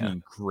about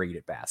being great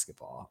at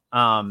basketball.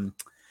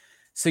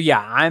 So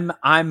yeah,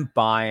 I'm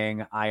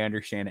buying. I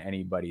understand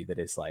anybody that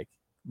is like,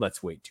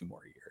 let's wait 2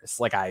 more years.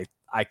 Like I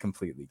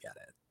completely get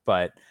it.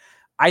 But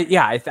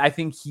I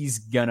think he's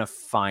gonna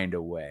find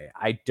a way.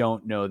 I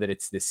don't know that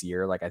it's this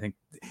year. Like I think,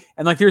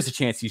 and like there's a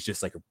chance he's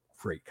just like a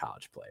great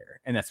college player,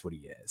 and that's what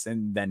he is.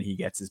 And then he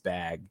gets his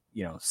bag,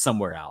 you know,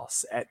 somewhere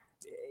else.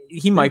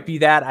 He might be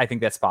that. I think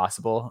that's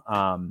possible.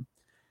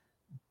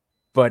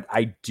 But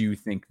I do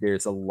think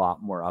there's a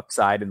lot more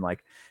upside. And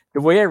like the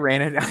way I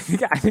ran it, I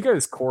think it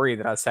was Corey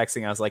that I was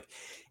texting. I was like,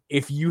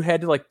 if you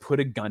had to like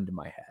put a gun to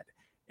my head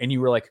and you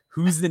were like,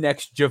 who's the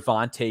next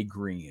Javonte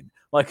Green?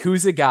 Like,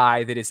 who's a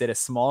guy that is at a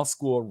small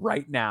school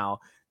right now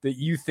that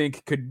you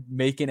think could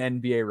make an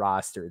NBA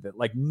roster that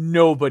like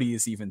nobody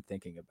is even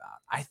thinking about?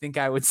 I think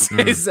I would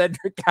say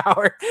Cedric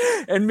Howard.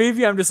 And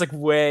maybe I'm just like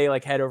way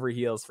like head over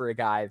heels for a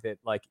guy that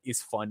like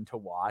is fun to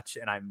watch.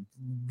 And I'm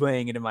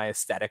laying into my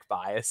aesthetic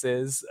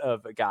biases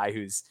of a guy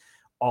who's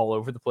all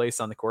over the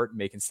place on the court and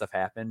making stuff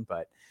happen.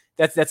 But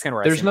that's kind of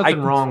where there's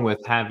nothing wrong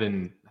with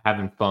having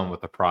fun with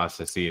the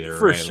process either,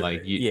 for right? sure.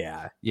 Like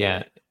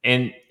yeah.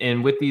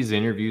 And with these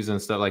interviews and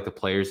stuff, like the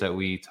players that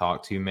we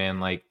talk to, man,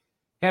 like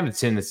have a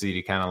tendency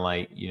to kind of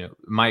like, it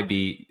might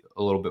be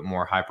a little bit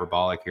more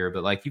hyperbolic here,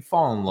 but like you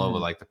fall in love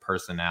with like the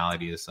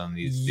personality of some of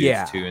these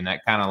dudes too, and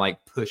that kind of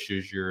like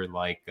pushes your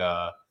like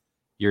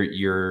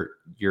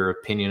your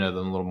opinion of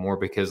them a little more,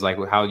 because like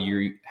how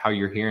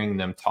you're hearing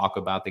them talk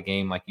about the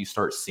game, like you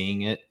start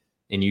seeing it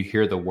and you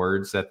hear the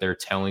words that they're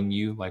telling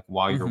you like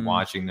while you're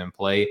watching them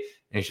play,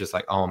 and it's just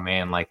like, oh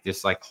man, like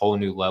this like whole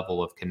new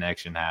level of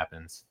connection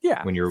happens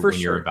when you're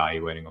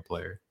evaluating a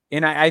player.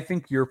 And I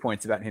think your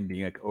points about him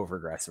being like over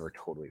aggressive are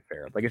totally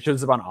fair. Like it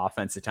shows up on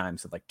offense at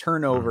times with like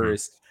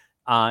turnovers,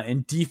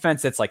 and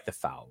defense. It's like the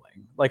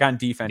fouling. Like on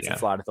defense,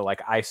 it's a lot of the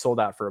like I sold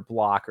out for a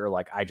block, or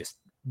like I just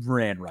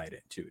ran right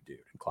into a dude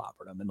and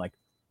clobbered him. And like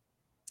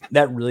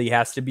that really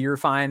has to be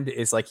refined.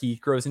 Is like he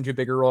grows into a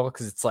bigger role,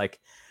 because it's like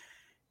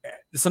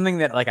something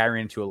that like I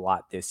ran into a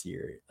lot this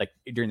year, like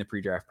during the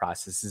pre-draft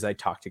process, is I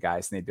talked to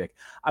guys and they'd be like,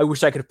 I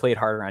wish I could have played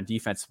harder on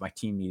defense, but my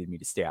team needed me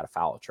to stay out of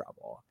foul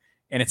trouble.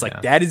 And it's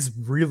like, that is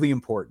really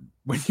important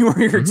when you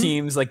are your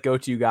team's like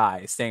go-to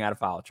guy, staying out of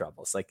foul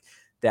trouble. It's like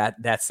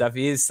that stuff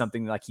is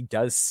something like he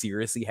does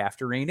seriously have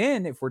to rein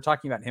in if we're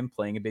talking about him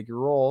playing a bigger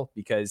role,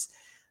 because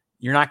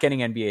you're not getting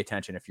NBA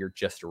attention if you're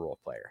just a role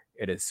player.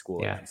 It is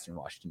school at Eastern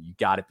Washington. You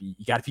gotta be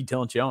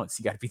Dylan Jones.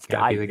 You gotta be the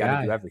guy. You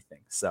gotta do everything.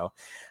 So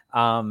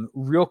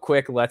real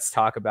quick, let's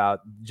talk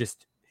about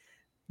just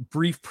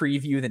brief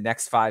preview the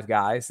next 5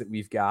 guys that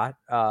we've got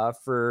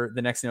for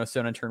the next No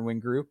Stone Unturned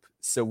wing group.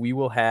 So we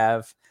will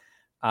have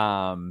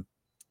a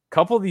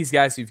couple of these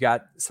guys we've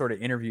got sort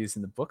of interviews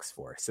in the books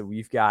for. So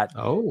we've got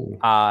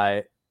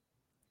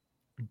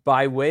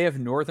by way of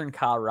Northern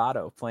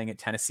Colorado, playing at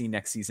Tennessee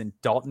next season,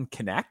 Dalton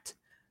Knecht.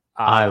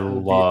 I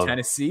love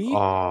Tennessee.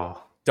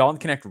 Dalton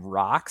Knecht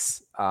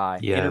rocks.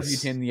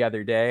 Interviewed him the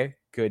other day.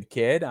 Good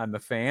kid. I'm a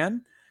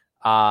fan.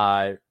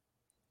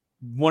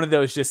 One of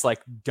those just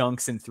like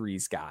dunks and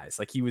threes guys.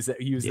 Like he was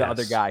the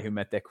other guy who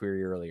met that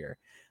query earlier.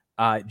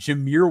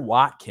 Jameer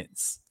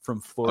Watkins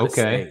from Florida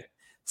State.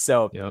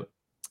 So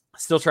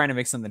still trying to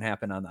make something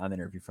happen on the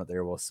interview front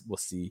there. We'll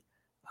see.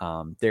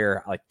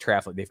 They're like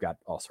traveling. They've got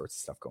all sorts of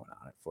stuff going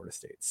on at Florida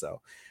State.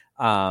 So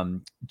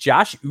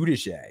Josh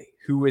Udije,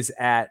 who was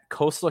at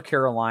Coastal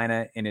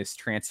Carolina and is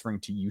transferring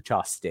to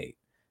Utah State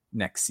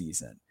next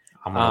season.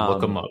 I'm going to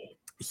look him up.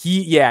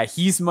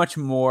 He's much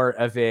more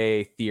of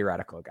a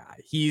theoretical guy.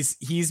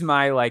 He's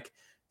my like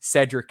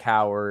Cedric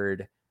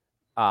Howard,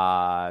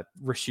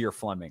 Rasheer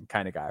Fleming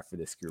kind of guy for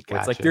this group. Gotcha.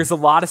 It's like there's a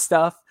lot of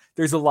stuff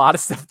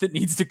that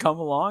needs to come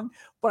along,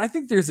 but I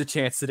think there's a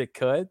chance that it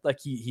could. Like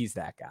he's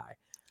that guy.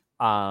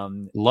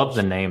 Love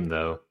the name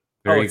though.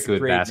 Very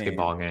good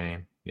basketball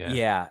game.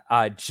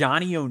 Yeah.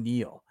 Johnny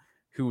O'Neal,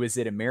 who is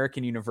at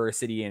American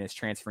University and is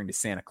transferring to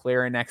Santa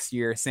Clara next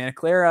year. Santa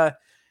Clara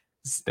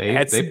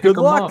had some good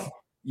luck.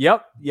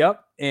 Yep.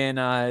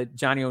 And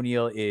Johnny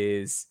O'Neal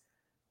is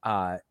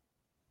I'm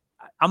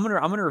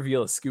gonna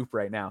reveal a scoop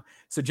right now.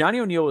 So Johnny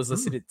O'Neal was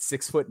listed at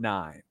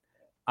 6'9".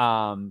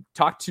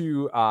 Talked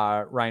to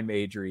Ryan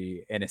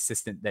Maidry, an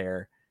assistant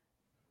there.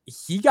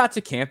 He got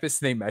to campus,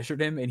 they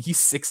measured him, and he's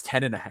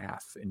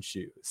 6'10.5" in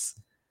shoes.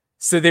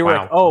 So they were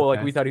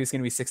like, we thought he was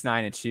going to be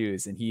 6'9" in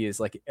shoes, and he is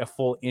like a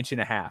full 1.5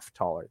 inches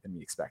taller than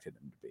we expected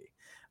him to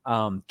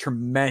be.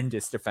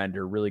 Tremendous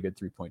defender, really good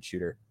 3-point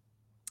shooter.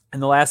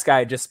 And the last guy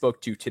I just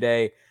spoke to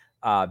today,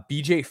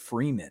 BJ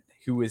Freeman,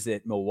 who was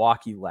at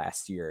Milwaukee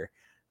last year,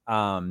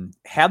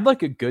 had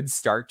like a good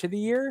start to the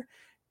year.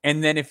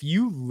 And then if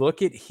you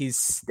look at his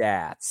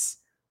stats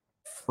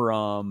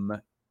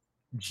from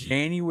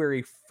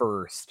January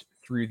 1st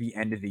through the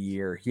end of the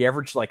year, he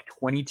averaged like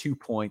 22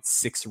 points,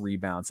 6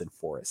 rebounds, and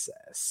 4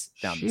 assists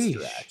down the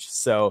stretch.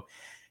 So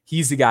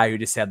he's the guy who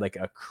just had like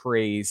a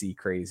crazy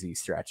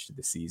stretch to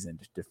the season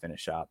to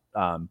finish up.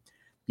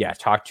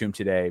 Talked to him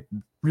today.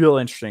 Real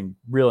interesting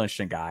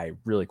guy.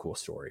 Really cool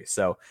story.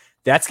 So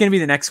that's going to be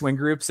the next wing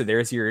group. So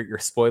there's your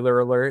spoiler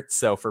alert.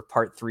 So for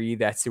part 3,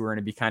 that's who we're going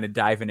to be kind of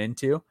diving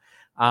into.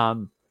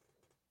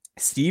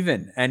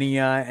 Steven,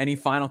 any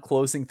final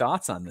closing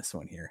thoughts on this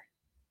one here?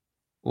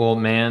 Well,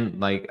 man,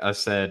 like I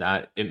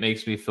said, it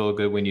makes me feel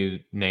good when you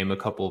name a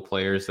couple of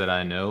players that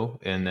I know,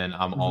 and then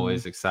I'm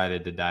always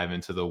excited to dive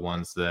into the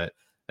ones that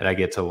I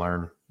get to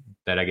learn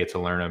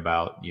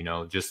about,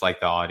 just like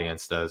the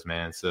audience does,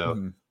 man.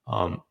 So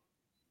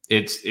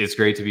it's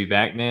great to be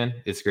back, man.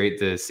 It's great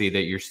to see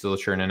that you're still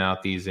churning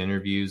out these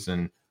interviews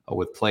and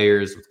with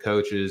players, with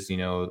coaches,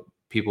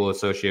 people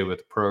associated with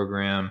the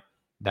program,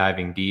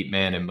 diving deep,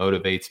 man. It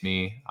motivates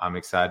me. I'm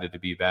excited to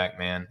be back,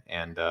 man.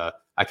 And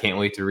I can't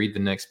wait to read the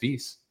next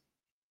piece.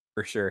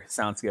 For sure.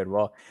 Sounds good.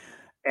 Well,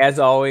 As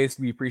always,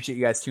 we appreciate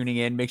you guys tuning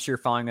in. Make sure you're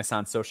following us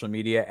on social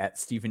media at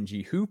Stephen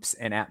G. Hoops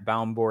and at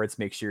Boundboards.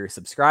 Make sure you're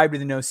subscribed to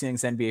the No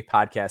Ceilings NBA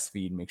podcast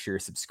feed. Make sure you're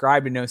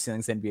subscribed to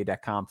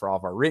NoCeilingsNBA.com for all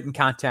of our written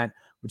content,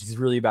 which is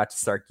really about to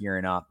start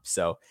gearing up.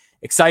 So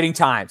exciting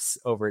times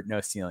over at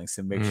No Ceilings.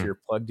 So make sure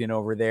you're plugged in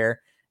over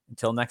there.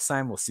 Until next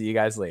time, we'll see you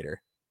guys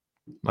later.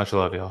 Much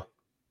love, y'all.